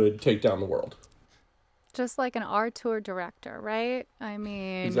Joker could take down the world. Just like an auteur director, right? I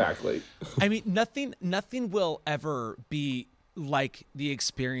mean... Exactly. I mean, nothing will ever be like the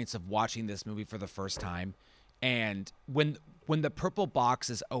experience of watching this movie for the first time. And when the purple box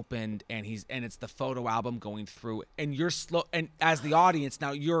is opened and it's the photo album going through, and you're slow, and as the audience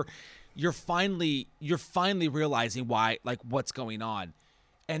now you're finally realizing why, like, what's going on.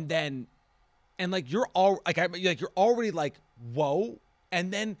 And then you're already like, whoa.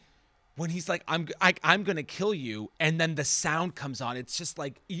 And then when he's like, I'm gonna kill you, and then the sound comes on, it's just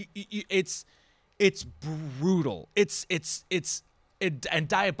like it's brutal. And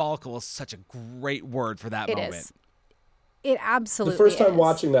diabolical is such a great word for that moment. Is. It absolutely. The first time is.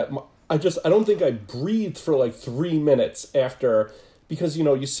 watching that, I don't think I breathed for like 3 minutes after, because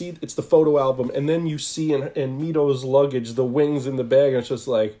you see it's the photo album, and then you see in Mito's luggage the wings in the bag, and it's just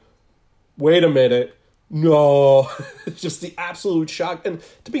like, wait a minute. No, it's just the absolute shock. And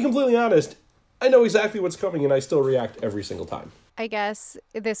to be completely honest, I know exactly what's coming, and I still react every single time. I guess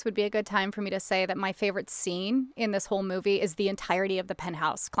this would be a good time for me to say that my favorite scene in this whole movie is the entirety of the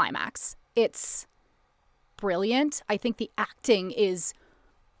penthouse climax. It's brilliant. I think the acting is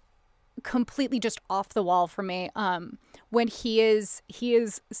completely just off the wall for me. When he is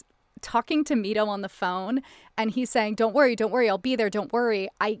talking to Mito on the phone, and he's saying, don't worry, I'll be there, don't worry.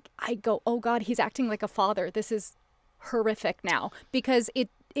 I go, oh God, he's acting like a father. This is horrific now, because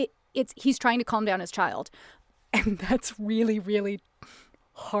he's trying to calm down his child. And that's really, really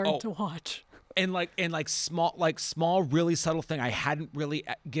hard to watch. And small, really subtle thing I hadn't really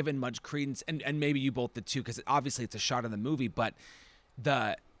given much credence, and maybe you both did too, because obviously it's a shot in the movie, but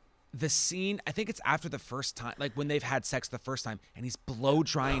the scene, I think it's after the first time, like when they've had sex the first time, and he's blow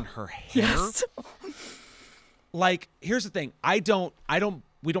drying her hair. Yes. Like, here's the thing. We don't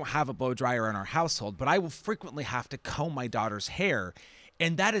have a blow dryer in our household, but I will frequently have to comb my daughter's hair.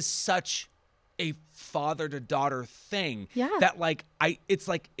 And that is such a father to daughter thing. Yeah. That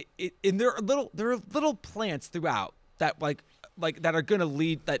and there are little plants throughout that like that are going to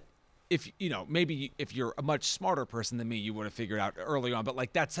lead that, if maybe if you're a much smarter person than me, you would have figured out early on, but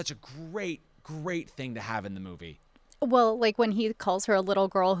like that's such a great thing to have in the movie. Well, like when he calls her a little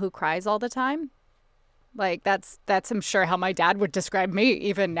girl who cries all the time. Like that's I'm sure how my dad would describe me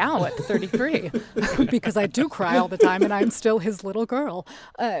even now at 33 because I do cry all the time and I'm still his little girl.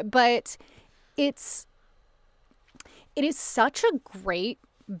 But it is such a great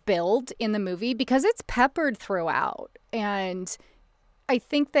build in the movie because it's peppered throughout. And I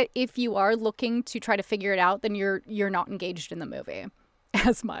think that if you are looking to try to figure it out, then you're not engaged in the movie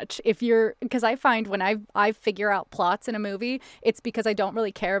as much. Because I find when I figure out plots in a movie, it's because I don't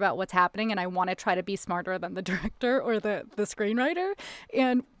really care about what's happening and I want to try to be smarter than the director or the screenwriter.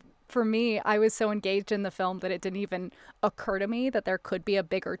 And for me, I was so engaged in the film that it didn't even occur to me that there could be a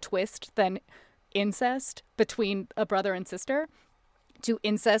bigger twist than incest between a brother and sister to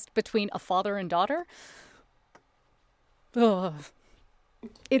incest between a father and daughter. Ugh.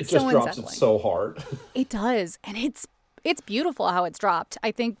 It It's just so drops unsettling. it so hard. It does. And it's beautiful how it's dropped.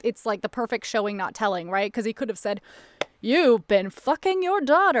 I think it's like the perfect showing, not telling, right? Because he could have said, "You've been fucking your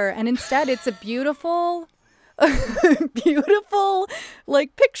daughter." And instead it's a beautiful, beautiful,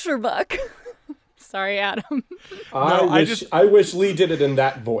 like picture book. Sorry, Adam. I wish Lee did it in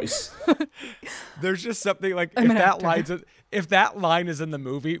that voice. There's just something like I'm an actor. if that line is in the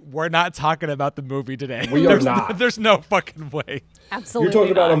movie, we're not talking about the movie today. We are not. There's no fucking way. Absolutely. You're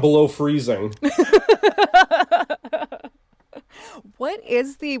talking about not. him below freezing. What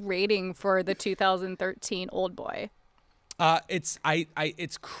is the rating for the 2013 Old Boy? It's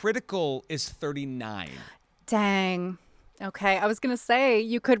critical is 39. Dang. Okay, I was gonna say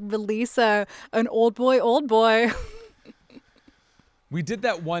you could release an old boy. We did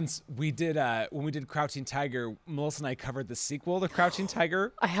that once. We did when we did Crouching Tiger. Melissa and I covered the sequel to Crouching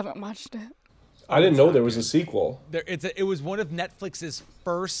Tiger. I haven't watched it. I didn't know there was a sequel. It was one of Netflix's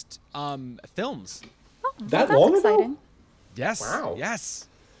first films. That That's long exciting. ago? Yes. Wow. Yes.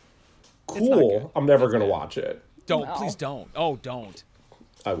 Cool. I'm never going to watch it. Don't No. please don't. Oh, don't.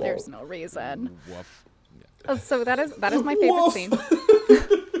 I won't. There's no reason. Woof. So that is my favorite Woof. scene.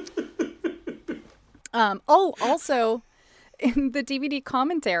 Also, in the DVD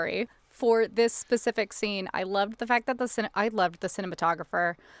commentary for this specific scene, I loved the fact that I loved the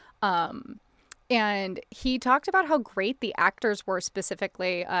cinematographer, and he talked about how great the actors were,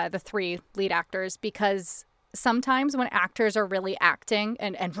 specifically the three lead actors, because sometimes when actors are really acting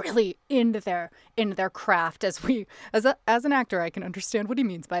and really into their craft, as an actor, I can understand what he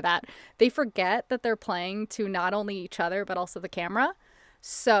means by that. They forget that they're playing to not only each other but also the camera.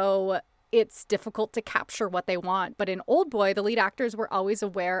 So it's difficult to capture what they want. But in Old Boy, the lead actors were always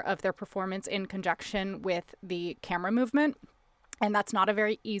aware of their performance in conjunction with the camera movement. And that's not a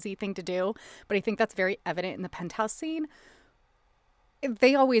very easy thing to do, but I think that's very evident in the penthouse scene.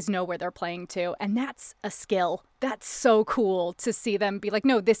 They always know where they're playing to, and that's a skill. That's so cool to see them be like,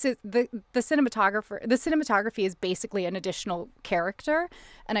 no, this is the cinematographer. The cinematography is basically an additional character,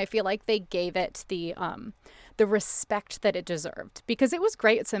 and I feel like they gave it the respect that it deserved, because it was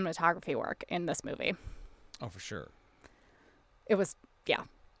great cinematography work in this movie. Oh, for sure. It was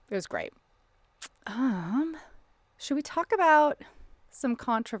great. Should we talk about some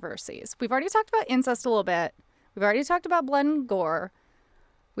controversies? We've already talked about incest a little bit. We've already talked about blood and gore.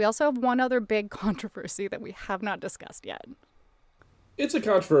 We also have one other big controversy that we have not discussed yet. It's a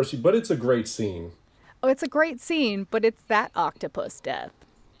controversy, but it's a great scene. Oh, it's a great scene, but it's that octopus death.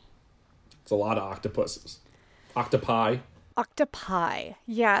 It's a lot of octopuses. Octopi. Octopi.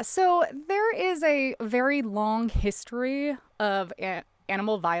 Yeah, so there is a very long history of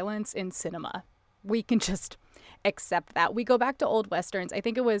animal violence in cinema. We can just accept that. We go back to old westerns. I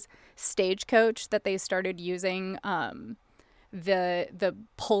think it was Stagecoach that they started using the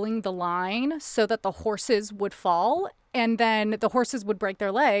pulling the line so that the horses would fall, and then the horses would break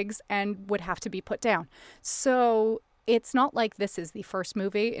their legs and would have to be put down. So it's not like this is the first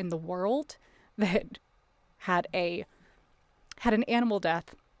movie in the world that had an animal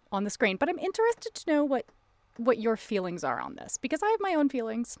death on the screen. But I'm interested to know what your feelings are on this, because I have my own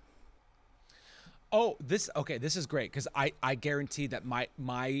feelings. Oh, this is great, because I guarantee that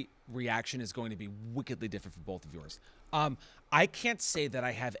my reaction is going to be wickedly different from both of yours. I can't say that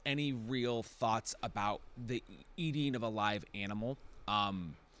I have any real thoughts about the eating of a live animal.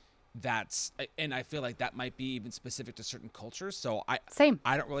 And I feel like that might be even specific to certain cultures. So I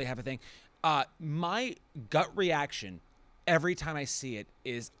don't really have a thing. My gut reaction every time I see it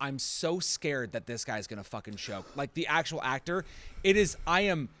is I'm so scared that this guy's gonna fucking choke. Like the actual actor, I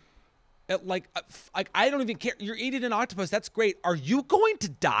am. Like I don't even care. You're eating an octopus. That's great. Are you going to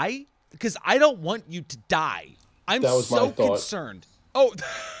die? Because I don't want you to die. I'm That was so my thought. concerned. Oh,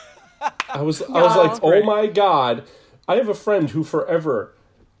 I was like, oh my God. I have a friend who forever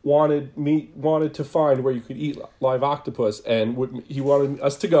wanted to find where you could eat live octopus, and he wanted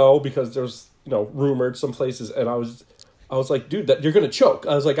us to go because there's rumored some places, and I was like, dude, that you're gonna choke.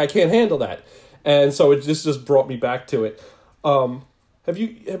 I was like, I can't handle that, and so it just brought me back to it. Have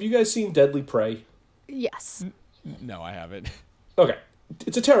you guys seen Deadly Prey? Yes. No, I haven't. Okay,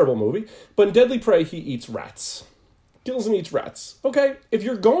 it's a terrible movie, but in Deadly Prey he eats rats, kills and eats rats. Okay, if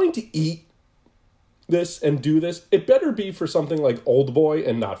you're going to eat this and do this, it better be for something like Old Boy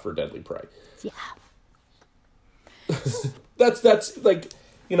and not for Deadly Prey. Yeah. That's like,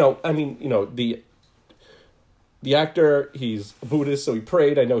 the actor, he's a Buddhist, so he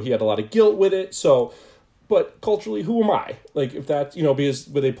prayed. I know he had a lot of guilt with it. So, but culturally, who am I? Like, if that, because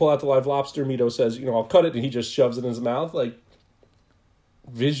when they pull out the live lobster, Mito says, I'll cut it, and he just shoves it in his mouth. Like,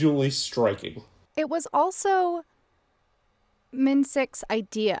 visually striking. It was also Minsik's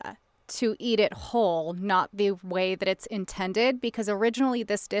idea to eat it whole, not the way that it's intended, because originally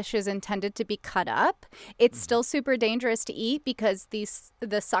this dish is intended to be cut up. It's still super dangerous to eat because the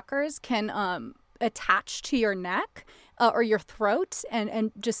suckers can attach to your neck or your throat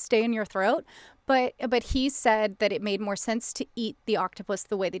and just stay in your throat. But he said that it made more sense to eat the octopus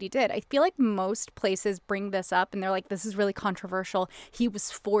the way that he did. I feel like most places bring this up and they're like, this is really controversial. He was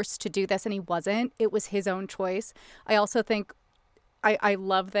forced to do this and he wasn't. It was his own choice. I also think I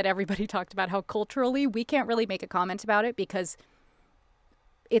love that everybody talked about how culturally we can't really make a comment about it because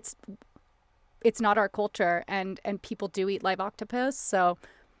it's not our culture and people do eat live octopus. So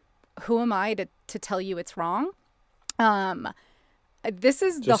who am I to tell you it's wrong? This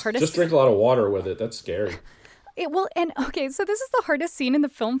is the hardest. Just drink a lot of water with it. That's scary. So this is the hardest scene in the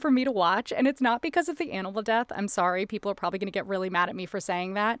film for me to watch, and it's not because of the animal death. I'm sorry, people are probably going to get really mad at me for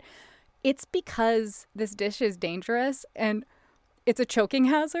saying that. It's because this dish is dangerous and it's a choking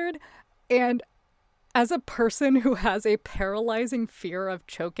hazard. And as a person who has a paralyzing fear of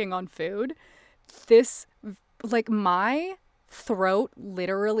choking on food, my throat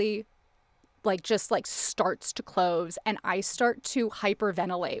literally just starts to close and I start to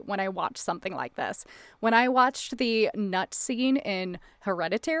hyperventilate when I watch something like this. When I watched the nut scene in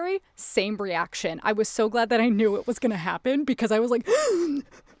Hereditary, same reaction. I was so glad that I knew it was going to happen because I was like,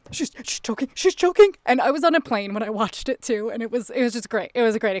 she's choking. And I was on a plane when I watched it too. And it was just great. It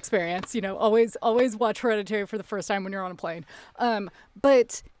was a great experience. Always watch Hereditary for the first time when you're on a plane.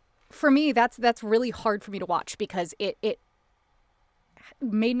 But for me, that's really hard for me to watch because it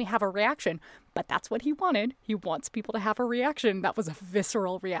made me have a reaction, but that's what he wanted. He wants people to have a reaction. That was a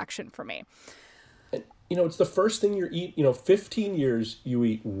visceral reaction for me. And, it's the first thing you eat. 15 years, you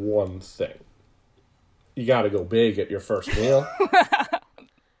eat one thing. You got to go big at your first meal.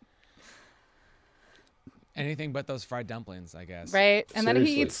 Anything but those fried dumplings, I guess. Right. And Seriously. then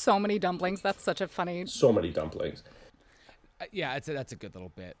he eats so many dumplings. That's such a funny. So many dumplings. Yeah, that's a good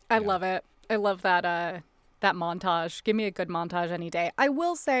little bit. I love it. I love that that montage. Give me a good montage any day. I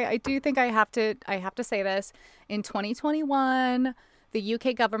will say, I do think I have to say this. In 2021, the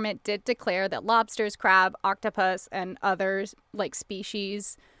UK government did declare that lobsters, crab, octopus, and others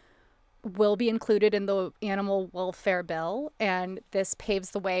species will be included in the animal welfare bill. And this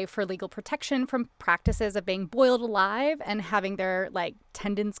paves the way for legal protection from practices of being boiled alive and having their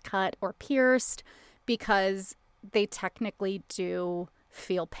tendons cut or pierced because they technically do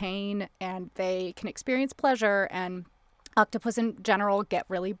feel pain and they can experience pleasure, and octopus in general get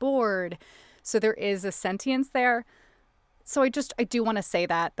really bored. So there is a sentience there. So I do want to say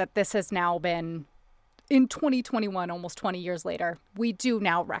that this has now been, in 2021, almost 20 years later, we do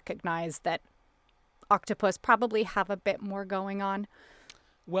now recognize that octopus probably have a bit more going on.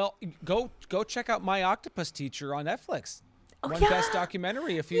 Well, go check out My Octopus Teacher on Netflix. Won yeah. Best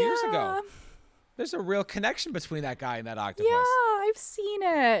Documentary a few years ago. There's a real connection between that guy and that octopus. Yeah, I've seen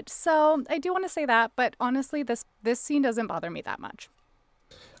it. So I do want to say that, but honestly, this scene doesn't bother me that much.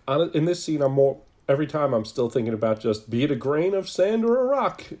 In this scene, every time I'm still thinking about just be it a grain of sand or a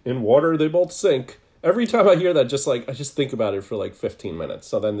rock. In water, they both sink. Every time I hear that, I just think about it for 15 minutes.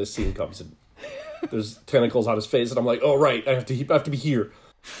 So then this scene comes and there's tentacles on his face, and I'm like, oh right, I have to be here.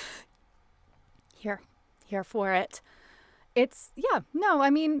 Here for it.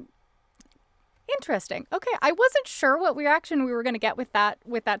 Interesting. Okay, I wasn't sure what reaction we were going to get with that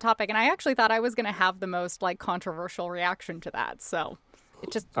topic, and I actually thought I was going to have the most controversial reaction to that. So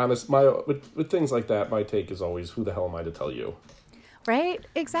it just with things like that, my take is always, who the hell am I to tell you? Right?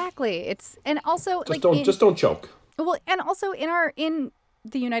 Exactly. It's also just don't choke. Well, and also in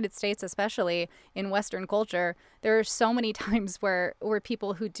the United States, especially in Western culture, there are so many times where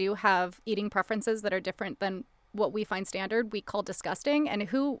people who do have eating preferences that are different than what we find standard, we call disgusting. And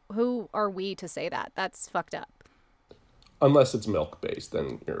who are we to say that? That's fucked up. unless it's milk based,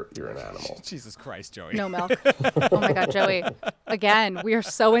 then you're an animal. Jesus Christ, Joey. No milk. Oh my God, Joey. Again, we are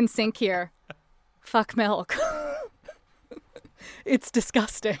so in sync here. Fuck milk. It's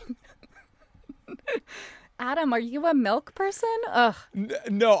disgusting. Adam, are you a milk person? Ugh,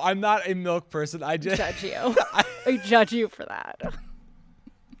 No, I'm not a milk person. I just judge you. I judge you for that.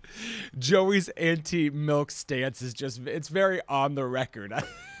 Joey's anti-milk stance is it's very on the record.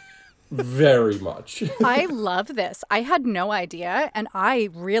 Very much. I love this. I had no idea, and I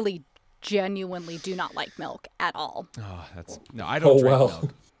really genuinely do not like milk at all. Oh, I don't drink well.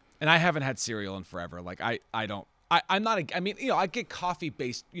 milk. And I haven't had cereal in forever. Like I'm not I mean, I get coffee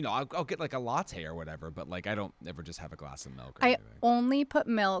based, I'll get like a latte or whatever, but like I don't ever just have a glass of milk or I anything. only put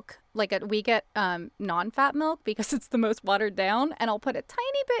milk, we get non-fat milk because it's the most watered down, and I'll put a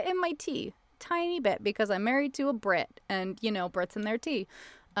tiny bit in my tea. Tiny bit, because I'm married to a Brit, and, Brits in their tea.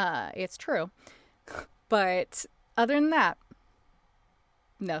 It's true. But other than that,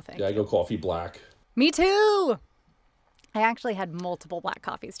 no thank Yeah, I you. go coffee black. Me too! I actually had multiple black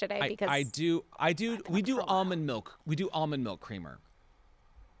coffees today because We do almond milk. We do almond milk creamer.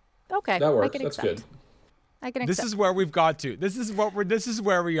 okay, That I works. can That's accept. good. I can This accept. is where we've got to. This is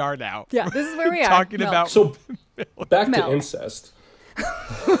where we are now. Yeah, this is where we are. Talking Milk. about So back Milk. to incest.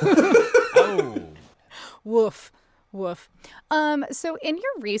 oh. Woof. Woof. So in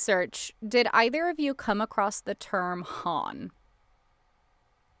your research, did either of you come across the term Han?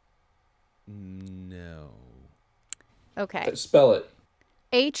 No. Okay. Spell it.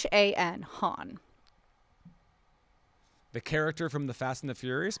 H-A-N, Han. The character from the Fast and the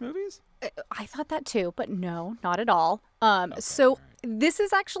Furious movies? I thought that too, but no, not at all. So this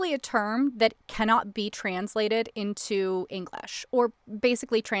is actually a term that cannot be translated into English or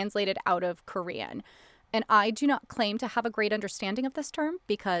basically translated out of Korean. And I do not claim to have a great understanding of this term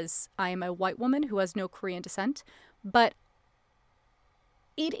because I am a white woman who has no Korean descent. But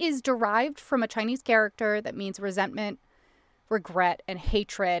it is derived from a Chinese character that means resentment, regret, and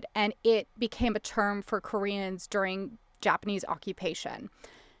hatred. And it became a term for Koreans during Japanese occupation.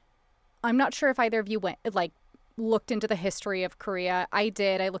 I'm not sure if either of you looked into the history of Korea. I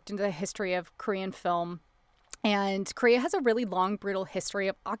did. I looked into the history of Korean film. And Korea has a really long, brutal history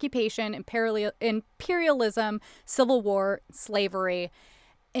of occupation, imperialism, civil war, slavery.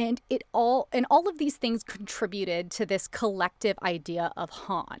 And all of these things contributed to this collective idea of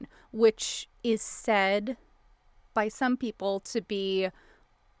Han, which is said by some people to be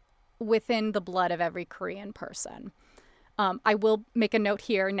within the blood of every Korean person. I will make a note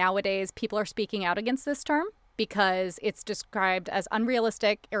here. Nowadays, people are speaking out against this term because it's described as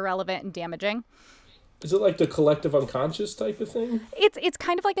unrealistic, irrelevant, and damaging. Is it like the collective unconscious type of thing? It's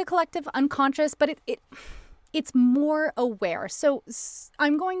kind of like a collective unconscious, but it's more aware. So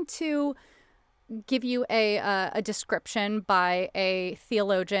I'm going to give you a description by a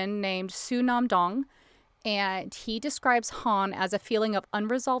theologian named Su Nam-dong. And he describes Han as a feeling of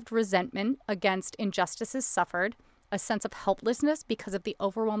unresolved resentment against injustices suffered, a sense of helplessness because of the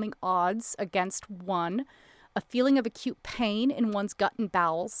overwhelming odds against one, a feeling of acute pain in one's gut and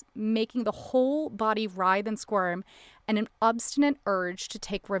bowels, making the whole body writhe and squirm, and an obstinate urge to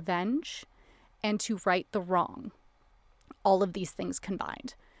take revenge and to right the wrong. All of these things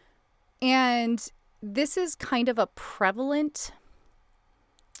combined. And this is kind of a prevalent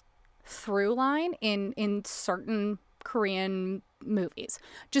through line in certain Korean movies,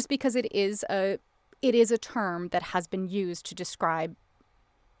 just because it is a term that has been used to describe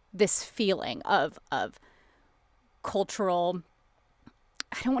this feeling of cultural,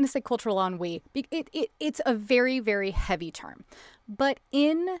 I don't want to say cultural ennui. It's a very, very heavy term. But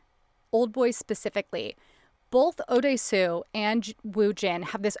in Old Boy specifically, both Oh Dae-soo and Woo Jin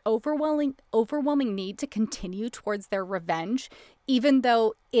have this overwhelming need to continue towards their revenge, even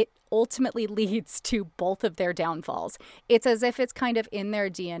though it ultimately leads to both of their downfalls. It's as if it's kind of in their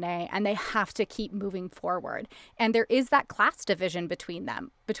DNA and they have to keep moving forward. And there is that class division between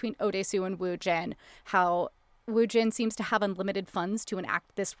them, between Oh Dae-soo and Woo Jin, how Woo Jin seems to have unlimited funds to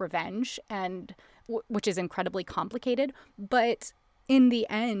enact this revenge, and which is incredibly complicated. But in the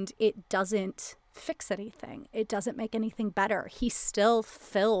end, it doesn't fix anything. It doesn't make anything better. He's still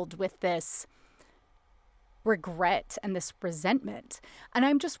filled with this regret and this resentment. And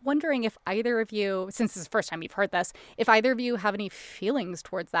I'm just wondering if either of you, since this is the first time you've heard this, if either of you have any feelings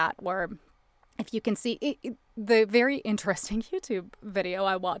towards that, or if you can see it. The very interesting YouTube video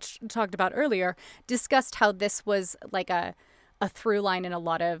I watched, talked about earlier, discussed how this was like a through line in a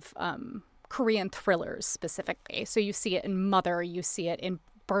lot of Korean thrillers specifically. So you see it in Mother, you see it in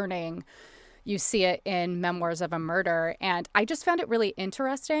Burning, you see it in Memoirs of a Murder. And I just found it really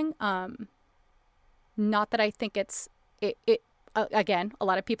interesting. Not that I think it's again, a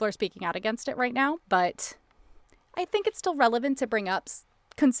lot of people are speaking out against it right now, but I think it's still relevant to bring up,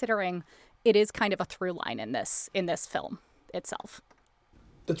 considering it is kind of a through line in this film itself.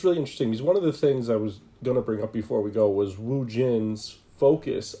 That's really interesting, because one of the things I was going to bring up before we go was Woo Jin's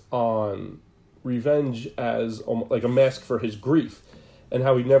focus on revenge as like a mask for his grief, and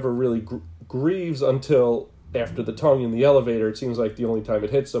how he never really grieves until after the tongue in the elevator. It seems like the only time it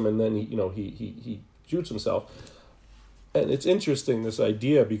hits him, and then he shoots himself. And it's interesting, this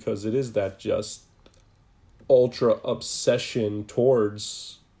idea, because it is that just ultra obsession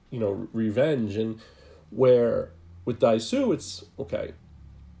towards, revenge. And where with Dai-Su, it's okay,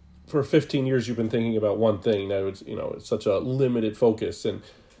 for 15 years you've been thinking about one thing. Now it's such a limited focus, and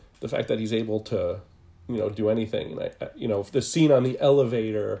the fact that he's able to do anything. And the scene on the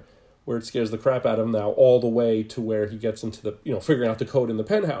elevator where it scares the crap out of him, now all the way to where he gets into the figuring out the code in the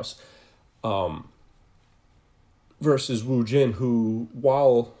penthouse, versus Woo Jin, who,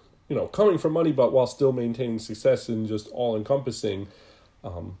 while coming from money, but while still maintaining success and just all encompassing,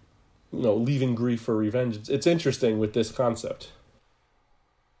 leaving grief for revenge. It's interesting with this concept.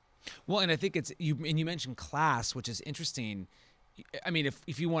 Well, and I think you mentioned class, which is interesting. I mean,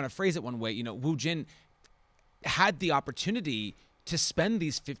 if you want to phrase it one way, Woo Jin had the opportunity to spend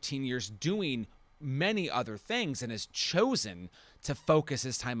these 15 years doing many other things and has chosen to focus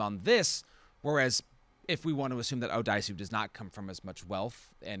his time on this, whereas if we want to assume that Dai-Su does not come from as much wealth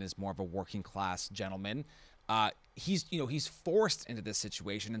and is more of a working class gentleman, he's forced into this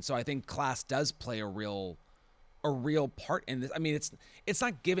situation. And so I think class does play a real part in this. I mean, it's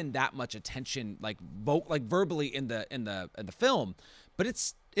not given that much attention, like verbally in the film, but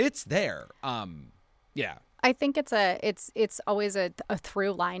it's there. Yeah. I think it's always a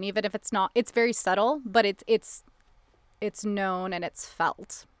through line, even if it's not. It's very subtle, but it's known and it's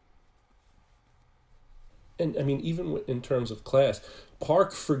felt. And I mean, even in terms of class,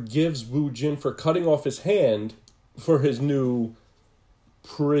 Park forgives Woo Jin for cutting off his hand for his new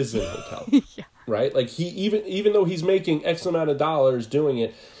prison hotel. Yeah. Right? Like, he even though he's making X amount of dollars doing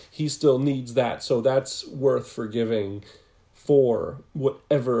it, he still needs that. So that's worth forgiving for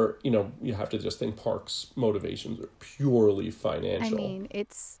whatever, you have to just think Park's motivations are purely financial. I mean,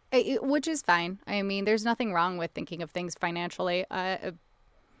 which is fine. I mean, there's nothing wrong with thinking of things financially.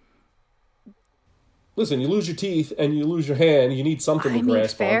 Listen, you lose your teeth and you lose your hand, you need something to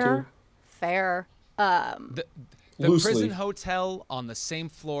grasp onto. Fair. The Loosely. prison hotel on the same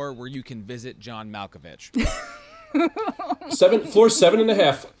floor where you can visit John Malkovich. Floor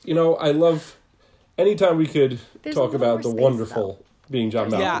 7.5. I love anytime we could There's talk a little about the more space, wonderful being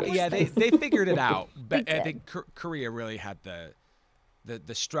John Malkovich. Yeah, they figured it out. But They I did. think Korea really had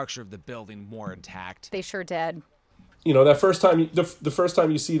the structure of the building more intact. They sure did. That first time, the first time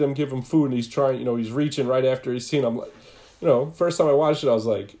you see them give him food and he's trying, he's reaching right after he's seen him. Like, first time I watched it, I was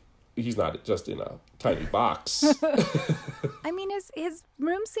like, he's not just in a tiny box. I mean, his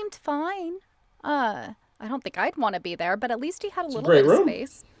room seemed fine. I don't think I'd want to be there, but at least he had a little great bit of room.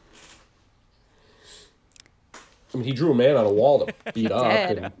 space. I mean, he drew a man on a wall to beat up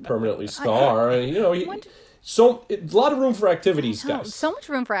did. and permanently scar. And, a lot of room for activities, guys. So much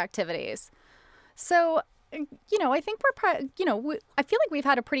room for activities. So, I think I feel like we've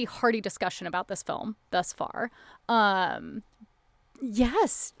had a pretty hearty discussion about this film thus far.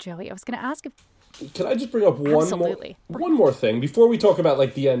 Yes, Joey, I was going to ask if... Can I just bring up Absolutely. one more thing before we talk about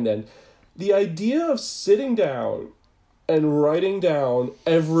like the end? The idea of sitting down and writing down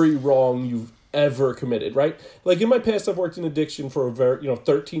every wrong you've ever committed, right? Like, in my past, I've worked in addiction for a very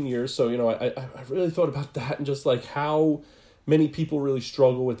 13 years, so I really thought about that and just like how many people really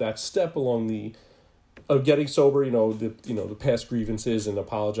struggle with that step along the of getting sober, the past grievances and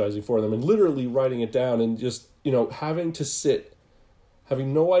apologizing for them and literally writing it down and just having to sit,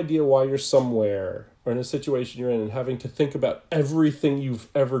 having no idea why you're somewhere or in a situation you're in, and having to think about everything you've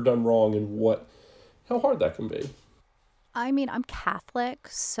ever done wrong and how hard that can be. I mean, I'm Catholic,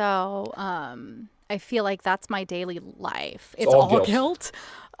 so I feel like that's my daily life. It's all guilt.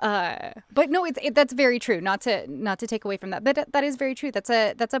 But no, that's very true. Not to take away from that, but that is very true. That's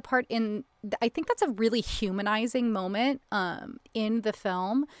a part in. I think that's a really humanizing moment in the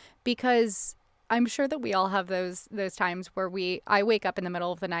film, because I'm sure that we all have those times where I wake up in the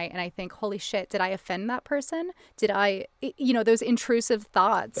middle of the night and I think, holy shit, did I offend that person? Did I, those intrusive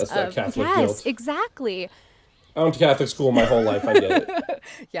thoughts. That's that Catholic yes, guilt. Exactly. I went to Catholic school my whole life. I get it.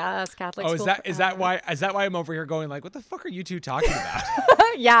 Yes, Catholic Oh, school. is that why I'm over here going like, what the fuck are you two talking about?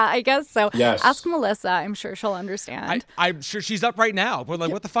 Yeah, I guess so. Yes. Ask Melissa. I'm sure she'll understand. I'm sure she's up right now. But like,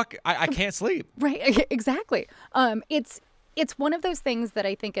 what the fuck? I can't sleep. Right, exactly. It's one of those things that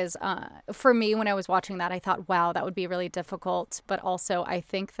I think is, for me, when I was watching that, I thought, wow, that would be really difficult. But also, I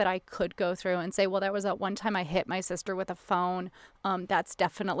think that I could go through and say, well, that was that one time I hit my sister with a phone. That's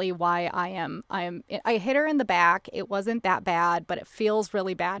definitely why I hit her in the back. It wasn't that bad, but it feels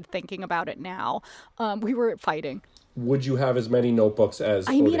really bad thinking about it now. We were fighting. Would you have as many notebooks as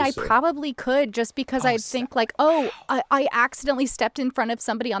I mean, I Odessa? probably could, just because I'd think like, oh, I accidentally stepped in front of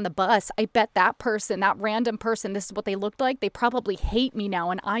somebody on the bus. I bet that person, that random person, this is what they looked like. They probably hate me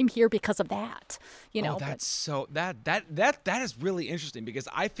now, and I'm here because of that. You know, Oh, that's so that is really interesting, because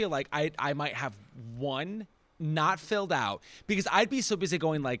I feel like I might have one not filled out, because I'd be so busy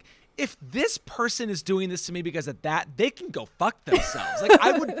going like, if this person is doing this to me because of that, they can go fuck themselves. Like,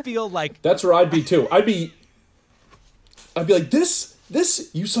 I would feel like That's where I'd be too. I'd be like, this,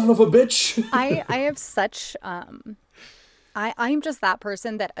 you son of a bitch. I have such I'm just that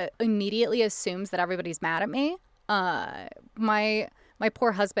person that immediately assumes that everybody's mad at me. My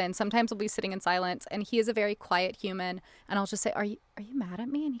poor husband sometimes will be sitting in silence, and he is a very quiet human, and I'll just say, are you mad at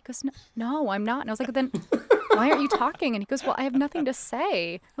me? And he goes, no, I'm not. And I was like, then why aren't you talking? And he goes, well, I have nothing to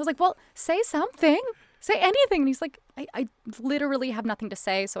say. I was like, well, say something, say anything. And he's like, I literally have nothing to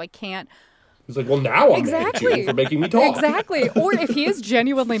say, so I can't. He's like, well, now I'm mad at Exactly. you for making me talk. Exactly. Or if he is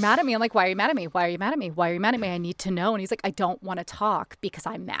genuinely mad at me, I'm like, why are you mad at me? Why are you mad at me? Why are you mad at me? I need to know. And he's like, I don't want to talk because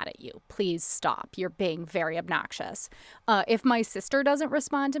I'm mad at you. Please stop. You're being very obnoxious. If my sister doesn't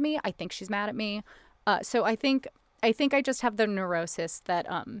respond to me, I think she's mad at me. So I think I just have the neurosis that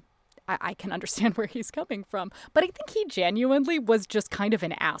I can understand where he's coming from. But I think he genuinely was just kind of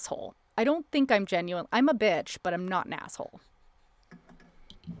an asshole. I don't think I'm genuine. I'm a bitch, but I'm not an asshole.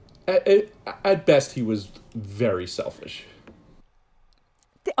 At best, he was very selfish.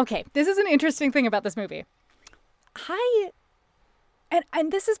 Okay, this is an interesting thing about this movie.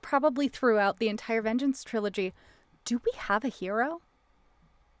 And this is probably throughout the entire Vengeance trilogy. Do we have a hero?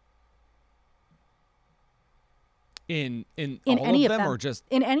 in In all any of of them, them. or just,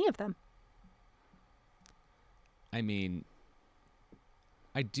 In any of them. I mean,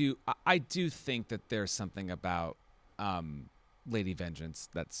 I do think that there's something about Lady Vengeance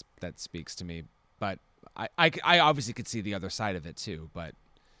that speaks to me, but I obviously could see the other side of it too. But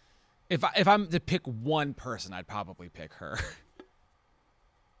if I'm to pick one person, I'd probably pick her.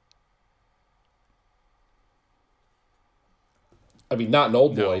 I mean, not an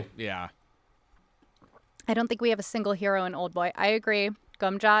old No, boy. yeah. I don't think we have a single hero in Old Boy. I agree.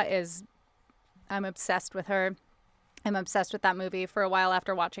 Gumja I'm obsessed with her. I'm obsessed with that movie. For a while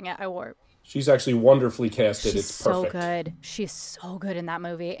after watching it, She's actually wonderfully casted. She's It's so perfect. good. She's so good in that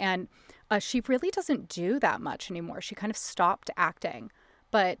movie. And she really doesn't do that much anymore. She kind of stopped acting.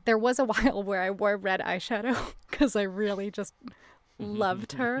 But there was a while where I wore red eyeshadow because I really just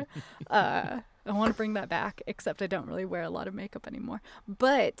loved her. I want to bring that back, except I don't really wear a lot of makeup anymore.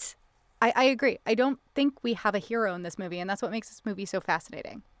 But I agree. I don't think we have a hero in this movie, and that's what makes this movie so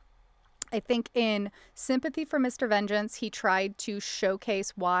fascinating. I think in Sympathy for Mr. Vengeance, he tried to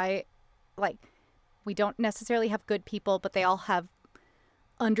showcase why, like, we don't necessarily have good people, but they all have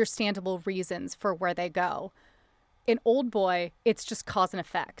understandable reasons for where they go. In Old Boy, it's just cause and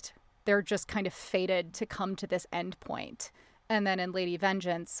effect. They're just kind of fated to come to this end point. And then in Lady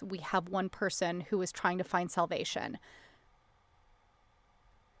Vengeance, we have one person who is trying to find salvation.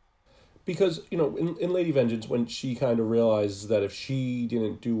 Because, you know, in Lady Vengeance, when she kind of realizes that if she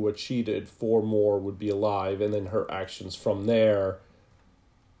didn't do what she did, 4 more would be alive, and then her actions from there,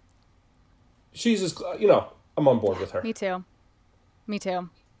 she's just, you know, I'm on board with her. Me too. Me too.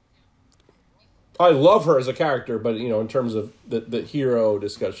 I love her as a character, but, you know, in terms of the hero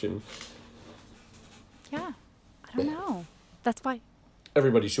discussion, Yeah. I don't know. That's why.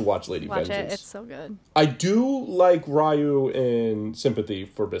 everybody should watch Lady Watch Vengeance. it. It's so good. I do like Ryu in Sympathy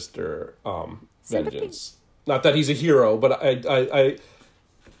for Mr. Sympathy? Vengeance. Not that he's a hero, but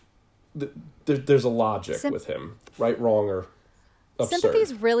there's a logic with him. Right, wrong, or absurd.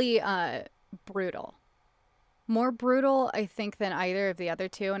 Sympathy's really brutal. More brutal, I think, than either of the other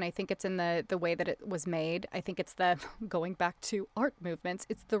two. And I think it's in the way that it was made. I think it's the, going back to art movements,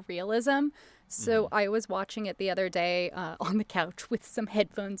 it's the realism. So I was watching it the other day on the couch with some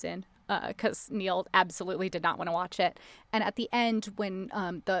headphones in because Neil absolutely did not want to watch it. And at the end, when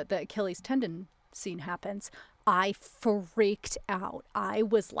the Achilles tendon scene happens, I freaked out. I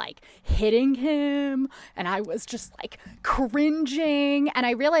was like hitting him and I was just like cringing. And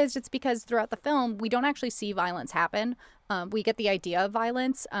I realized it's because throughout the film, we don't actually see violence happen. We get the idea of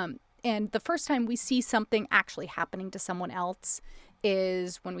violence. And the first time we see something actually happening to someone else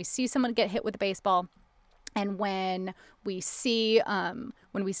is when we see someone get hit with a baseball And when we see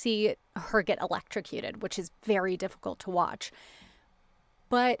her get electrocuted, which is very difficult to watch,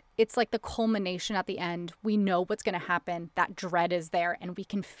 but it's like the culmination at the end. We know what's going to happen. That dread is there, and we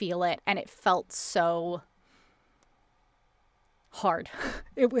can feel it. And it felt so hard.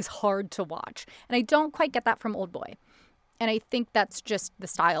 It was hard to watch, and I don't quite get that from Oldboy. And I think that's just the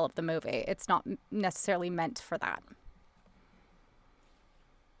style of the movie. It's not necessarily meant for that.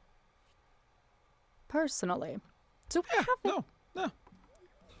 Personally. So we have No.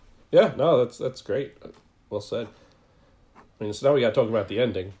 Yeah, no, that's great. Well said. I mean, so now we got to talk about the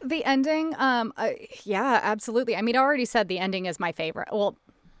ending. The ending, yeah, absolutely. I mean, I already said the ending is my favorite. Well,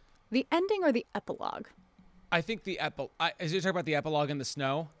 the ending or the epilogue? I think the as you talk about the epilogue in the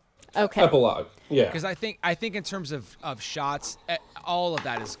snow. Okay. Epilogue, yeah. Because I think in terms of shots, all of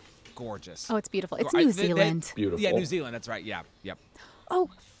that is gorgeous. Oh, it's beautiful. It's New Zealand. Beautiful. Yeah, New Zealand. That's right. Yeah. Yep. Oh,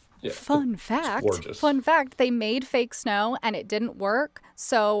 Yeah, fun fact. gorgeous. Fun fact. They made fake snow and it didn't work.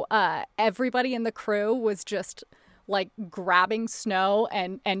 So everybody in the crew was just like grabbing snow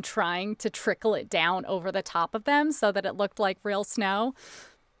and trying to trickle it down over the top of them so that it looked like real snow.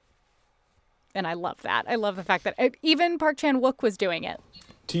 And I love that. I love the fact that even Park Chan-wook was doing it.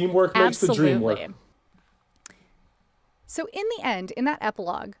 Teamwork makes the dream work. So in the end, in that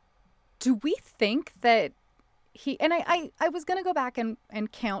epilogue, do we think that he, and I was going to go back and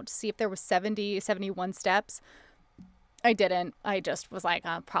count to see if there was 70, 71 steps. I didn't. I just was like,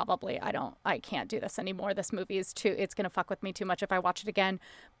 probably I can't do this anymore. This movie is it's going to fuck with me too much if I watch it again.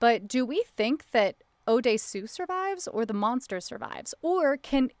 But do we think that Odesu survives or the monster survives? Or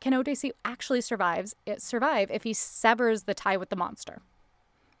can Odesu actually survive if he severs the tie with the monster?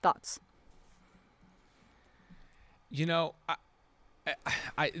 Thoughts? You know,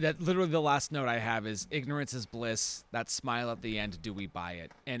 I that literally the last note I have is ignorance is bliss. That smile at the end, do we buy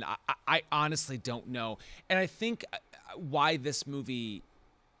it? And I honestly don't know. And I think why this movie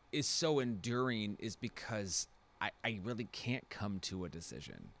is so enduring is because I really can't come to a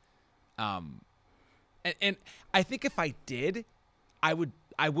decision. And I think if I did, I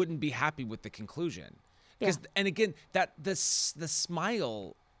wouldn't be happy with the conclusion. Because and again, that the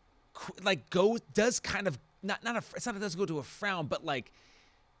smile like does kind of it's not it doesn't go to a frown, but like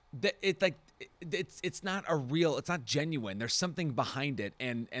it's not it's not genuine. There's something behind it,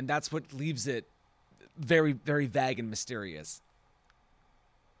 and that's what leaves it very, very vague and mysterious.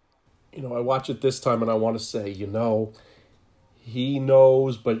 You know, I watch it this time and I want to say, he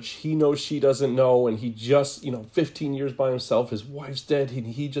knows, but he knows she doesn't know, and he just, 15 years by himself, his wife's dead, and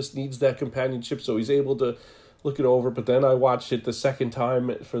he just needs that companionship, so he's able to look it over. But then I watched it the second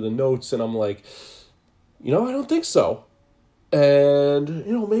time for the notes, and I'm like, I don't think so. And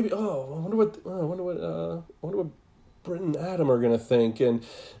maybe I wonder what Britt and Adam are gonna think, and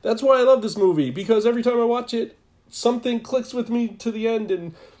that's why I love this movie, because every time I watch it, something clicks with me to the end,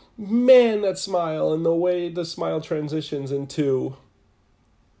 and man, that smile and the way the smile transitions into,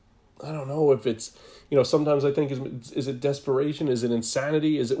 I don't know if it's, sometimes I think is it desperation, is it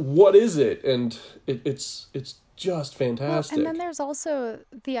insanity, what is it, and it's just fantastic. Well, and then there's also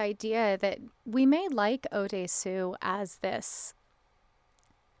the idea that we may like Odesu as this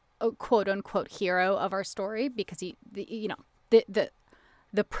quote unquote hero of our story because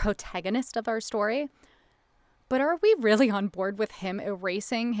the protagonist of our story. But are we really on board with him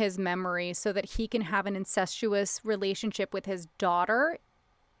erasing his memory so that he can have an incestuous relationship with his daughter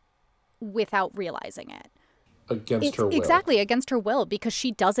without realizing it? Against her will. Exactly, against her will, because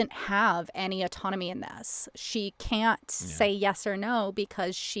she doesn't have any autonomy in this. She can't say yes or no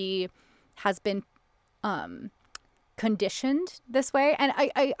because she has been conditioned this way. And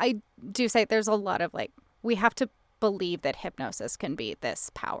I do say there's a lot of we have to believe that hypnosis can be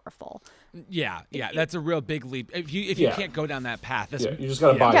this powerful. Yeah, that's a real big leap. If you can't go down that path, you just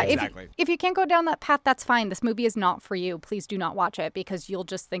gotta buy it. Exactly. If you can't go down that path, that's fine. This movie is not for you. Please do not watch it because you'll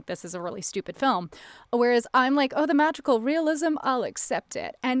just think this is a really stupid film. Whereas I'm like, the magical realism, I'll accept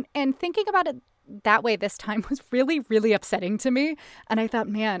it. And thinking about it that way this time was really, really upsetting to me. And I thought,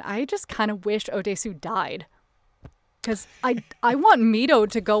 man, I just kind of wish Odesu died. Because I want Mito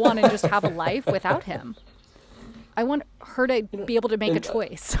to go on and just have a life without him. I want her to be able to make a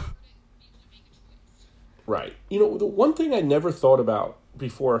choice. Right. The one thing I never thought about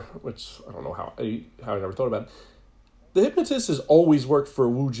before, which I don't know how I never thought about it, the hypnotist has always worked for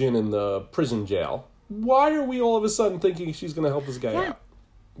Woo Jin in the prison jail. Why are we all of a sudden thinking she's going to help this guy out?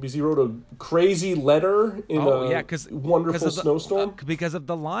 Because he wrote a crazy letter in a wonderful snowstorm? Because of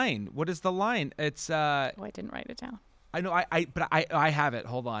the line. What is the line? It's... I didn't write it down. I know, but I have it.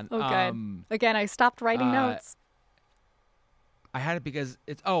 Hold on. Oh, good. Again, I stopped writing notes. I had it because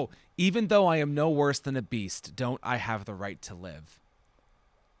it's even though I am no worse than a beast, don't I have the right to live?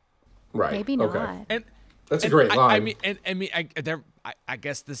 Right. Maybe okay. not. And That's a and great I line. mean, I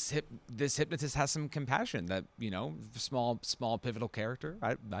guess this hypnotist has some compassion that small pivotal character.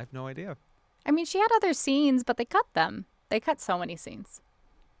 I have no idea. I mean, she had other scenes, but they cut them. They cut so many scenes.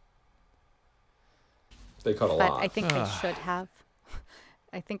 They cut a But lot. I think they should have.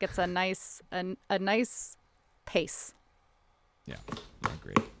 I think it's a nice pace. Yeah, I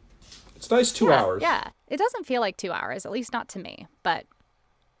agree. It's nice 2 hours. Yeah, it doesn't feel like 2 hours, at least not to me. But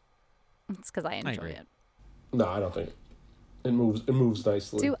it's because I enjoy agree. it. No, I don't think it moves. It moves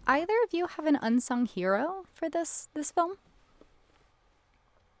nicely. Do either of you have an unsung hero for this film?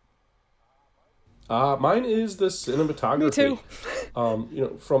 Mine is the cinematography. Me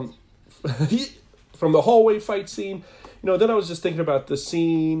too. From from the hallway fight scene. Then I was just thinking about the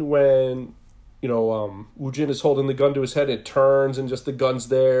scene when Woo Jin is holding the gun to his head. It turns and just the gun's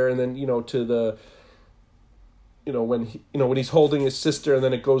there, and then to the when he's holding his sister, and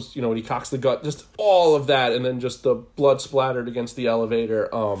then it goes when he cocks the gun, just all of that, and then just the blood splattered against the elevator.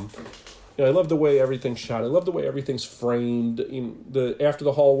 I love the way everything's shot. I love the way everything's framed. After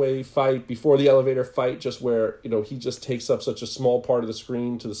the hallway fight, before the elevator fight, just where he just takes up such a small part of the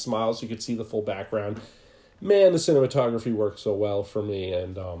screen to the smile, so you could see the full background. Man, the cinematography works so well for me,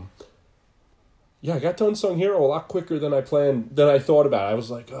 and I got to Unsung Hero a lot quicker than I thought about. I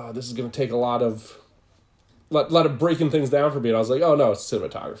was like, oh, this is going to take a lot of breaking things down for me, and I was like, oh no, it's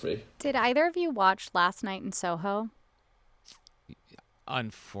cinematography. Did either of you watch Last Night in Soho?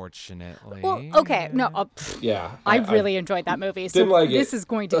 Unfortunately. Well, okay, no. Yeah, I really enjoyed that movie. So didn't like this it. is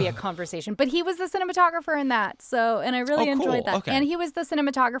going to be a conversation. But he was the cinematographer in that. And I really enjoyed that. Okay. And he was the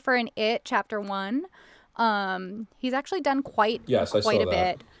cinematographer in It Chapter 1. He's actually done quite I a saw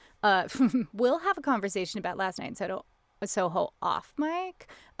that. bit. We'll have a conversation about Last Night in Soho off mic,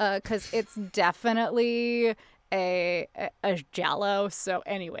 because it's definitely a giallo. So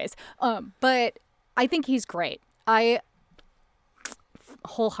anyways, but I think he's great. I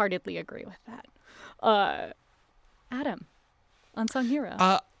wholeheartedly agree with that. Adam, Unsung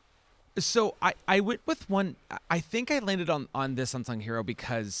Hero. So I went with one. I think I landed on this Unsung Hero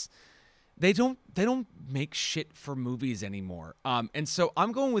because they don't make shit for movies anymore. And so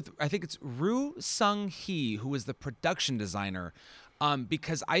I'm going with, I think it's Ryu Sung Hee, who is the production designer.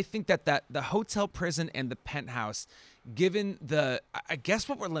 Because I think that the hotel, prison, and the penthouse, given I guess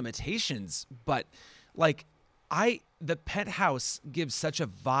what were limitations, but like the penthouse gives such a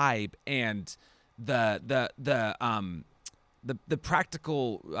vibe, and the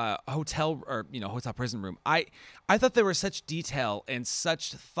practical hotel, or hotel prison room. I thought there was such detail and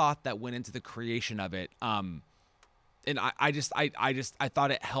such thought that went into the creation of it. And I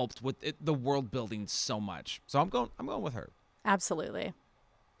thought it helped with the world building so much. So I'm going with her. Absolutely.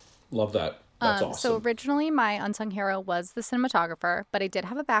 Love that. That's awesome. So originally my unsung hero was the cinematographer, but I did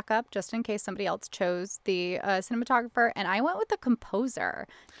have a backup just in case somebody else chose the cinematographer, and I went with the composer,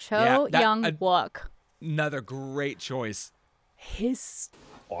 Cho Young-wook. Another great choice. His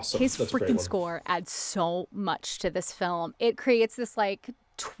Awesome. His That's a great freaking one. score adds so much to this film. It creates this like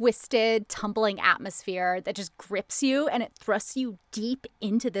twisted, tumbling atmosphere that just grips you, and it thrusts you deep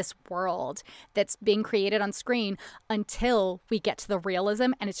into this world that's being created on screen until we get to the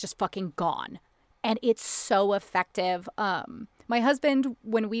realism, and it's just fucking gone. And it's so effective. My husband,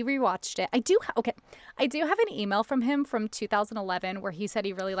 when we rewatched it, I do have an email from him from 2011 where he said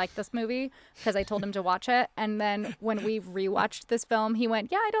he really liked this movie because I told him to watch it. And then when we rewatched this film, he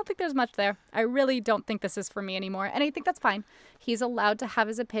went, yeah, I don't think there's much there. I really don't think this is for me anymore. And I think that's fine. He's allowed to have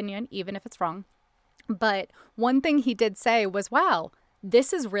his opinion, even if it's wrong. But one thing he did say was, wow,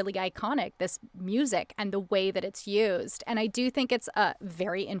 this is really iconic, this music and the way that it's used. And I do think it's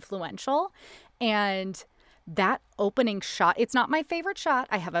very influential. And that opening shot, it's not my favorite shot.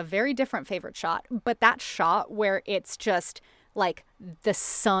 I have a very different favorite shot. But that shot where it's just like the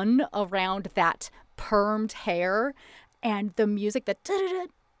sun around that permed hair and the music that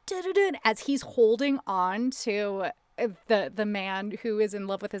as he's holding on to the man who is in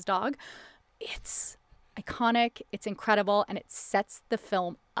love with his dog, it's iconic, it's incredible, and it sets the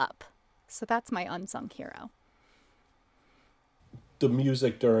film up. So that's my unsung hero. The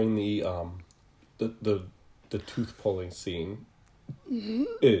music during the tooth pulling scene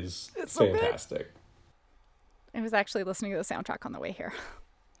is fantastic. I was actually listening to the soundtrack on the way here.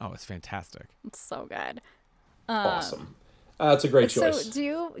 Oh, it's fantastic. It's so good. Awesome. That's a great choice.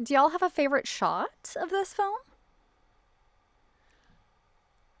 So do y'all have a favorite shot of this film?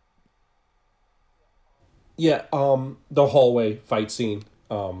 Yeah, the hallway fight scene.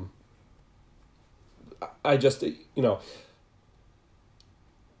 I just,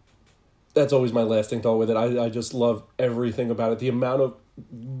 that's always my lasting thought with it. I just love everything about it. The amount of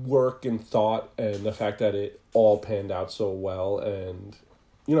work and thought and the fact that it all panned out so well, and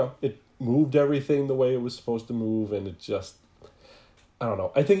it moved everything the way it was supposed to move, and it just, I don't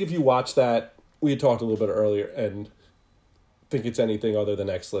know. I think if you watch that, we had talked a little bit earlier, and think it's anything other than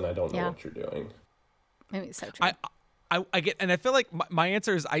excellent, I don't know what you're doing. Maybe it's so true. I get, and I feel like my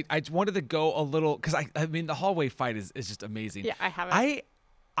answer is I wanted to go a little, because I mean the hallway fight is just amazing. Yeah, I have it.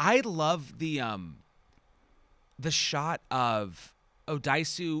 I love the shot of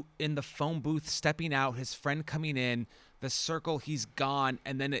Odaisu in the phone booth stepping out, his friend coming in, the circle, he's gone,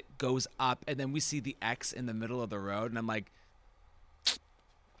 and then it goes up, and then we see the X in the middle of the road, and I'm like,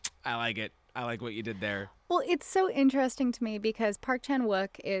 I like it. I like what you did there. Well, it's so interesting to me because Park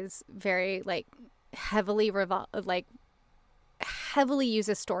Chan-wook is very heavily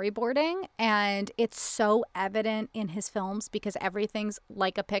uses storyboarding, and it's so evident in his films because everything's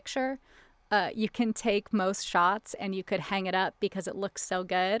like a picture. You can take most shots and you could hang it up because it looks so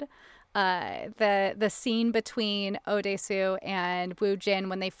good. The scene between Odaisu and Woo Jin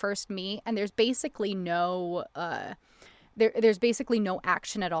when they first meet, and there's basically no there's basically no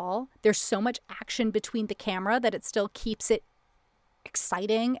action at all. There's so much action between the camera that it still keeps it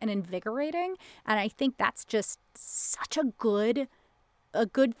exciting and invigorating, and I think that's just such a good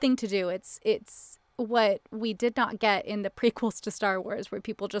thing to do. It's what we did not get in the prequels to Star Wars, where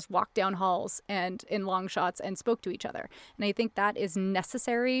people just walked down halls and in long shots and spoke to each other. And I think that is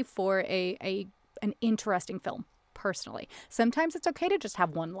necessary for an interesting film, personally. Sometimes it's okay to just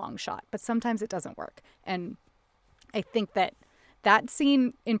have one long shot, but sometimes it doesn't work. And I think that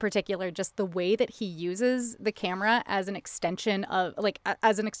scene in particular, just the way that he uses the camera as an extension of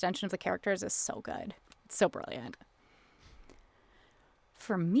the characters is so good. It's so brilliant.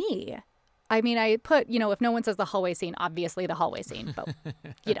 For me, I mean, I put, if no one says the hallway scene, obviously the hallway scene, but,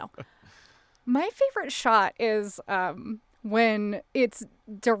 my favorite shot is when it's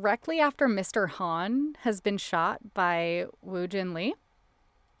directly after Mr. Han has been shot by Woo Jin Lee.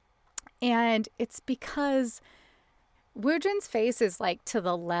 And it's because Woo Jin's face is to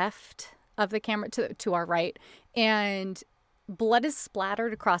the left of the camera, to our right, and blood is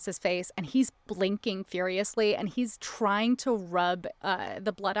splattered across his face, and he's blinking furiously, and he's trying to rub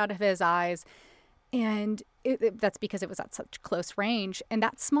the blood out of his eyes, and that's because it was at such close range. And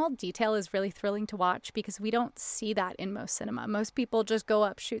that small detail is really thrilling to watch because we don't see that in most cinema. Most people just go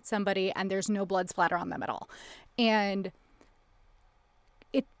up, shoot somebody, and there's no blood splatter on them at all. And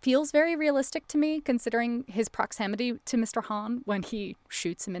it feels very realistic to me, considering his proximity to Mr. Han when he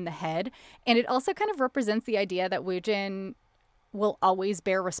shoots him in the head. And it also kind of represents the idea that Woo Jin will always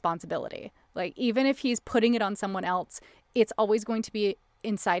bear responsibility. Even if he's putting it on someone else, it's always going to be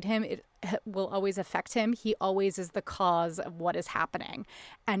inside him. It will always affect him. He always is the cause of what is happening.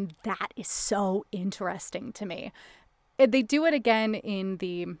 And that is so interesting to me. They do it again in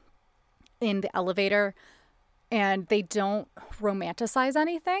the elevator, and they don't romanticize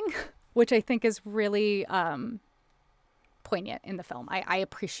anything, which I think is really poignant in the film. I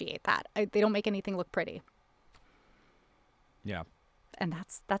appreciate that. They don't make anything look pretty. Yeah. And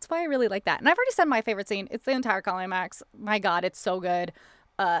that's why I really like that. And I've already said my favorite scene. It's the entire climax. My God, it's so good.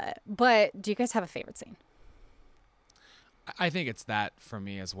 But do you guys have a favorite scene? I think it's that for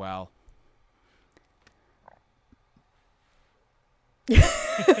me as well.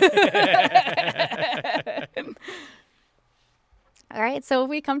 All right, so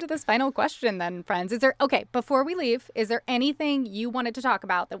we come to this final question then, friends. Before we leave, is there anything you wanted to talk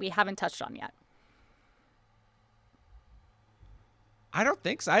about that we haven't touched on yet? I don't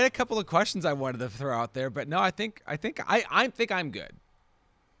think so. I had a couple of questions I wanted to throw out there, but no, I think I'm good.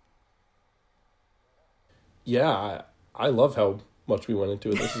 Yeah, I love how much we went into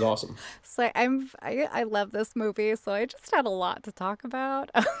it. This is awesome. So I love this movie, so I just had a lot to talk about.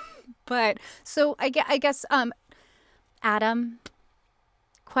 But so I guess Adam,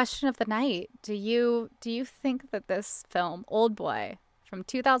 question of the night: Do you think that this film, Old Boy, from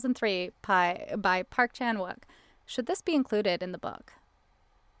 2003 by Park Chan-wook, should this be included in the book?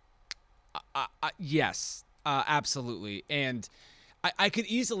 Yes, absolutely. And I could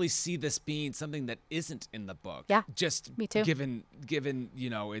easily see this being something that isn't in the book. Yeah, just me too. Given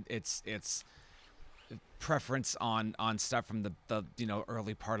its preference on stuff from the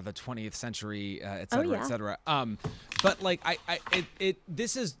early part of the 20th century, et cetera, et cetera. But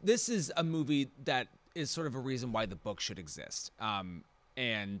this is a movie that is sort of a reason why the book should exist.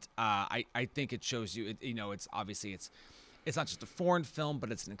 And I think it shows you, it's obviously it's not just a foreign film,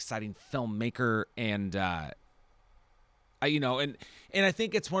 but it's an exciting filmmaker, and and I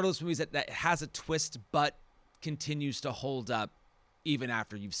think it's one of those movies that has a twist, but continues to hold up even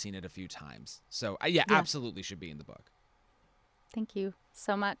after you've seen it a few times. So yeah, absolutely should be in the book. Thank you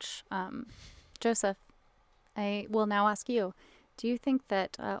so much. Joseph, I will now ask you, do you think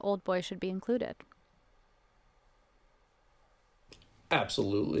that Old Boy should be included?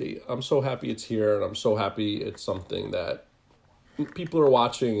 Absolutely. I'm so happy it's here, and I'm so happy it's something that people are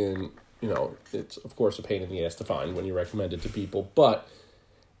watching, and, you know, it's, of course, a pain in the ass to find when you recommend it to people, but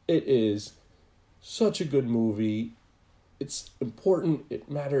it is such a good movie. It's important. It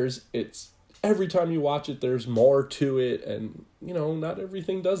matters. It's every time you watch it, there's more to it, and, you know, not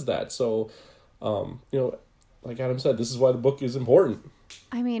everything does that. So, you know, like Adam said, this is why the book is important.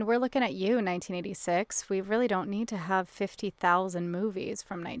 I mean, we're looking at you, 1986. We really don't need to have 50,000 movies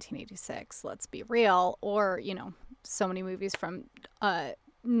from 1986, let's be real, or, you know, so many movies from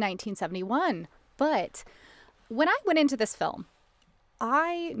 1971. But when I went into this film,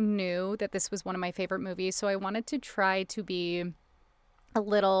 I knew that this was one of my favorite movies, so I wanted to try to be a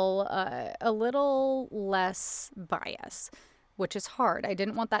little less biased, which is hard. I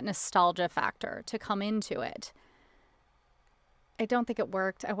didn't want that nostalgia factor to come into it. I don't think it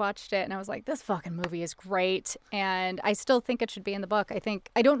worked. I watched it and I was like, this fucking movie is great. And I still think it should be in the book.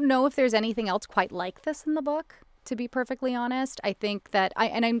 I don't know if there's anything else quite like this in the book, to be perfectly honest. I think that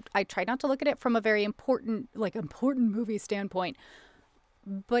I try not to look at it from a very important movie standpoint,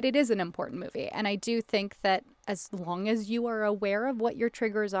 but it is an important movie. And I do think that as long as you are aware of what your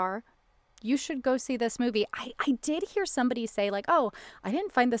triggers are, you should go see this movie. I did hear somebody say, like, oh, I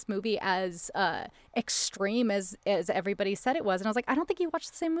didn't find this movie as extreme as everybody said it was. And I was like, I don't think you watched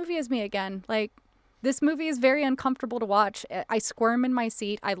the same movie as me again. Like, this movie is very uncomfortable to watch. I squirm in my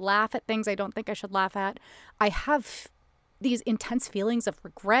seat. I laugh at things I don't think I should laugh at. I have these intense feelings of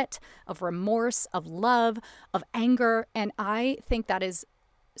regret, of remorse, of love, of anger. And I think that is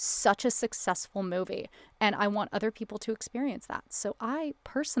such a successful movie, and I want other people to experience that. So I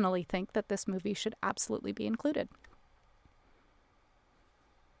personally think that this movie should absolutely be included.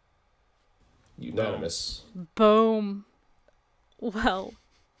 Unanimous. Boom. Well,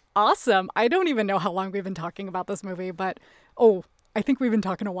 awesome. I don't even know how long we've been talking about this movie, but I think we've been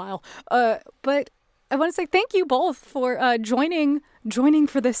talking a while. But I want to say thank you both for joining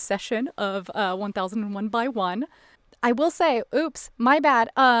for this session of 1001 by 1. I will say, oops, my bad.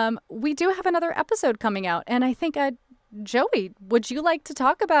 We do have another episode coming out, and I think, Joey, would you like to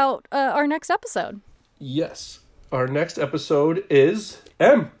talk about our next episode? Yes. Our next episode is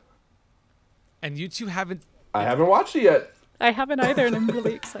M. And you two haven't... I haven't watched it yet. I haven't either, and I'm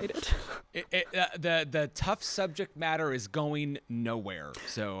really excited. The tough subject matter is going nowhere,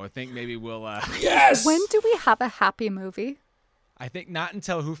 so I think maybe we'll... Yes! When do we have a happy movie? I think not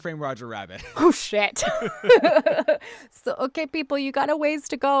until Who Framed Roger Rabbit. Oh, shit. So, okay, people, you got a ways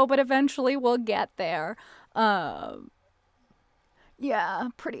to go, but eventually we'll get there. Yeah,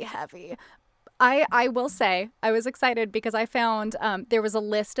 pretty heavy. I will say, I was excited because I found there was a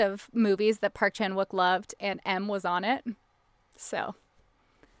list of movies that Park Chan-wook loved, and M was on it. So,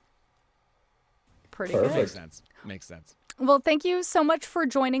 pretty Perfect. good. Makes sense. Well, thank you so much for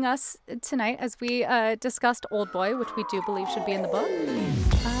joining us tonight as we discussed Old Boy, which we do believe should be in the book.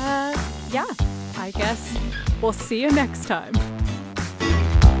 Yeah, I guess we'll see you next time.